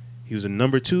life. He was a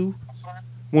number 2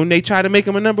 when they tried to make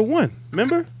him a number 1.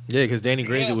 Remember? Yeah, because Danny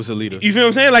Granger was a leader. You feel what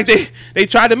I'm saying? Like they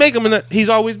tried to make him, he's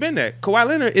always been that. Kawhi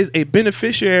Leonard is a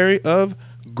beneficiary of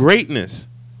greatness.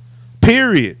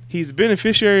 Period. He's a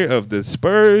beneficiary of the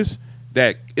Spurs,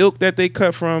 that ilk that they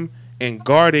cut from, and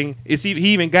guarding. He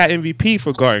even got MVP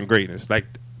for guarding greatness. Like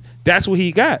that's what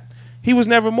he got. He was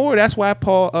never more. That's why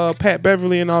Pat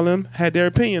Beverly and all them had their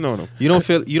opinion on him. You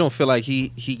don't feel like he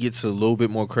gets a little bit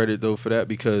more credit though for that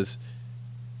because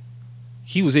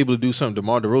he was able to do something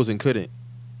DeMar DeRozan couldn't.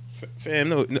 Fam,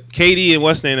 no, KD and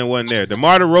what's name wasn't there.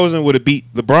 DeMar DeRozan would have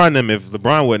beat LeBron them if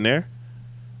LeBron wasn't there.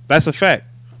 That's a fact.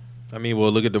 I mean,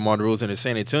 well, look at DeMar DeRozan in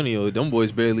San Antonio. Them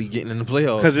boys barely getting in the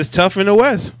playoffs. Because it's tough in the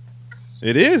West.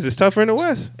 It is. It's tougher in the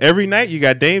West. Every night you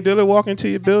got Dame Dillard walking into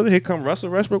your building. Here come Russell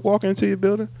Westbrook walking into your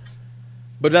building.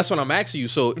 But that's what I'm asking you.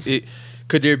 So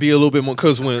could there be a little bit more?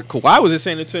 Because when Kawhi was in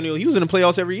San Antonio, he was in the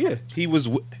playoffs every year. He was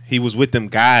with them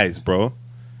guys, bro.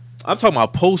 I'm talking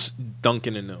about post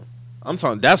Duncan and them.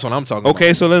 That's what I'm talking about.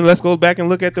 Okay, so then let's go back and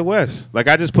look at the West. Like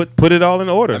I just put it all in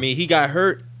order. I mean, he got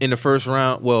hurt in the first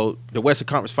round. Well, the Western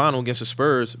Conference Final against the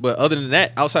Spurs. But other than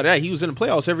that, outside of that, he was in the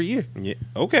playoffs every year. Yeah.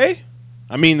 Okay.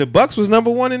 I mean, the Bucks was number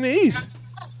 1 in the East.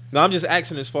 No, I'm just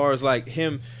asking as far as like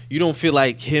him. You don't feel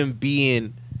like him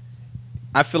being.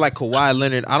 I feel like Kawhi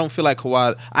Leonard. I don't feel like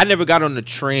Kawhi. I never got on the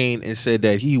train and said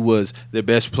that he was the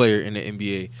best player in the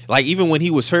NBA. Like even when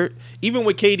he was hurt, even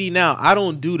with KD now, I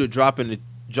don't do the dropping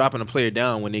a player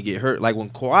down when they get hurt. Like when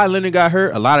Kawhi Leonard got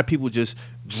hurt, a lot of people just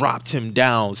dropped him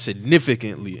down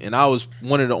significantly, and I was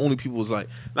one of the only people who was like,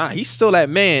 nah, he's still that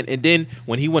man. And then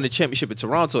when he won the championship in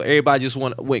Toronto, everybody just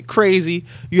went crazy.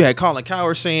 You had Colin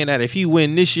Cowherd saying that if he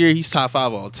win this year, he's top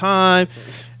 5 all time.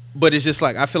 But it's just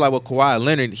like I feel like with Kawhi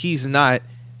Leonard, he's not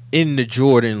in the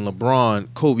Jordan, LeBron,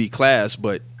 Kobe class,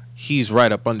 but he's right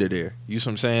up under there. You see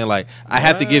what I'm saying? Like I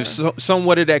have to give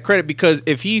somewhat of that credit because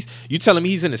if you telling me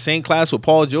he's in the same class with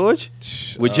Paul George,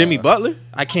 with Jimmy Butler,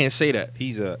 I can't say that.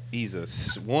 He's a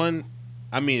one.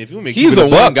 I mean, if you make he's a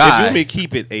one guy. If you may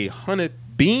keep it 100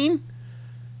 bean,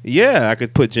 yeah, I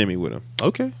could put Jimmy with him.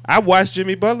 Okay, I watched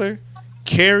Jimmy Butler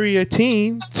carry a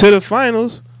team to the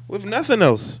finals with nothing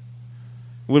else,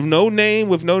 with no name,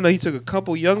 He took a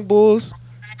couple young bulls,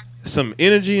 some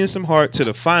energy and some heart to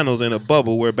the finals in a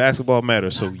bubble where basketball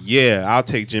matters. So yeah, I'll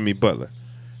take Jimmy Butler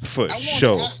for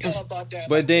sure.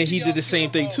 But then he did the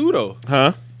same thing too, though.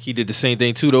 Huh? He did the same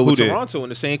thing too, though, with Toronto in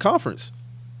the same conference.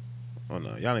 Oh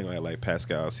no, y'all ain't gonna act like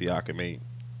Pascal Siakam ain't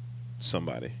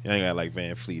somebody. Y'all ain't gonna act like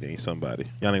Van Fleet ain't somebody.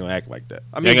 Y'all ain't gonna act like that.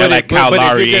 I mean, y'all ain't gonna like Kyle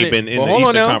Lowry ain't been in the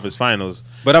Eastern Conference Finals.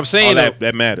 But I'm saying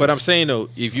that matters. But I'm saying though,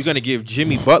 if you're gonna give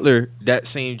Jimmy Butler that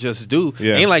same just due,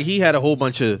 ain't like he had a whole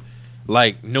bunch of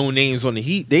like no names on the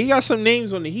Heat. They got some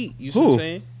names on the Heat. You see what I'm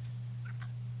saying?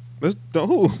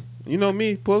 Who? You know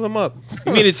me. Pull them up.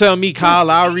 You mean to tell me Kyle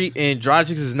Lowry and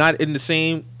Dragic is not in the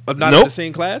same? In the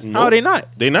same class? Nope. How are they not?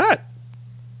 They not.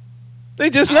 They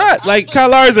just not. Like Kyle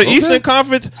Lowry's an Eastern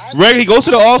Conference. He goes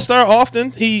to the All-Star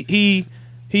often. He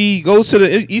goes to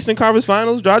the Eastern Conference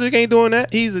Finals. Dragic ain't doing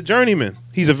that. He's a journeyman.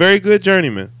 He's a very good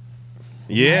journeyman.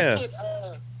 Yeah.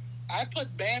 I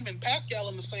put Bam and Pascal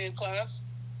in the same class.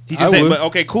 He just said, but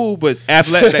okay, cool, but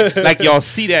athletic, like y'all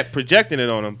see that projecting it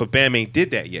on him, but Bam ain't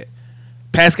did that yet.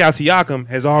 Pascal Siakam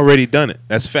has already done it.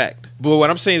 That's fact. But what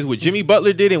I'm saying is what Jimmy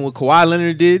Butler did and what Kawhi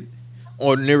Leonard did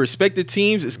on their respective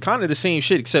teams is kind of the same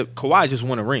shit, except Kawhi just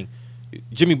won a ring.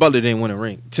 Jimmy Butler didn't win a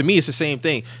ring. To me, it's the same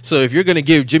thing. So if you're going to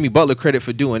give Jimmy Butler credit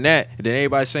for doing that, then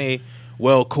everybody's saying,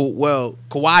 well,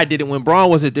 Kawhi did it when Bron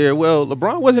wasn't there. Well,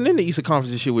 LeBron wasn't in the Eastern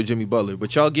Conference this year with Jimmy Butler,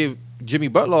 but y'all give Jimmy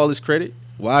Butler all this credit.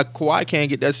 Why Kawhi can't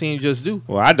get that same just due?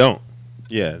 Well, I don't.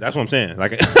 Yeah, that's what I'm saying.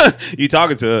 Like you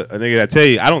talking to a nigga that tell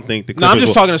you, I don't think the Clippers I'm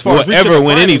just talking as far as ever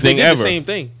win anything they did ever. The same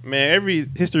thing, man. Every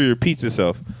history repeats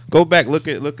itself. Go back, look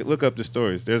up the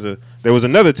stories. There was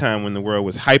another time when the world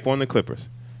was hype on the Clippers.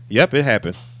 Yep, it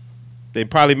happened. They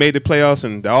probably made the playoffs,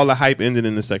 and all the hype ended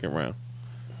in the second round.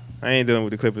 I ain't dealing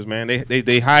with the Clippers, man.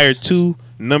 They hired 2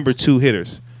 number 2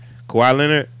 hitters. Kawhi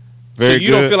Leonard, very good. So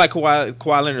you don't feel like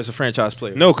Kawhi Leonard is a franchise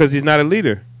player? No, because he's not a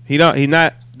leader. He's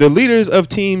not. The leaders of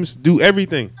teams do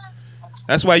everything.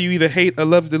 That's why you either hate or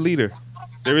love the leader.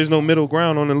 There is no middle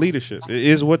ground on the leadership. It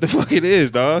is what the fuck it is,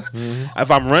 dog. Mm-hmm.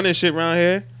 If I'm running shit around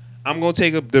here, I'm gonna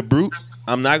take up the brute.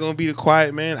 I'm not gonna be the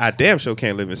quiet man. I damn sure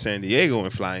can't live in San Diego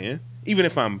and fly in. Even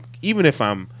if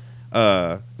I'm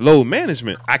low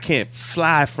management, I can't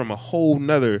fly from a whole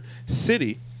nother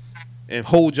city and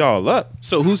hold y'all up.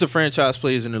 So who's the franchise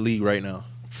players in the league right now?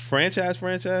 Franchise?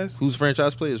 Who's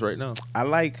franchise players right now? I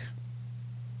like,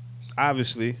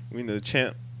 obviously, the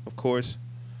champ, of course.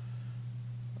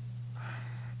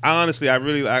 I honestly, I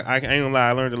ain't gonna lie,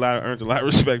 I earned a lot of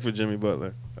respect for Jimmy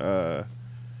Butler.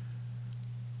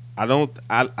 I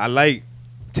like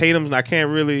Tatum. I can't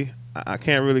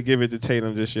really give it to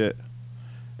Tatum just yet.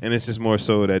 And it's just more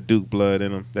so that Duke blood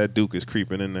in him. That Duke is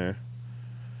creeping in there.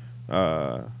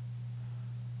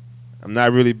 I'm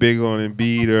not really big on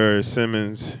Embiid or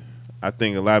Simmons. I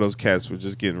think a lot of those cats were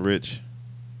just getting rich.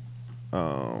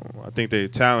 I think they're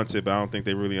talented, but I don't think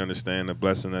they really understand the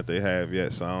blessing that they have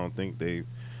yet. So I don't think they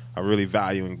are really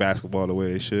valuing basketball the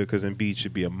way they should. Because Embiid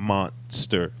should be a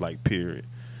monster, like period.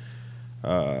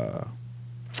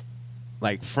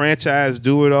 Like franchise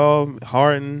do it all.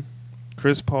 Harden,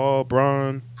 Chris Paul,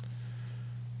 Bron.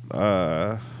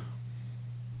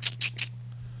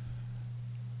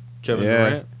 Kevin Yeah.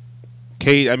 Durant,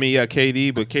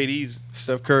 KD, but KD's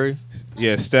Steph Curry.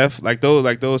 Steph, like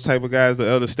those type of guys, the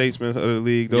elder statesmen of the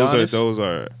league. Giannis? Those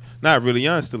are not really.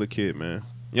 Giannis still a kid, man.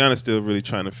 Giannis still really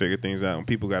trying to figure things out, and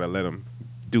people gotta let him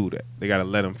do that. They gotta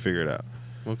let him figure it out.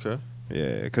 Okay.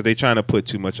 Yeah, because they trying to put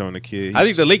too much on the kid. I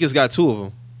think the Lakers got two of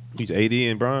them. he's AD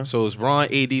and Bron. So it's Bron,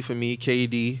 AD for me,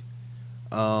 KD,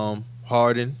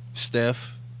 Harden,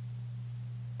 Steph.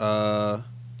 I'm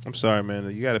sorry, man.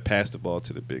 You got to pass the ball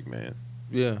to the big man.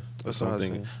 Yeah, that's what I'm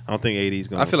something. saying. I don't think AD's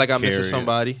gonna. I feel like I'm missing carry it.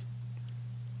 somebody.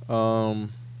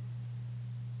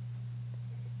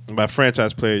 By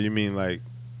franchise player, you mean like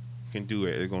can do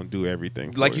it? They're gonna do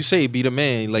everything. Like you say, be the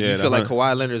man. Like Yeah, you feel like the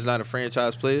Kawhi Leonard is not a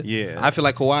franchise player. Yeah. I feel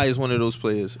like Kawhi is one of those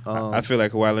players. I feel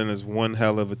like Kawhi Leonard's one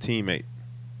hell of a teammate.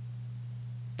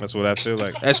 That's what I feel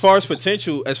like. As far as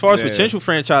potential Yeah.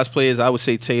 franchise players, I would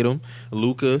say Tatum,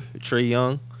 Luka, Trae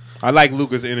Young. I like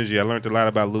Luka's energy. I learned a lot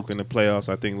about Luka in the playoffs.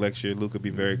 I think next year Luka be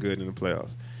very good in the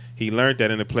playoffs. He learned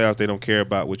that in the playoffs they don't care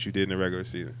about what you did in the regular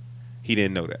season. He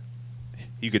didn't know that.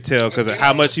 You could tell because of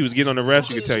how much he was getting on the refs.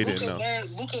 You could tell he didn't know.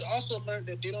 Luka also learned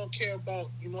that they don't care about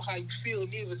how you feel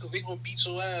neither because they gonna beat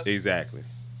your ass. Exactly.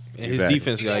 And Exactly. his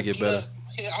defense gotta get better.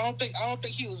 Yeah, I don't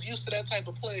think he was used to that type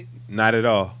of play. Not at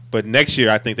all. But next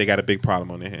year I think they got a big problem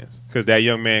on their hands because that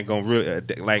young man gonna really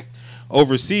like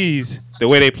overseas. The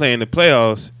way they play in the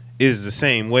playoffs is the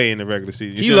same way in the regular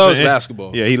season. You He see what I'm loves saying?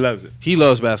 basketball. Yeah, he loves it. He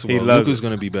loves basketball. He loves Luka's it.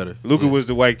 gonna be better. Luka Yeah. was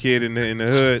the white kid in the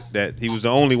hood that he was the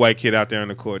only white kid out there on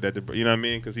the court that you know what I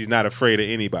mean because he's not afraid of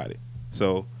anybody.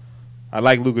 So I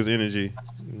like Luka's energy.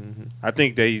 Mhm. I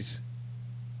think that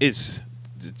it's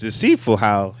deceitful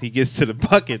how he gets to the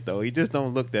bucket though. He just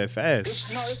don't look that fast.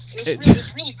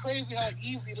 It's really crazy how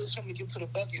easy it is for him to get to the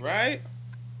bucket. Right?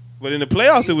 But in the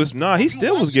playoffs it was he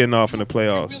still was getting off in the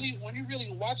playoffs. When you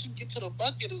really watch him get to the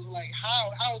bucket, it's like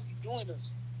how is he doing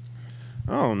this?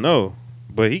 I don't know.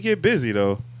 But he get busy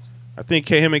though. I think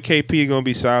him and KP are gonna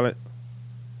be solid.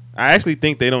 I actually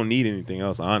think they don't need anything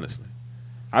else, honestly.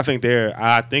 I think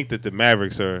that the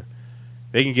Mavericks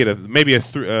they can get maybe a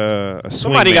swing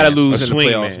Somebody got to lose in the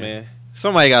playoffs, man.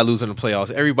 Somebody got to lose in the playoffs.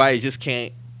 Everybody just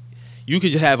can't. You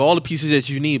could just have all the pieces that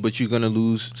you need, but you're gonna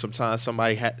lose. Sometimes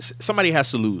somebody has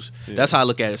to lose. Yeah. That's how I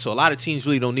look at it. So a lot of teams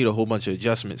really don't need a whole bunch of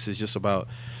adjustments. It's just about,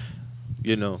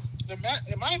 In my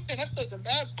opinion, I thought the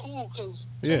Mavs cool because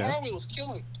Tim Yeah. Hardaway was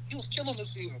killing. He was killing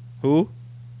this season. Who?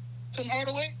 Tim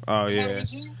Hardaway. Oh Tim yeah. Hardaway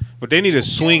Jr.? But they need a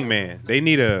swing man. They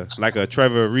need a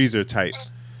Trevor Ariza type.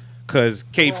 Cause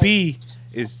KP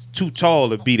is too tall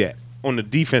to be that on the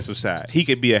defensive side. He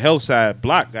could be a help side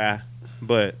block guy,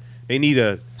 but they need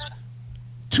a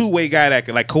two-way guy that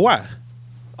could like Kawhi.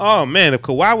 Oh man, if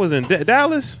Kawhi was in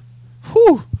Dallas,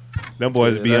 whew, them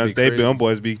boys Yeah, be that'd be unstable. crazy. Them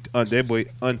boys be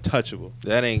untouchable.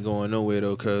 that ain't going nowhere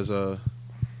though, cause D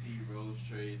Rose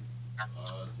trade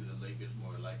to the Lakers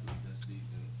more likely this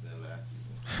season than last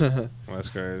season. That's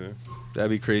crazy. that'd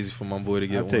be crazy for my boy to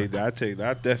get I one. take that.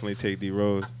 I definitely take D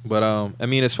Rose. But I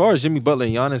mean, as far as Jimmy Butler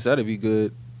and Giannis, that'd be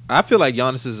good. I feel like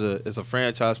Giannis is a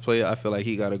franchise player. I feel like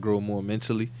he got to grow more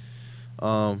mentally.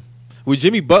 With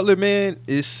Jimmy Butler, man,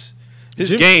 his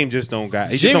Game just don't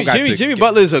got. He just don't got Jimmy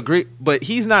Butler is a great, but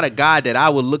he's not a guy that I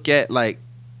would look at like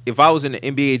if I was in the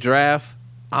NBA draft.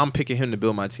 I'm picking him to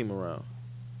build my team around.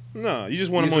 No, you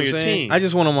just want You him see on what your I'm saying? team. I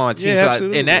just want him on my team. Yeah, So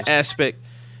absolutely. in that aspect,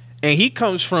 and he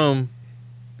comes from,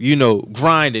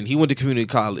 grinding. He went to community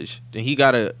college. Then he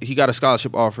got a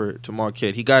scholarship offer to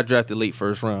Marquette. He got drafted late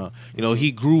first round.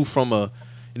 He grew from a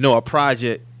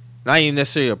project, not even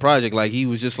necessarily a project. Like he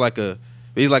was just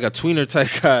he's like a tweener type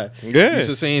guy. Yeah. You know what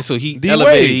I'm saying? So he D-Wade.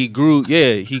 elevated. He grew.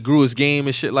 Yeah, he grew his game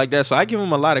and shit like that. So I give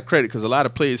him a lot of credit because a lot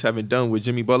of players haven't done what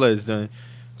Jimmy Butler has done,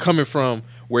 coming from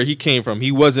where he came from.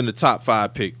 He wasn't a top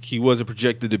 5 pick. He wasn't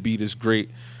projected to be this great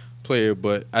player,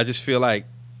 but I just feel like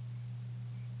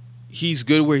he's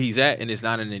good where he's at, and it's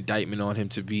not an indictment on him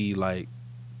to be like,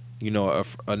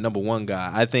 a number one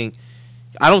guy.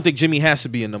 I don't think Jimmy has to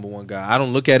be a number one guy. I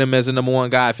don't look at him as a number one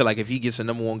guy. I feel like if he gets a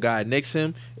number one guy next to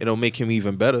him, it'll make him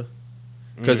even better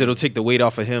because it'll take the weight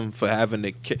off of him for having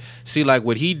to see like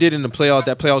what he did in the playoff.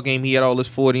 That playoff game, he had all this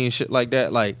 40 and shit like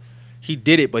that. Like he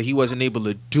did it, but he wasn't able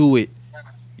to do it,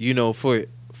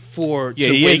 for Yeah,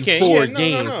 to he win ain't can't. 4 Yeah,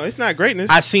 games. no, it's not greatness.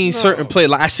 I seen No. certain play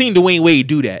like I seen Dwayne Wade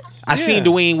do that. I seen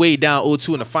Yeah. Dwayne Wade down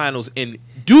 0-2 in the finals and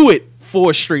do it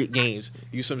 4 straight games.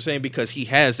 You see what I'm saying? Because he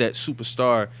has that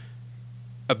superstar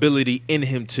ability in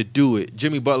him to do it.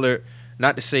 Jimmy Butler,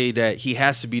 not to say that he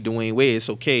has to be Dwayne Wade. It's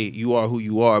okay. You are who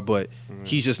you are, but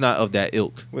he's just not of that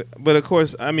ilk. But of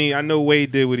course, I mean, I know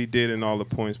Wade did what he did in all the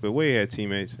points, but Wade had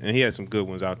teammates, and he had some good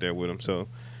ones out there with him. So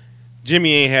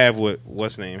Jimmy ain't have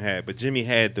what's name had, but Jimmy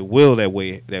had the will that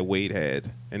Wade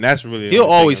had, and that's really the He'll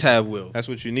only thing always I'm- have will. That's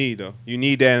what you need, though. You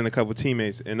need that in a couple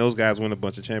teammates, and those guys win a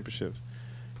bunch of championships.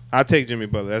 I'll take Jimmy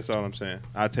Butler. That's all I'm saying.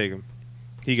 I'll take him.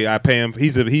 I pay him.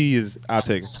 He is. I'll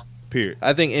take him. Period.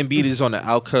 I think Embiid is on the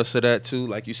outcuts of that too.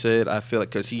 Like you said, I feel like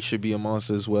because he should be a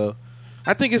monster as well.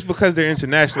 I think it's because they're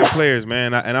international players,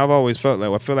 man. And I've always felt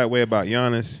like I feel that way about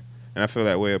Giannis, and I feel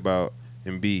that way about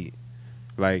Embiid.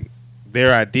 Like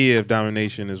their idea of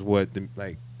domination is what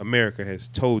like America has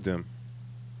told them,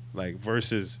 like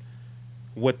versus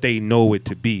what they know it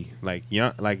to be. Like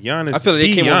Giannis. I feel like they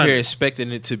be came Giannis. over here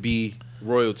expecting it to be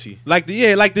royalty. Like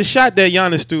the shot that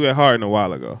Giannis threw at Harden a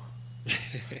while ago.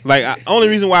 Only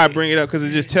reason why I bring it up because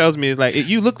it just tells me like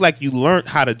you look like you learned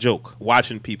how to joke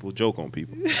watching people joke on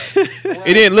people.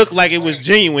 It didn't look like it was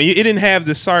genuine. It didn't have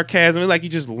the sarcasm. It was like you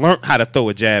just learned how to throw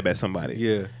a jab at somebody.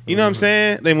 Yeah, You know what I'm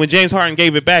saying? Then when James Harden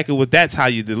gave it back, that's how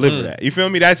you deliver that. You feel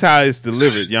me? That's how it's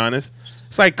delivered, Giannis.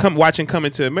 It's like watching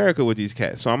Coming to America with these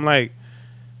cats. So I'm like,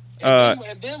 And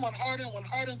then when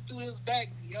Harden threw his back,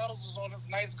 Giannis was on his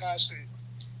nice guy shit.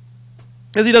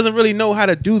 because he doesn't really know how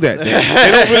to do that dance.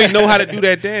 They don't really know how to do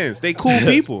that dance. They cool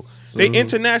people. They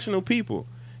international people.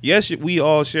 Yes, we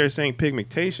all share the same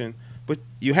pigmentation, but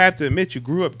you have to admit you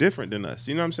grew up different than us.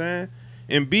 You know what I'm saying?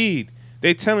 Embiid,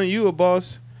 they telling you a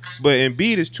boss, but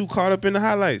Embiid is too caught up in the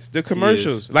highlights, the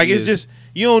commercials. He It's is. just,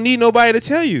 you don't need nobody to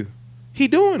tell you. He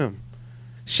doing them.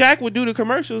 Shaq would do the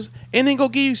commercials and then go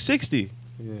give you 60.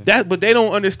 Yeah. But they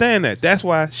don't understand that. That's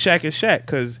why Shaq is Shaq,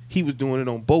 because he was doing it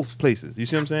on both places. You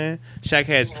see what I'm saying? Shaq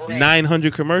had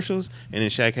 900 commercials, and then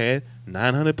Shaq had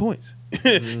 900 points.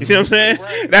 You see what I'm saying?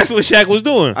 That's what Shaq was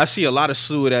doing. I see a lot of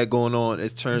slew of that going on in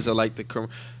terms of like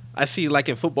I see like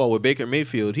in football with Baker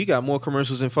Mayfield, he got more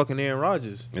commercials than fucking Aaron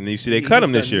Rodgers. And then you see they cut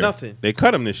him he's this done year. nothing. They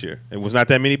cut him this year. It was not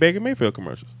that many Baker Mayfield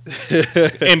commercials.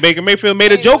 And Baker Mayfield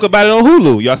made a joke about it on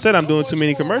Hulu. Y'all said I'm doing too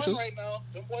many commercials. Right now.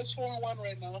 Them boys 4-1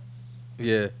 right now.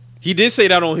 Yeah, he did say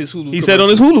that on his Hulu. He said on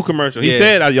his Hulu commercial. He Yeah.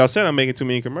 said, y'all said I'm making too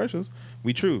many commercials.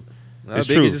 We true. It's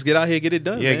Baker, true. just get out here, get it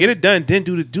done. Yeah, man. get it done. Then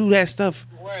do that stuff.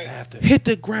 Right. Hit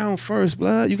the ground first,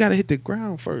 blood. You got to hit the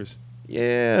ground first.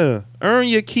 Yeah. Earn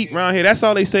your keep around here. That's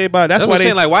all they say about it. That's That's what why I'm they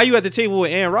saying. Like, why you at the table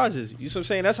with Aaron Rodgers? You know what I'm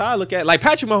saying? That's how I look at it. Like,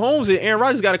 Patrick Mahomes and Aaron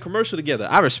Rodgers got a commercial together.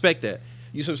 I respect that.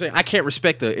 You know what I'm saying? I can't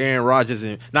respect the Aaron Rodgers,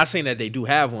 and not saying that they do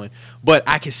have one, but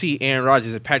I can see Aaron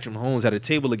Rodgers and Patrick Mahomes at a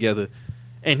table together,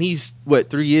 and he's,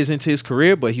 3 years into his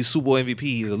career, but he's Super Bowl MVP.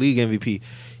 He's a league MVP.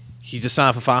 He just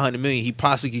signed for $500 million. He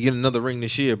possibly could get another ring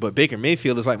this year, but Baker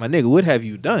Mayfield is like, my nigga, what have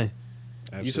you done?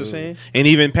 Absolutely. You see what I'm saying? And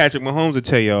even Patrick Mahomes will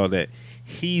tell y'all that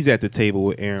he's at the table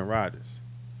with Aaron Rodgers.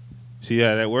 See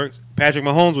how that works? Patrick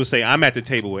Mahomes would say, I'm at the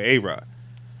table with A-Rod.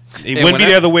 It And wouldn't be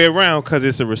when the other way around because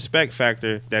it's a respect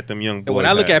factor that them young boys And when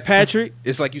I look have. at Patrick,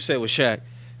 it's like you said with Shaq.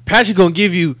 Patrick gonna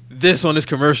give you this on this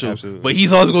commercial, Absolutely. but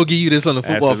he's also gonna give you this on the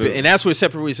football field, Absolutely. and that's what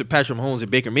separates Patrick Mahomes and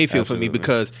Baker Mayfield for Absolutely. me.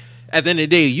 Because at the end of the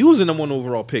day, you was the number 1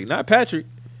 overall pick, not Patrick.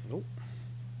 Nope.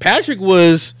 Patrick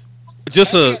was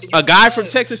just a guy from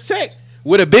Texas Tech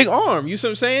with a big arm. You see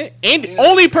what I'm saying? And the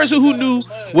only person who knew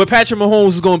what Patrick Mahomes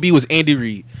was gonna be was Andy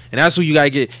Reid, and that's who you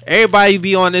gotta get. Everybody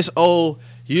be on this.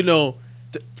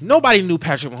 Nobody knew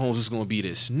Patrick Mahomes was going to be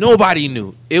this. Nobody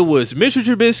knew. It was Mitchell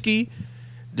Trubisky,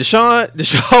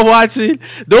 Deshaun Watson.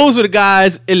 Those were the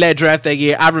guys in that draft that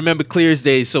year. I remember clear as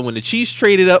day. So when the Chiefs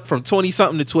traded up from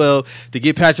 20-something to 12 to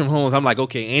get Patrick Mahomes, I'm like,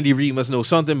 okay, Andy Reid must know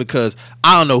something because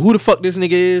I don't know who the fuck this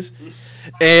nigga is.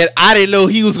 And I didn't know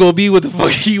he was going to be what the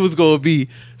fuck he was going to be.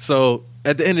 So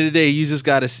at the end of the day, you just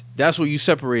got to – that's where you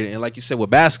separate it. And like you said, with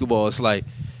basketball, it's like,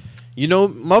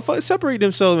 motherfuckers separate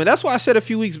themselves. And that's why I said a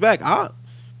few weeks back,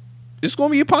 it's going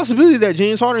to be a possibility that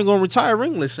James Harden going to retire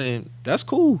ringless, and that's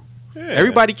cool. Yeah.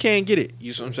 Everybody can't get it.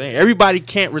 You know what I'm saying? Everybody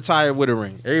can't retire with a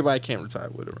ring. Everybody can't retire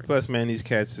with a ring. Plus, man, these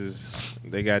cats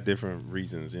they got different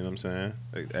reasons. You know what I'm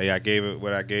saying? Hey, I gave it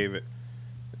what I gave it.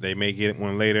 They may get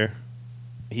one later.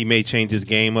 He may change his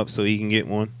game up so he can get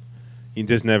one. You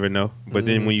just never know. But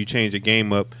then when you change the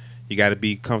game up, you got to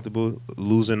be comfortable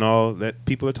losing all that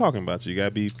people are talking about you. You got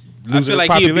to be losing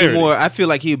popularity. I feel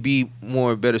like he'd be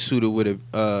more better suited with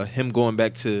him going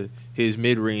back to his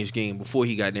mid-range game before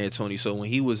he got D'Antoni. So when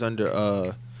he was under,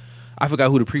 I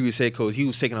forgot who the previous head coach. He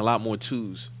was taking a lot more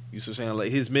twos. You see what I'm saying?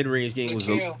 Like his mid range game was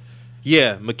Mikal.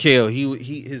 Mikal.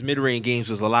 He his mid range games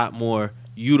was a lot more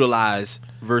utilized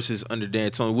versus under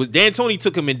D'Antoni. D'Antoni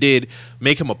took him and did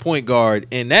make him a point guard,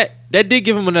 and that did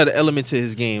give him another element to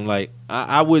his game. Like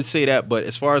I would say that, but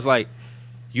as far as like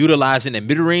utilizing the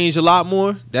mid range a lot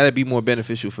more, that'd be more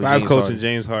beneficial for If I was James coaching Harden.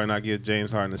 James Harden, I'd give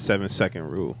James Harden a 7-second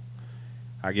rule.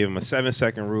 I give him a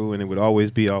 7-second rule, and it would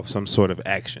always be off some sort of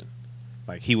action.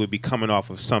 Like he would be coming off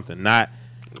of something, not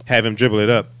have him dribble it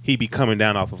up. He'd be coming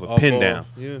down off of a Off pin ball, down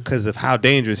yeah. because of how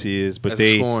dangerous he is. But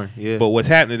That's scoring, yeah. but what's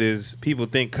happening is people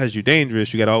think because you're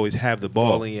dangerous, you got to always have the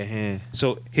Ball in your hand.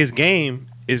 So his game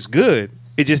is good.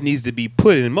 It just needs to be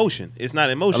put in motion. It's not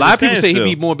in motion. A lot of people say standstill.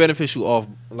 he'd be more beneficial off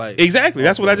like Exactly.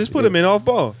 That's off what I ball, just put yeah. him in off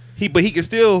ball. But he can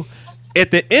still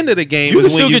at the end of the game. You is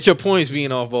can when still get your points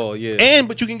being off ball, yeah.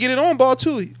 but you can get it on ball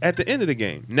too at the end of the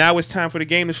game. Now it's time for the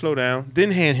game to slow down.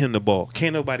 Then hand him the ball.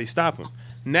 Can't nobody stop him.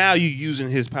 Now you're using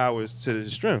his powers to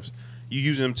his strengths. You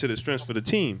using them to the strengths for the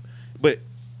team. But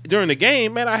during the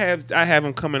game, man, I have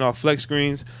him coming off flex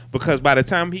screens because by the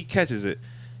time he catches it,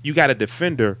 you got a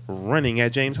defender running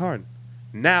at James Harden.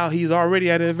 Now he's already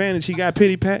at an advantage. He got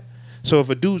pity pat. So if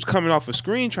a dude's coming off a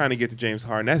screen trying to get to James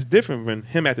Harden, that's different than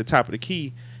him at the top of the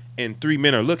key and 3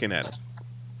 men are looking at him.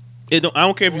 I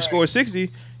don't care if you score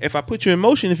 60. If I put you in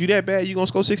motion, if you that bad, you're going to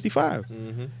score 65.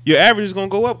 Mm-hmm. Your average is going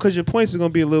to go up because your points are going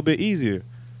to be a little bit easier.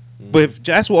 Mm-hmm. But if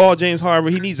that's what all James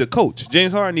Harden, he needs a coach.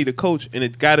 James Harden need a coach, and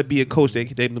it got to be a coach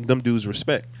that them dudes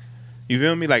respect. You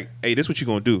feel me? Like, hey, this is what you're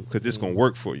going to do because this is going to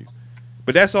work for you.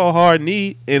 But that's all Harden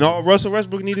need, and all Russell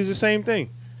Westbrook need is the same thing.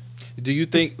 Do you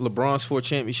think LeBron's 4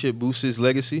 championship boosts his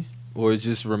legacy, or it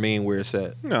just remain where it's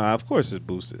at? No, of course it's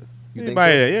boosted. You think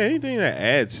Anybody, so? yeah, anything that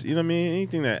adds, you know what I mean?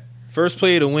 Anything that First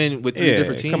player to win with 3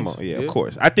 different teams. Come on, yeah, of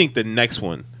course. I think the next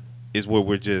one is where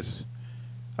we're just,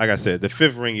 like I said, the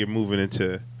 5th ring you're moving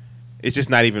into. It's just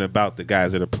not even about the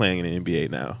guys that are playing in the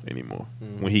NBA now anymore.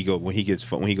 Mm-hmm. When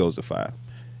he goes to 5,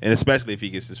 and especially if he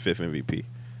gets his 5th MVP.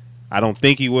 I don't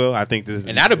think he will. I think this is,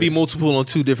 And that'll be multiple on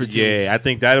 2 different teams. yeah. I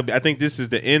think this is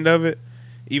the end of it.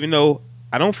 Even though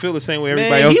I don't feel the same way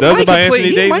everybody Man, else he does might about could play, Anthony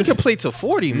he Davis. might could play to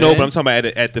 40, man. No, but I'm talking about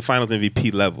at the Finals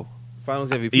MVP level.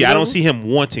 Finals MVP. Yeah, I level? don't see him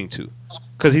wanting to,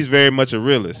 because he's very much a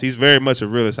realist. He's very much a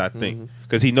realist, I think,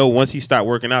 because he know once he start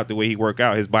working out the way he work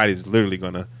out, his body's literally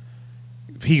gonna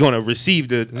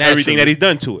receive everything that he's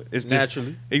done to it. It's just,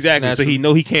 Naturally. exactly. Naturally. So he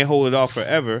know he can't hold it off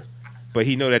forever, but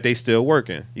he know that they still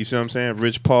working. You see what I'm saying?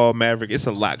 Rich Paul, Maverick, it's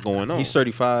a lot going on. He's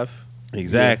 35.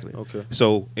 Exactly. Yeah, okay.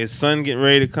 So his son getting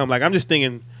ready to come. Like I'm just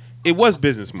thinking, it was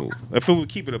business move. If we would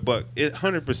keep it a buck, it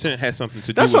 100% has something to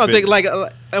do. That's with what I'm thinking. business.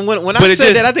 Like, and when But I it said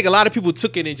just- that, I think a lot of people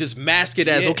took it and just masked it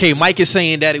as, Yeah. okay, Mike is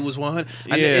saying that it was 100.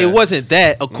 Yeah. It wasn't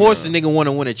that. Of course, No. the nigga want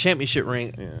to win a championship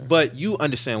ring, Yeah. but you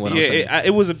understand what I'm yeah, saying.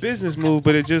 it was a business move,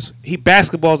 but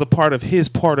basketball is a part of his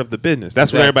part of the business.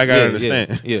 That's what everybody got to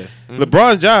understand. Yeah. Mhm.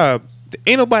 LeBron's job,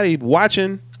 ain't nobody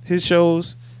watching his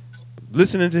shows,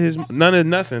 listening to his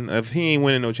nothing if he ain't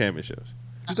winning no championships.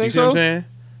 You think see what I'm so? saying?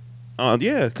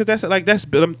 Yeah, because that's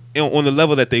on the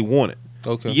level that they want it.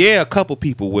 Okay. Yeah, a couple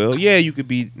people will. Yeah, you could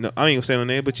be. No, I ain't gonna say no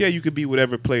name, but yeah, you could be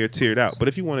whatever player tiered out. But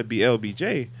if you want to be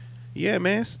LBJ, yeah,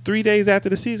 man, it's 3 days after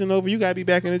the season over, you gotta be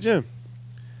back in the gym.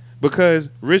 Because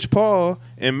Rich Paul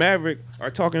and Maverick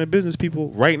are talking to business people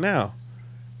right now.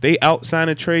 They out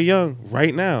signing Trae Young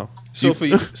right now. So for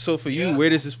you,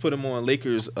 where does this put him on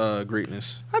Lakers'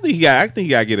 greatness? I think he got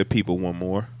to get a people one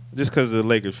more, just because of the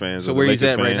Lakers fans. So or the where he's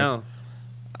Lakers at right fans. now?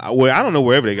 I don't know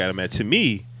wherever they got him at. To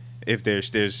me, if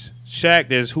there's Shaq,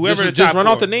 there's whoever Just the top run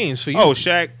four. off the names for you. Oh,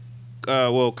 Shaq,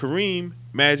 Kareem,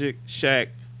 Magic, Shaq,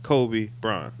 Kobe,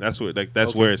 Bron. That's Okay.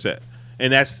 where it's at,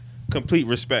 and that's complete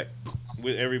respect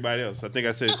with everybody else. I think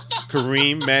I said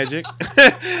Kareem, Magic.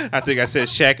 I think I said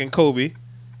Shaq and Kobe,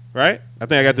 right? I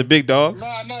think I got the big dogs,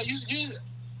 No, you.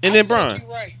 and then Bron.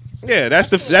 You right. Yeah, that's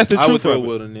the I would truth throw of it.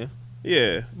 Will in there.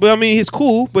 Yeah, but I mean, he's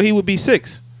cool, but he would be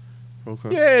 6.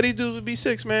 Okay. Yeah, these dudes would be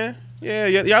 6, man. Yeah,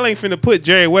 y'all ain't finna put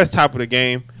Jerry West top of the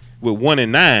game with 1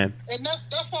 and 9. And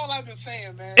that's all I've been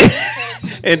saying, man.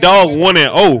 And dog 1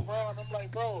 and 0. Bro, and I'm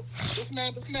like, bro, this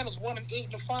man is 1 and 8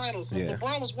 in the finals. If Yeah.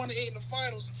 LeBron was 1 and 8 in the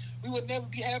finals, we would never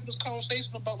be having this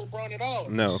conversation about LeBron at all.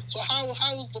 No. So how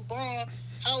is LeBron?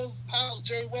 How is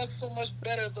Jerry West so much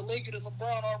better of the Laker than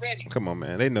LeBron already? Come on,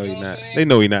 man. They know You he know what not. I'm saying? They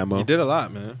know he not, He Mo. did a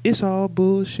lot, man. It's all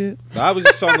bullshit. But I was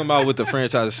just talking about with the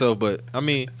franchise itself, but I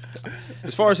mean,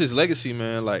 as far as his legacy,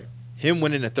 man, like him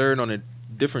winning a third on a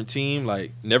different team,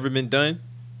 like never been done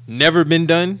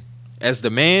as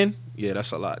the man. Yeah,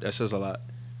 that's a lot. That says a lot.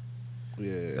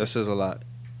 Yeah. That says a lot.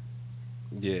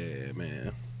 Yeah,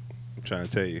 man. I'm trying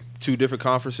to tell you. 2 different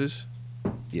conferences.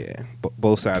 Yeah.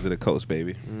 Both sides of the coast,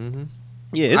 baby. Mm-hmm.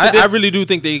 Yeah, I really do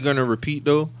think they're gonna repeat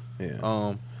though. yeah.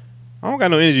 I don't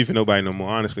got no energy for nobody no more,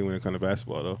 honestly, when it comes to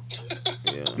basketball, though.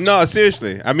 Yeah. No,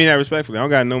 seriously. I mean that respectfully. I don't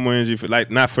got no more energy for,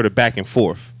 like, not for the back and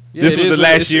forth. Yeah, This it was is the what-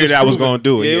 last it's- year it's that I was proven. going to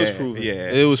do it. Yeah, Yeah, it was proven.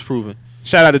 Yeah. It was proven.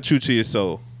 Shout out to True to Your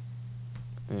Soul.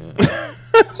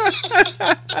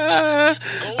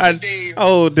 Golden days.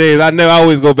 Old days. I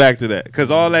always go back to that.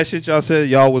 Because all that shit y'all said,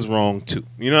 y'all was wrong, too.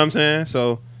 You know what I'm saying?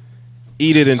 So,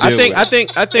 eat it and deal with it. I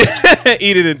think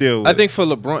Eat it and deal with I it. think for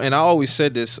LeBron, and I always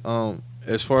said this,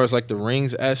 as far as like the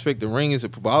rings aspect, the ring is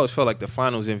but I always felt like the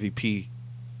Finals MVP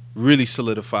really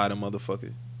solidified a motherfucker.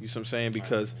 You know what I'm saying?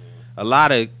 Because a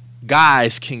lot of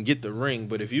guys can get the ring,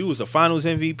 but if you was the Finals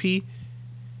MVP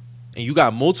and you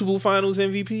got multiple Finals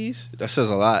MVPs, that says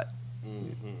a lot.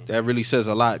 That really says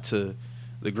a lot to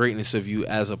the greatness of you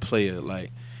as a player.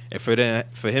 Like, and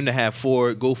for him to have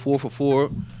go 4 for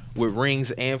 4 with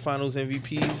rings and Finals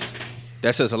MVPs,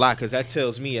 that says a lot because that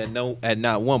tells me at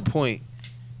not one point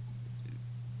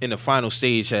in the final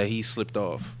stage had he slipped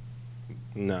off.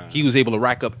 Nah. He was able to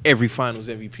rack up every Finals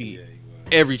MVP,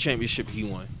 every championship he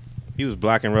won. He was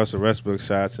blocking Russell Westbrook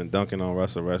shots and dunking on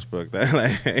Russell Westbrook.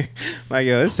 That like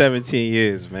yo, it's 17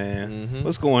 years, man. Mhm.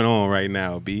 What's going on right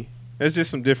now, B? That's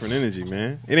just some different energy,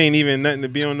 man. It ain't even nothing to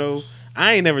be on no.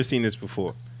 I ain't never seen this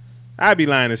before. I'd be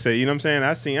lying to say, you know what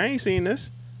I'm saying? I ain't seen this.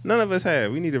 None of us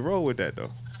have. We need to roll with that though.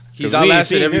 He's 'Cause we ain't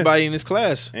outlasted seen everybody in his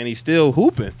class. and he's still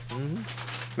hooping. Mhm.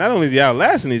 Not only is he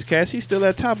outlasting these cats, he's still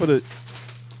at top of the.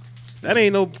 That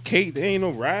ain't no cake. That ain't no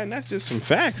riding. That's just some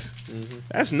facts.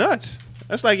 That's nuts.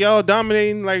 That's like y'all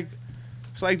dominating. Like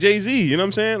it's like Jay-Z. You know what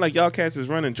I'm saying? Like y'all cats is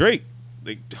running Drake.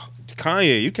 Like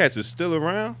Kanye, you cats is still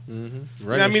around. You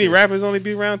know how many rappers only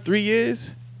be around 3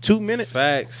 years, 2 minutes?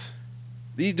 Facts.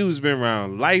 These dudes been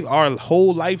around our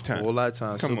whole lifetime. A whole lot of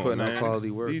time. Come Still on, putting man. out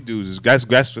quality work. These dudes is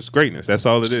that's just greatness. That's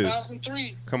all it is.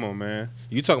 2003. Come on, man.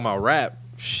 You talking about rap?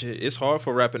 Shit, it's hard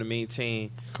for rapper to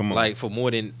maintain Come on. like for more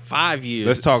than 5 years.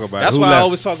 Let's talk about it. That's Who why I left?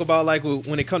 always talk about like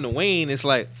when it come to Wayne. It's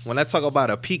like when I talk about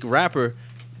a peak rapper,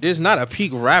 there's not a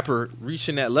peak rapper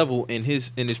reaching that level in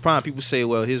his prime. People say,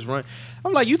 well, his run.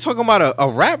 I'm like, you talking about a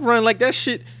rap run like that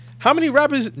shit? How many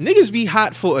rappers niggas be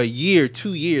hot for a year,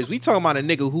 2 years? We talking about a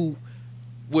nigga who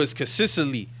was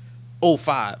consistently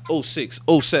 05, 06,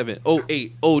 07,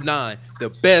 08, 09, the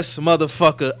best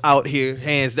motherfucker out here,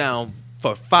 hands down,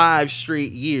 for 5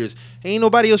 straight years. Ain't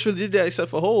nobody else really did that except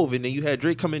for Hove. And then you had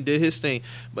Drake come and did his thing.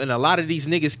 But a lot of these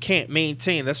niggas can't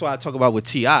maintain. That's why I talk about with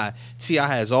T.I. T.I.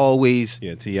 has always,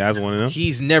 Yeah, T.I.'s one of them.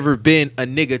 he's never been a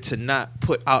nigga to not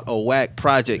put out a whack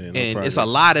project. Yeah, no and it's projects. a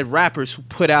lot of rappers who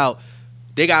put out,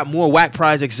 they got more whack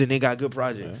projects than they got good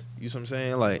projects. You know what I'm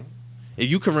saying? Like, if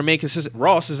you can remain consistent,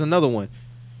 Ross is another one.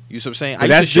 You know what I'm saying? But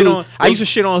that's dude- I used to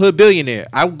shit on Hood Billionaire.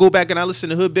 I go back and I listen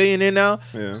to Hood Billionaire now.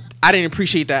 Yeah. I didn't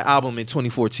appreciate that album in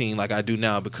 2014 like I do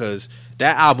now because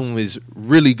that album is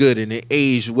really good and it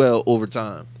aged well over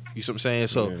time. You see what I'm saying?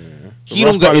 So Yeah. he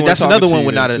Ross don't probably go. That's wasn't another talking one to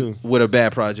with you not then, a with a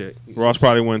bad project. Ross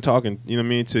probably wasn't talking, you know what I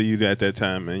mean, to you at that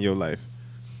time in your life.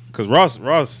 Because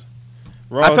Ross,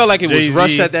 I felt like it was Jay-Z,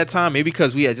 rushed at that time, maybe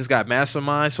because we had just got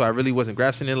Mastermind, so I really wasn't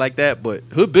grasping it like that. But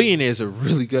Hood Billionaire is a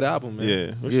really good album, man.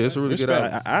 Yeah, yeah, it's a really good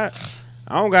Respect. album.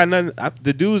 I don't got nothing.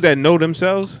 The dudes that know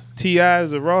themselves,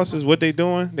 T.I.'s or Rosses, what they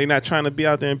doing, they not trying to be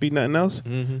out there and be nothing else.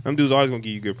 Mhm. Them dudes always gonna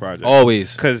give you good projects.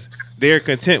 Always. Because they're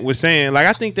content with saying, like,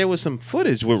 I think there was some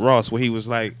footage with Ross where he was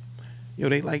like, yo,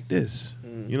 they like this. You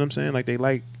know what I'm saying? Like, they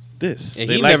like this. And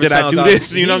they he like never that I sounds do out-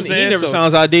 this. You know what I'm saying? He never So,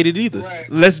 sounds outdated either. Right.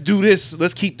 let's do this.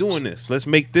 Let's keep doing this. Let's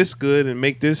make this good and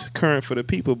make this current for the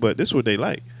people. But this is what they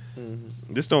like.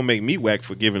 This don't make me whack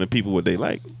for giving the people what they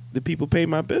like. The people pay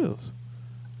my bills.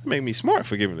 It make me smart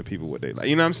for giving the people what they like.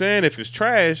 You know what I'm saying? If it's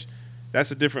trash,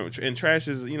 that's a different. And trash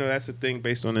is, you know, that's a thing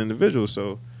based on the individual.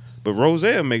 So, but Rose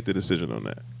will make the decision on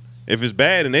that. If it's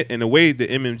bad and the way the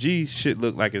MMG shit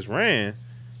look like it's ran,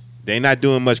 they not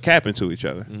doing much capping to each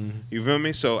other. You feel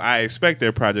me? So I expect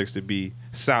their projects to be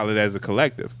solid as a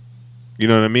collective. You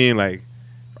know what I mean? Like,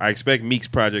 I expect Meek's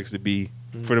projects to be,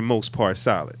 for the most part,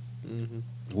 solid.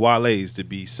 Wale's to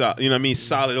be solid. You know what I mean?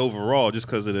 Solid overall, just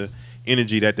because of the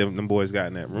energy that them boys got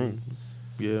in that room.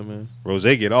 Yeah, man. Rose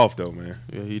get off though, man.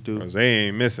 Yeah, he do. Rose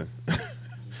ain't missing.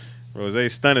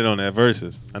 Rose stunted on that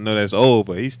verses. I know that's old,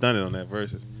 but he stunted on that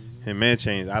verses. Him man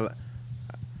Chains,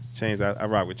 I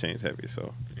rock with Chains heavy.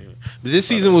 So But this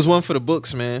season was one for the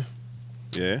books, man.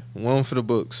 yeah. One for the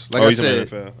books. Like Oh, I he's in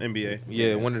said, NFL, NBA.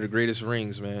 yeah, one of the greatest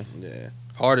rings, man. Yeah.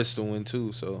 Hardest to win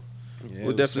too. So Yeah, we'll it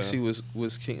was definitely see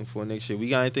what's kicking for next year. We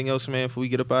got anything else, man? Before we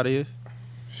get up out of here?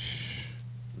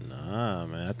 Nah,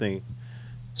 man. I think.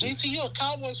 JT, you a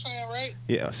Cowboys fan, right?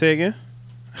 Yeah. Say again.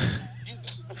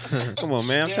 Come on,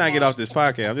 man. I'm Yeah, trying to get man. off this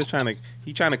podcast. I'm just trying to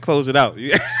He trying to close it out.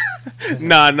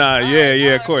 Nah,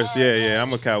 yeah, of course, yeah.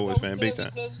 I'm a Cowboys fan, big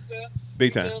time,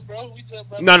 big time.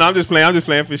 No, I'm just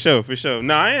playing for sure.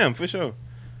 No, I am for sure.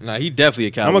 Nah, he definitely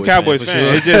a Cowboys. I'm a Cowboys fan. fan.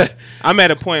 Sure. It's just I'm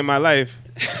at a point in my life,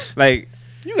 like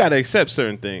you gotta accept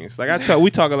certain things. Like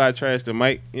we talk a lot of trash to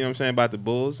Mike, you know what I'm saying, about the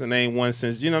Bulls, and they ain't won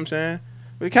since, you know what I'm saying.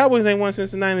 But the Cowboys ain't won since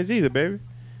the 90s either, baby.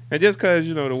 And just because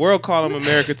the world call them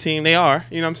America team, they are,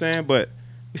 you know what I'm saying. But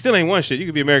we still ain't won shit. You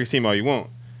can be America's team all you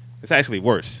want. It's actually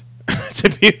worse to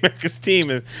be America's team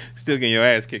and still getting your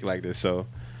ass kicked like this. So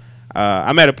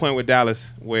I'm at a point with Dallas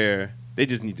where they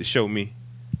just need to show me.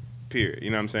 Period. You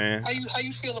know what I'm saying? How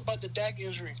you feel about the Dak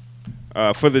injury?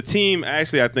 For the team,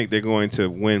 actually, I think they're going to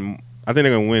win. I think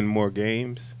they're going to win more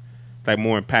games, like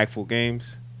more impactful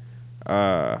games.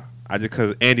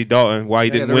 Because Andy Dalton, why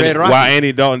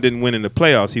Andy Dalton didn't win in the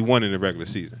playoffs, he won in the regular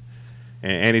season.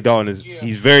 And Andy Dalton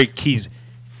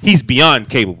he's beyond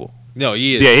capable. No,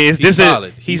 he is. Yeah, he's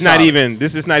solid. He's not even.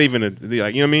 This is not even a, like, you know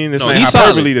what I mean. It's not he's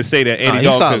hyperbole solid. to say that Andy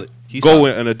Dalton could go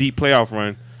in a deep playoff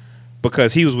run.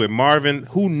 Because he was with Marvin,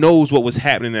 who knows what was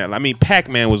happening there? I mean,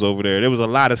 Pac-Man was over there. There was a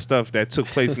lot of stuff that took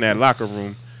place in that locker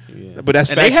room. Yeah. But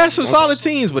they had some solid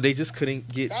teams, but they just couldn't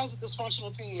get. That was a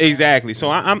dysfunctional team. Exactly. So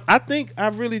I think I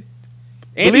really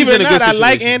Andy's believe it in or a good not, I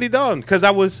like situation. Andy Dalton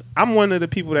because I'm one of the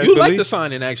people that You like the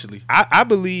signing actually. I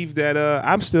believe that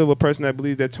I'm still a person that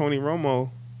believes that Tony Romo,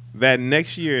 that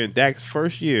next year in Dak's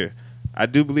first year, I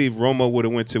do believe Romo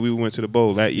we went to the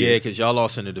bowl that year. Yeah, because y'all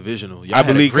lost in the divisional. Y'all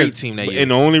had a great team that year.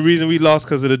 And the only reason we lost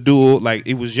because of the duel, like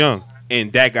it was young, and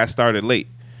Dak got started late.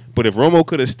 But if Romo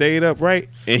could have stayed upright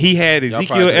and he had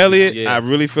Ezekiel Elliott, I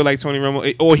really feel like Tony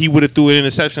Romo, or he would have threw an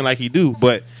interception like he do.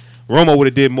 But Romo would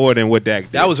have did more than what Dak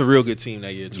did. That was a real good team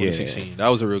that year, 2016. Yeah. That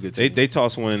was a real good team. They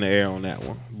tossed one in the air on that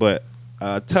one. But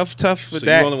tough for so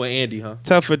Dak. You rolling with Andy, huh?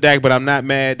 Tough for Dak, but I'm not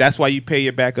mad. That's why you pay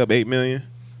your backup $8 million.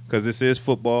 Because this is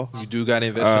football. You do got to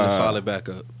invest in a solid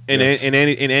backup. And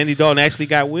Andy Dalton actually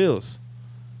got wheels.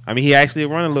 I mean, he actually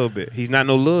run a little bit. He's not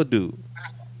no little dude.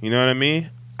 You know what I mean?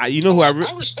 I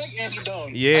respect Andy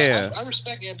Dalton. Yeah. I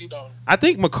respect Andy Dalton. I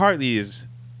think McCarthy is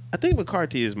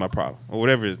my problem, or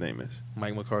whatever his name is.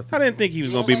 Mike McCarthy. I didn't think he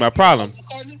was going to be my problem.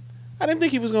 I didn't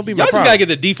think he was going to be my problem. Y'all just got to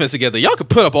get the defense together. Y'all could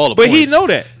put up all the points. points. But he know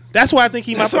that. That's why I think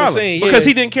he's my problem. Saying, yeah. Because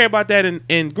he didn't care about that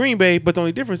in Green Bay, but the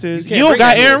only difference is you don't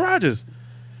got Aaron Rodgers.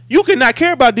 You cannot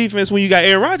care about defense when you got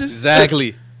Aaron Rodgers.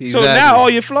 Exactly. So now all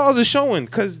your flaws are showing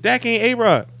because Dak ain't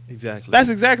A-Rod. Exactly. That's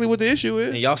exactly what the issue is.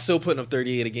 And y'all still putting up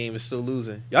 38 a game and still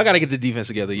losing. Y'all got to get the defense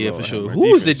together, for sure. Who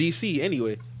is the DC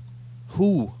anyway?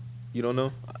 Who? You don't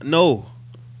know? No.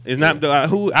 It's not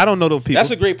who. I don't know those people.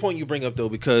 That's a great point you bring up though,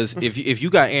 because if you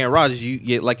got Aaron Rodgers,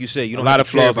 like you said, you don't a lot have of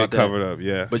to care flaws about are covered up.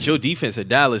 Yeah, but your defense at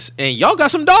Dallas and y'all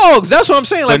got some dogs. That's what I'm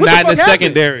saying. Like, but what not the in fuck the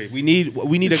happened? secondary. We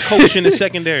need a coach in the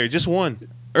secondary. Just one.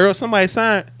 Earl, somebody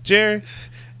sign Jerry,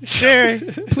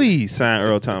 please sign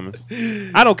Earl Thomas.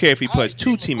 I don't care if he punched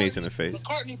two teammates in the face.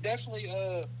 McCartney definitely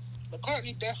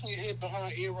hid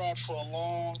behind A-Rod for a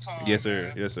long time. Yes, sir.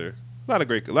 Man. Yes, sir. A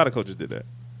lot of coaches did that,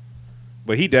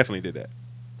 but he definitely did that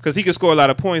because he could score a lot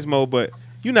of points, Mo. But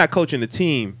you're not coaching the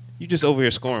team. You just over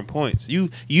here scoring points. You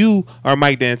are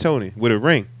Mike D'Antoni with a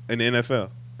ring in the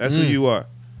NFL. That's who you are.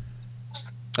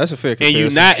 That's a fair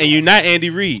comparison. And you're not Andy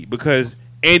Reid because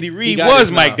Andy Reid was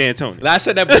Mike D'Antoni. I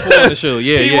said that before on the show.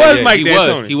 Yeah, he was Mike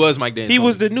D'Antoni. He was Mike D'Antoni. He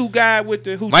was the new guy with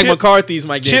the Mike McCarthy's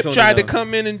Mike D'Antoni. Chip tried to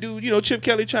come in and do. Chip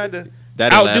Kelly tried to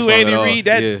outdo Andy Reid.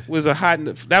 That was a hot.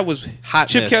 That was hot.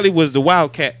 Chip Kelly was the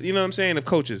wildcat. You know what I'm saying? Of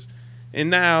coaches,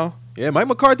 and now Mike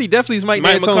McCarthy definitely is Mike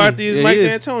D'Antoni. Mike McCarthy is Mike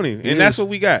D'Antoni, and that's what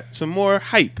we got. Some more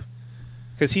hype.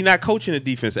 Because he's not coaching the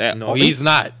defense at all. No, he's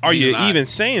not. Are you even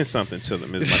saying something to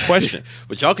them is my question.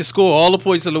 But y'all can score all the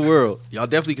points in the world. Y'all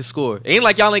definitely can score. Ain't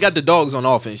like y'all ain't got the dogs on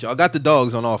offense. Y'all got the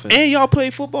dogs on offense. And y'all play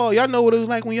football. Y'all know what it was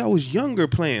like when y'all was younger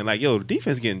playing. Like, the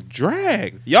defense getting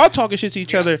dragged. Y'all talking shit to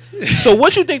each other. So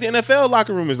what you think the NFL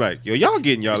locker room is like? Y'all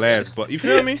getting y'all ass but you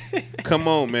feel me? Come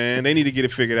on, man. They need to get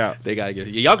it figured out. They got to get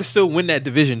it. Y'all can still win that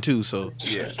division too, so.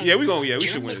 Yeah, we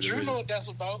should win the division. Drew know what that's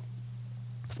about.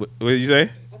 What did you say?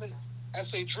 I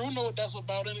say Drew know what that's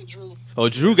about, innit, Drew? Oh,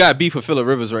 Drew got beef with Phillip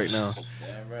Rivers right now.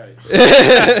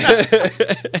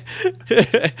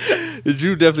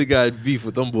 Drew definitely got beef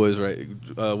with them boys, right?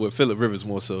 With Phillip Rivers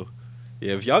more so.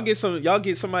 Yeah, if y'all get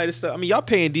somebody to stuff. I mean, y'all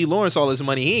paying D. Lawrence all this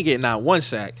money. He ain't getting not one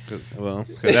sack. Well,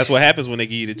 because that's what happens when they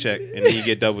give you the check and then you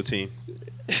get double teamed.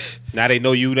 Now they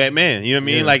know you that man. You know what I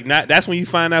mean? Yeah. Like that's when you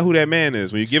find out who that man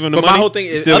is. When you give him the money. But my whole thing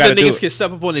is, other niggas can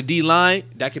step up on the D line.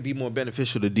 That could be more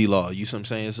beneficial to D Law. You see what I'm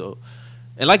saying? So,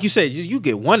 and like you said, you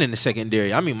get one in the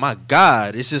secondary. I mean, my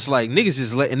God, it's just like niggas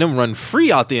just letting them run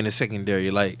free out there in the secondary.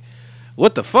 Like,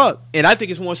 what the fuck? And I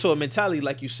think it's more so a mentality,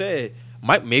 like you said.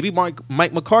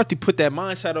 Mike McCarthy put that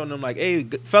mindset on them like, hey,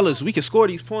 fellas, we can score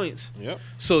these points. Yep.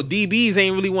 So DBs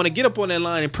ain't really want to get up on that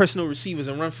line and personal receivers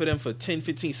and run for them for 10,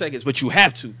 15 seconds. But you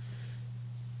have to.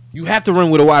 You have to run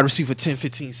with a wide receiver for 10,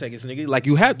 15 seconds, nigga. Like,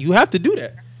 you have to do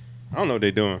that. I don't know what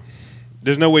they're doing.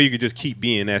 There's no way you could just keep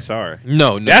being that sorry.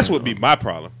 No. That's what be my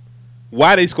problem.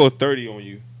 Why they score 30 on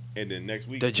you and then next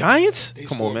week The Giants? they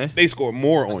Come score- on, man. They score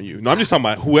more on you. No, I'm just talking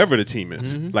about whoever the team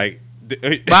is. Mhm. Like,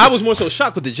 But I was more so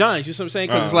shocked with the Giants. You know what I'm saying?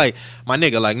 Because it's like, my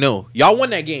nigga, like, no. Y'all won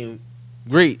that game.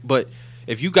 Great. But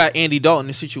if you got Andy Dalton in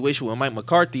a situation with Mike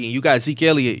McCarthy and you got Zeke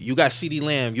Elliott, you got CeeDee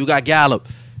Lamb, you got Gallup,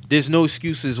 there's no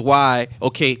excuses why,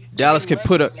 okay, Dallas could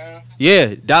put up. Now.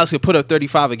 Yeah, Dallas could put up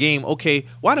 35 a game. Okay,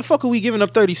 why the fuck are we giving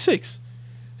up 36?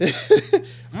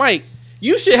 Mike,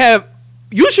 you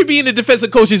should be in the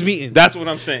defensive coaches meeting. that's what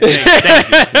I'm saying.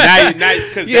 Thank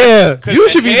you. Cause Yeah, you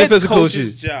should be the head defensive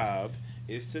coach's coaches. job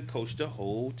is to coach the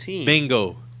whole team.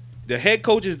 Bingo. The head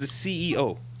coach is the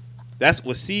CEO. That's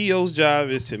what CEO's job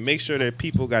is, to make sure that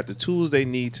people got the tools they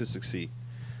need to succeed,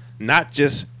 not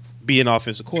just be an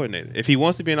offensive coordinator. If he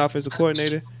wants to be an offensive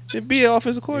coordinator, then be an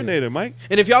offensive coordinator, Mike.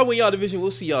 And if y'all win y'all division, we'll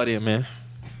see y'all there, man.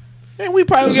 And we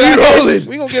probably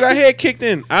We gonna get our head kicked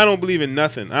in. I don't believe in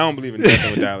nothing. I don't believe in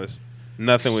nothing with Dallas.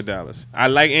 Nothing with Dallas. I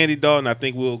like Andy Dalton. I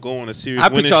think we'll go on a serious I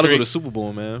picked winning y'all to go streak. to the Super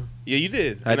Bowl, man. Yeah, you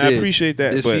did. I And I did. appreciate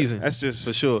that. This but season. That's just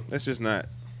For sure. That's just not.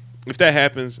 If that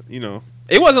happens, you know,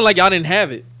 It wasn't like y'all didn't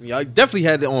have it. Y'all definitely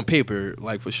had it on paper,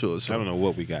 like, for sure. So, I don't know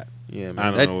what we got. yeah, I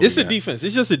man. don't know what It's we a got. defense.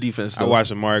 It's just a defense, I though.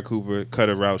 watched Amari Cooper cut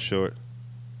a route short.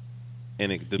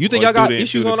 And You think y'all got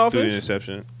issues on through offense? the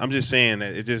interception. I'm just saying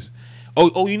that it just.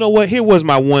 Oh, you know what? Here was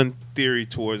my one theory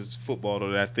towards football,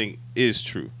 though, that I think is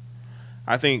true.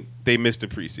 I think they missed the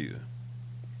preseason.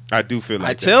 I do feel like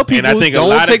I that. tell people, And I think a don't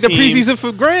lot take of the teams, preseason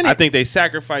for granted. I think they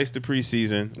sacrificed the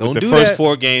preseason Don't with the do first that.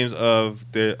 4 games of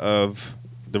the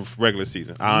regular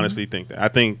season. I honestly think that. I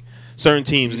think certain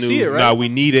teams You see knew, it, right? nah, we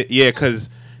need it. Yeah, because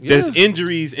there's Yeah.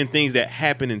 injuries and things that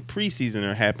happen in preseason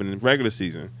or happen in regular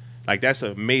season. Like, that's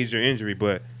a major injury,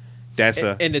 but that's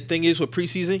a and the thing is, with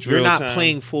preseason, you're Drill not time.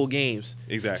 playing full games.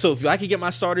 exactly. So if I could get my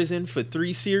starters in for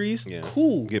 3 series, Yeah.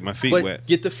 cool. Get my feet But wet.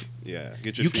 Get the. Yeah,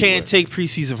 get your You feet can't wet. take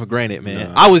preseason for granted, man.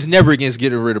 Nah. I was never against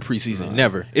getting rid of preseason. Nah.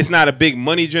 Never. It's not a big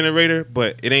money generator,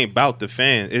 but it ain't about the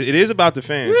fans. It is about the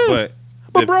fans, Yeah. but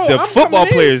But bro, the I'm football coming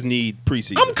in. players need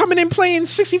preseason. I'm coming in playing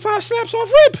 65 snaps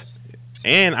off rip.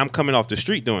 And I'm coming off the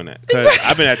street doing that. Because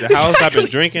I've been at the house, I've been Exactly.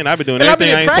 drinking, I've been doing And I've been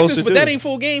everything I in ain't practice, supposed to but do. that ain't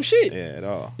full game shit. Yeah, at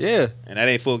all. Yeah. And that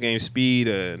ain't full game speed,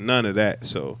 none of that.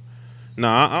 So, no,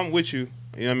 I'm with you.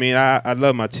 You know what I mean? I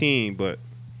love my team, but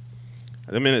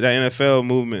the minute that NFL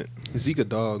movement, Zeke a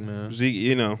dog, man. Zeke,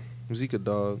 you know, Zeke a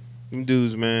dog. them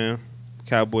dudes, man,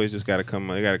 Cowboys just got to come.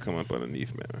 They got to come up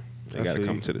underneath, man. They I got to feel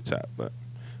come you. to the top. But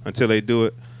until they do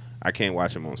it, I can't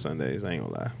watch them on Sundays. I ain't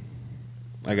gonna lie.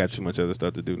 I got too much other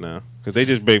stuff to do now because they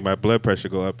just make my blood pressure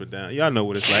go up and down. Y'all know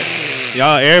what it's like.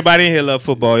 Y'all, everybody in here love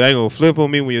football. Y'all ain't gonna flip on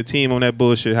me when your team on that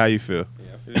bullshit. How you feel?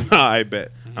 I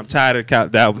bet. I'm tired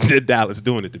of Dallas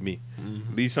doing it to me.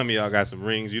 At least some of y'all got some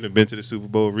rings. You done been to the Super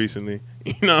Bowl recently.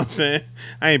 You know what I'm saying?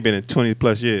 I ain't been in 20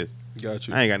 plus years. Got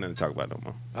you. I ain't got nothing to talk about no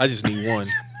more. I just need one.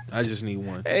 I just need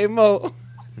one. Hey Mo,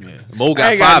 Yeah. Mo I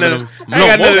got ain't 5 of nothing- them. I No,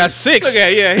 ain't Mo nothing- got 6. Look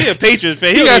at he a Patriots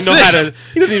fan. He He, got doesn't even know how 6.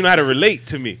 to. He doesn't even know how to relate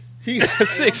to me. He got Hey,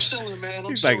 6. I'm chilling, man.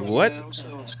 I'm He's like, chilling, what? man. I'm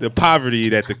chilling. The poverty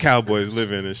that the Cowboys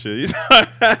live in and shit.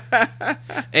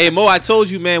 Hey, Mo, I told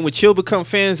you, man, when Chill become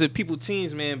fans of people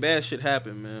teams, man, bad shit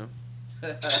happen, man.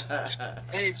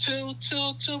 Hey, till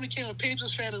became a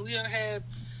Patriots fan, and we done had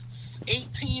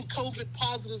 18 COVID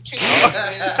positive cases,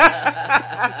 man.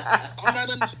 I'm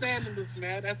not understanding this,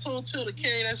 man. I told Till to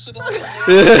carry that shit on,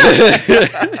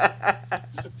 man.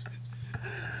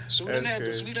 So we done That's had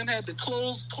this. crazy. We done had to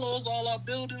close all our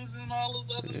buildings and all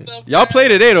this other stuff. Y'all man. play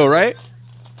today, though, right?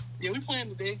 Yeah, we playing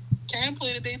today. Cam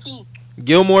play today too.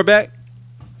 Gilmore back?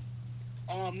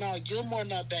 No, Gilmore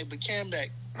not back, but Cam back.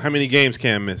 How many games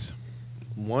Cam miss?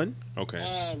 1? Okay,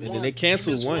 then they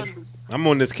canceled one. I'm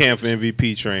on this Cam for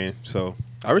MVP train, so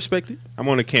I respect it. I'm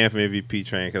on the Cam for MVP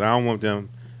train because I don't want them.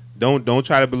 Don't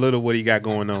try to belittle what he got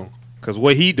going on because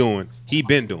what he doing, he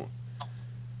been doing.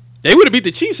 They would have beat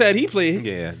the Chiefs had he played.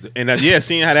 Yeah, and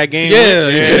seeing how that game. Yeah,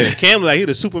 went, yeah. Cam like he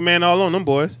the Superman all on them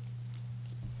boys.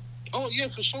 Oh yeah,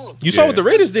 for sure. You saw Yeah. what the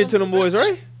Raiders did to them boys,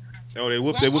 right? Oh, they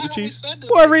whooped I the always Chiefs. said this.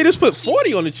 Boy, Raiders put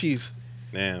 40 on the Chiefs.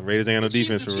 Damn, Raiders ain't got no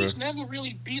defense the for real. Chiefs never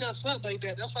really beat us up like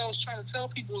that. That's why I was trying to tell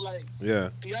people, like, Yeah,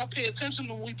 do y'all pay attention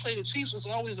when we play the Chiefs? It's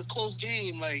always a close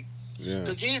game. Like, yeah,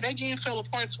 that game fell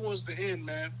apart towards the end,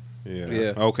 man. yeah.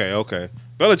 Yeah. Okay.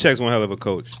 Belichick's one hell of a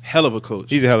coach. Hell of a coach.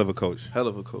 He's a hell of a coach. Hell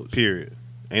of a coach. Period.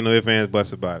 Ain't no ifs, ands,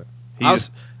 buts about it. I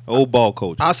He's Old ball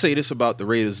coach. I'll say this about the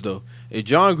Raiders though: if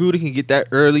John Gruden can get that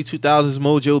early 2000s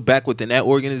mojo back within that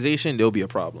organization, there'll be a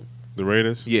problem. The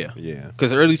Raiders? Yeah. Yeah.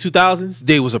 Because the early 2000s,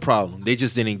 they was a problem. They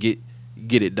just didn't get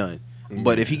it done.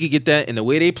 But if he could get that in the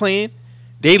way they playing,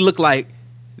 they look like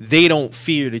they don't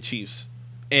fear the Chiefs.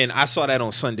 And I saw that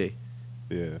on Sunday.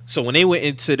 Yeah. So when they went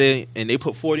into and they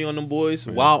put 40 on them boys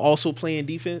while also playing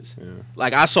defense, Yeah.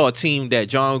 like I saw a team that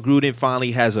John Gruden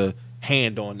finally has a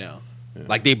hand on now. Yeah.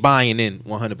 Like they buying in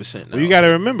 100% now. Well, you got to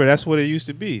remember, that's what it used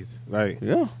to be. Like,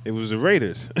 Yeah. it was the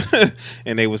Raiders.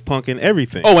 And they was punking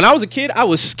everything. Oh, when I was a kid, I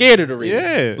was scared of the Raiders.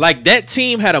 Yeah. Like, that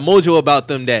team had a mojo about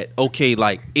them that, okay,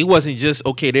 like, it wasn't just,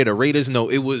 okay, they're the Raiders. No,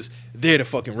 it was, they're the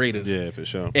fucking Raiders. Yeah, for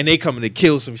sure. And they coming to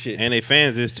kill some shit. And they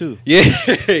fans is too. Yeah.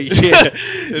 Yeah.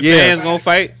 The Yeah. fans gonna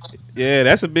fight. Yeah,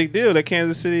 that's a big deal. That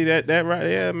Kansas City, that right,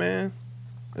 yeah, man.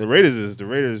 The Raiders.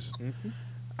 Mm-hmm.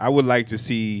 I would like to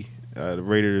see the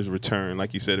Raiders return,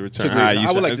 like you said, return To high. greatness. You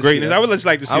I would said, like to see greatness. that. I would just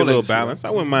like to see I a would little like to see balance. that.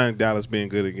 I wouldn't mind Dallas being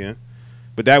good again,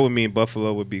 but that would mean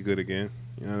Buffalo would be good again.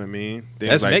 You know what I mean?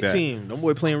 Things That's like next that. team. Them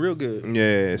boy playing real good.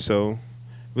 Yeah, so,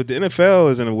 but the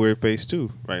NFL is in a weird place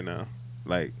too right now.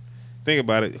 Like, think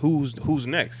about it. Who's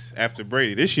next after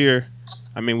Brady this year?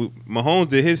 I mean, Mahomes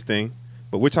did his thing,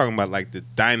 but we're talking about like the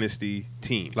dynasty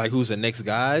team. Like, who's the next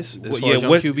guys? As Well, far as young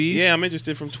what QBs? Yeah, I'm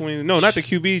interested from 20. No, not the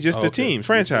QB, just Oh, the okay. team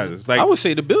franchises. Like, I would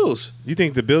say the Bills. you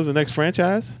think the Bills the next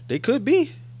franchise They could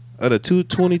be. of the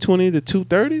 2020 the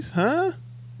 230s? Huh?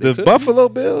 They The could Buffalo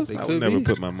Bills? They I could would never be.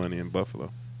 put my money in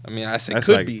Buffalo. I mean, I say That's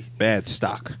could like be. bad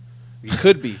stock. It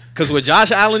could be. Because what Josh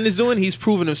Allen is doing, he's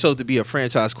proven himself to be a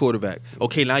franchise quarterback.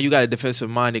 Okay, now you got a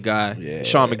defensive-minded guy, Yeah.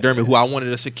 Sean McDermott, who I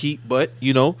wanted us to keep, but,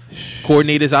 you know,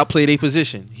 coordinators outplay their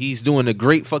position. He's doing a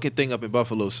great fucking thing up in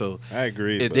Buffalo. So I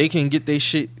agree. if but they can get their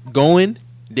shit going,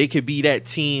 they could be that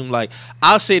team. Like,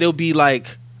 I'll say they'll be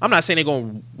like, I'm not saying they're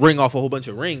going to ring off a whole bunch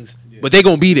of rings, but they're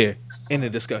going to be there in the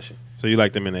discussion. So you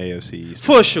like them in the AFC East?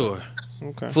 For sure.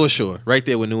 Okay. For sure. Right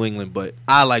there with New England. But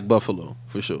I like Buffalo,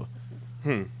 for sure.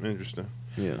 Interesting.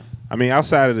 Yeah. I mean,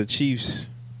 outside of the Chiefs,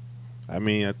 I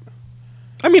mean,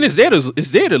 I mean, it's there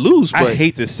to lose, but I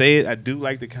hate to say it. I do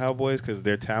like the Cowboys because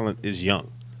their talent is young.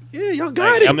 yeah, y'all Like,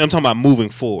 got it. I'm talking about moving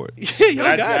forward. Yeah, y'all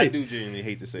I got I it. do genuinely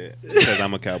hate to say it because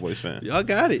I'm a Cowboys fan. Y'all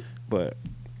got it. But,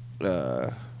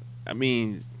 I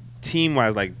mean,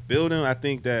 team-wise, like building, I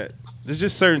think that there's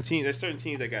just certain teams. There's certain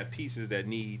teams that got pieces that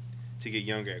need to get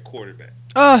younger at quarterback.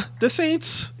 The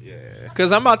Saints. Yeah.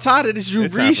 Cause I'm not tired of this Drew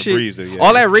It's time Brees for shit. Brees to- yeah.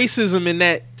 All that racism and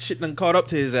that shit done caught up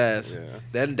to his ass.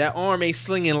 Yeah. That arm ain't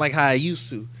slinging like how it used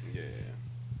to.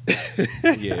 Yeah.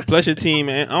 Yeah. Plus your team,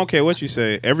 man. I don't care what you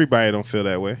say. Everybody don't feel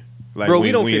that way. Like Bro, when,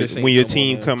 we don't when feel your, the same when your no more,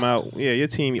 team man. come out. Yeah, your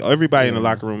team. Everybody in the Yeah.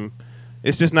 locker room.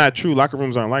 It's just not true. Locker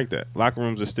rooms aren't like that. Locker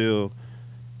rooms are still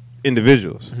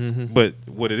individuals. Mhm. But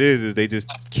what it is they just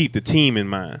keep the team in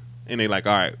mind. And they like,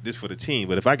 all right, this for the team.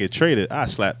 But if I get traded, I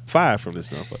slap 5 from this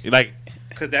motherfucker. Like,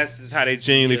 because that's just how they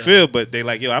genuinely Yeah. feel. But they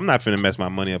like, yo, I'm not finna mess my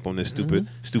money up on this stupidity.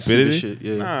 Stupid shit,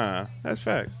 yeah. Nah, that's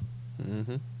facts.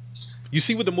 You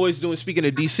see what the boys doing? Speaking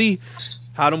of DC,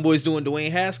 how them boys doing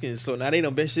Dwayne Haskins? So now they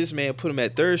done bench this man, put him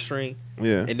at third string,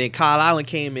 Yeah. and then Kyle Allen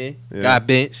came in, Yeah. got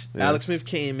benched. Yeah. Alex Smith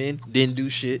came in, didn't do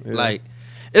shit. Yeah. Like,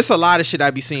 it's a lot of shit I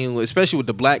be seeing, especially with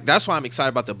the black. That's why I'm excited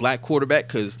about the black quarterback,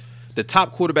 because the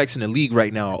top quarterbacks in the league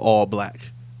right now are all black.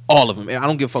 All of them. And I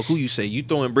don't give a fuck who you say. You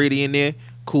throwing Brady in there,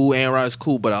 cool. Aaron Rodgers,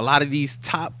 cool. But a lot of these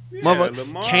top motherfuckers,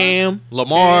 Lamar. Cam,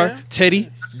 Lamar, Cam. Teddy,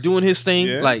 doing his thing.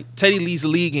 Yeah. Like, Teddy leads the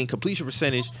league in completion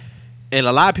percentage. And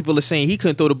a lot of people are saying he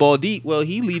couldn't throw the ball deep. Well,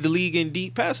 he lead the league in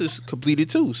deep passes completed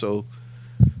too. So,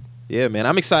 yeah, man,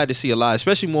 I'm excited to see a lot,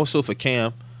 especially more so for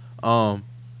Cam.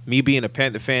 Me being a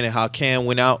Panther fan and how Cam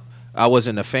went out, I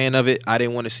wasn't a fan of it. I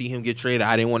didn't want to see him get traded.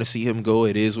 I didn't want to see him go.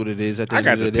 It is what it is. At the I end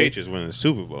got of the the day, Patriots winning the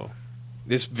Super Bowl.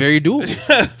 it's very doable.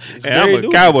 And I'm very a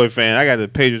doable. Cowboy fan. I got the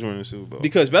Patriots winning the Super Bowl.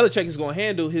 Because Belichick is going to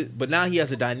handle his, but now he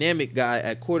has a dynamic guy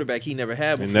at quarterback he never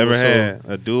had They before. never so had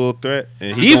a dual threat.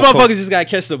 And These motherfuckers just got to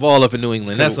catch the ball up in New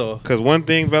England. That's all. Because one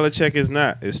thing Belichick is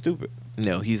not is stupid.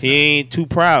 No, he's He not. ain't too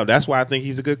proud. That's why I think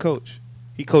he's a good coach.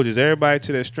 He coaches everybody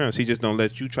to their strengths. He just don't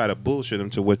let you try to bullshit him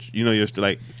to what you know you're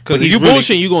like. Because but if he's you really-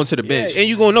 bullshit, you going to the bench. Yeah, and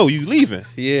you gonna know you leaving.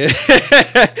 Yeah.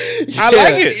 I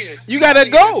like it. You gotta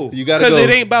go. You gotta because go. it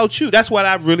ain't about you. That's what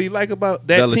I really like about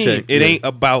that Belichick, team. It yeah. ain't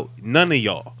about none of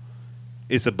y'all.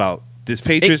 It's about this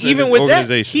Patriots And even and with that,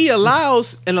 organization. he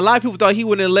allows, and a lot of people thought he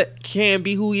wouldn't let Cam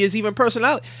be who he is, even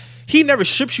personality. He never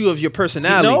strips you of your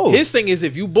personality. No. His thing is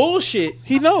if you bullshit,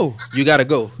 He know. you gotta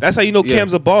go. That's how you know Yeah.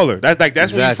 Cam's a baller. That's when you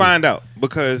Exactly. find out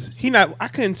because he not. I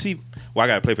couldn't see. Well, I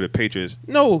gotta play for the Patriots.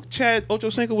 No, Chad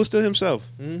Ochocinco was still himself.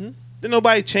 Mm-hmm. Didn't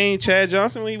nobody change Chad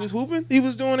Johnson when he was hooping? He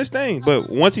was doing his thing. But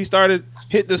once he started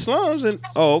hit the slums, and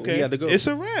okay, He had to go. it's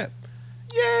a wrap.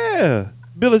 Yeah,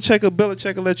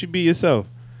 Belichick will let you be yourself.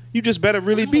 You just better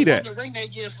really be that. The ring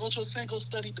that year if Ocho Cinco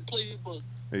studied the playbook.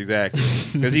 Exactly,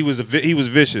 because he was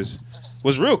vicious.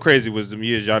 What's real crazy was the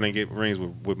years y'all didn't get rings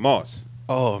with Moss.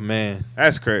 Oh man,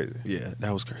 That's crazy. yeah,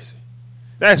 that was crazy.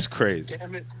 That's crazy.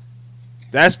 Damn it.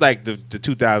 That's like the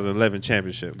 2011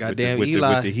 championship. Goddamn with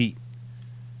Eli. the Heat.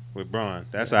 With Braun.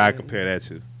 That's how I compare that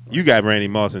to. You got Randy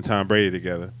Moss and Tom Brady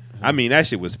together. I mean, that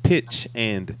shit was pitch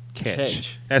and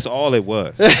catch. That's all it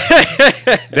was.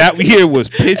 That year was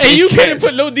pitch And and you catch. couldn't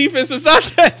put no defense inside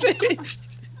that bitch.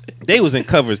 They was in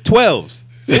covers 12s.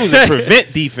 It was a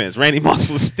prevent defense. Randy Moss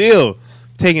was still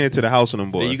taking it to the house on them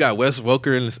boys. Then you got Wes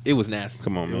Welker, and it was nasty.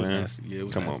 Come on, it man. Was nasty. Yeah, it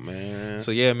was Come nasty. on, man.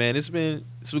 So yeah, man, it's been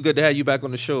good to have you back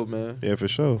on the show, man. Yeah, for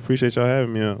sure. Appreciate y'all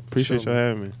having me on. Appreciate sure, y'all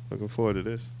having me. Looking forward to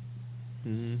this.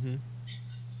 Mm-hmm.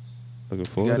 Looking You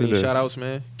forward got to any this. shout outs,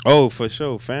 man? Oh, for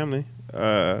sure. Family.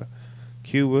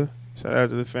 Cuba. Shout out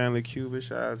to the family, Cuba.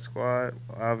 Shout out to Squad,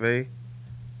 Ave.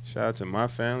 Shout out to my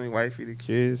family, wifey, the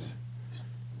kids.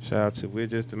 Shout out to We're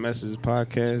Just the Messages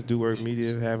podcast, Do Work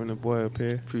Media, having the boy up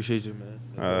here. Appreciate you,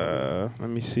 man. Let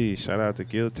me see. Shout out to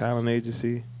Guild Talent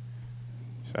Agency.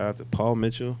 Shout out to Paul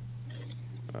Mitchell.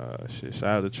 Shout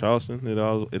out to Charleston. It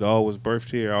all was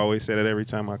birthed here. I always say that every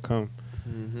time I come.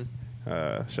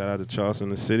 Mm-hmm. Shout out to Charleston,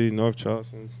 the city, North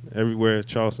Charleston. Everywhere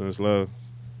Charleston is love.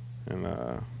 And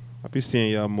I'll be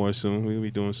seeing y'all more soon. We'll be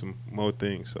doing some more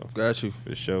things. So Got you.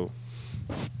 for sure.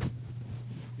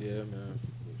 Yeah, man.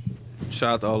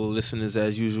 Shout out to all the listeners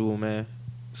as usual, man.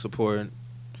 Supporting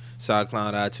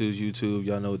SoundCloud, iTunes, YouTube.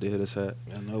 Y'all know what to hit us at.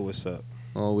 Y'all know what's up.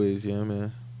 Always, yeah,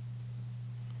 man.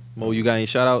 Mo, you got any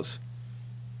shout outs?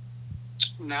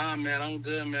 Nah, man, I'm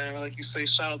good, man. Like you say,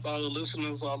 shout out to all the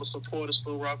listeners, all the supporters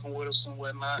still rocking with us and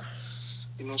whatnot.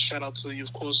 You know, shout out to you,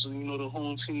 of course, you know, the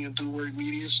home team, Do Work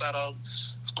Media. Shout out,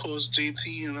 of course,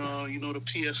 JT and, you know, the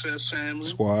PFS family.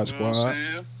 Squad. You know what I'm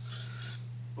saying?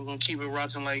 We're going to keep it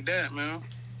rocking like that, man.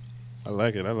 I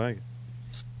like it.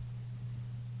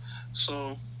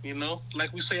 So, you know,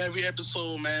 like we say every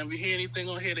episode, man, we hear anything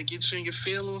on here that gets you in your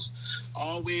feelings,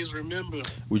 always remember,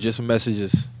 We just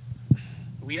messages.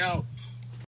 we out.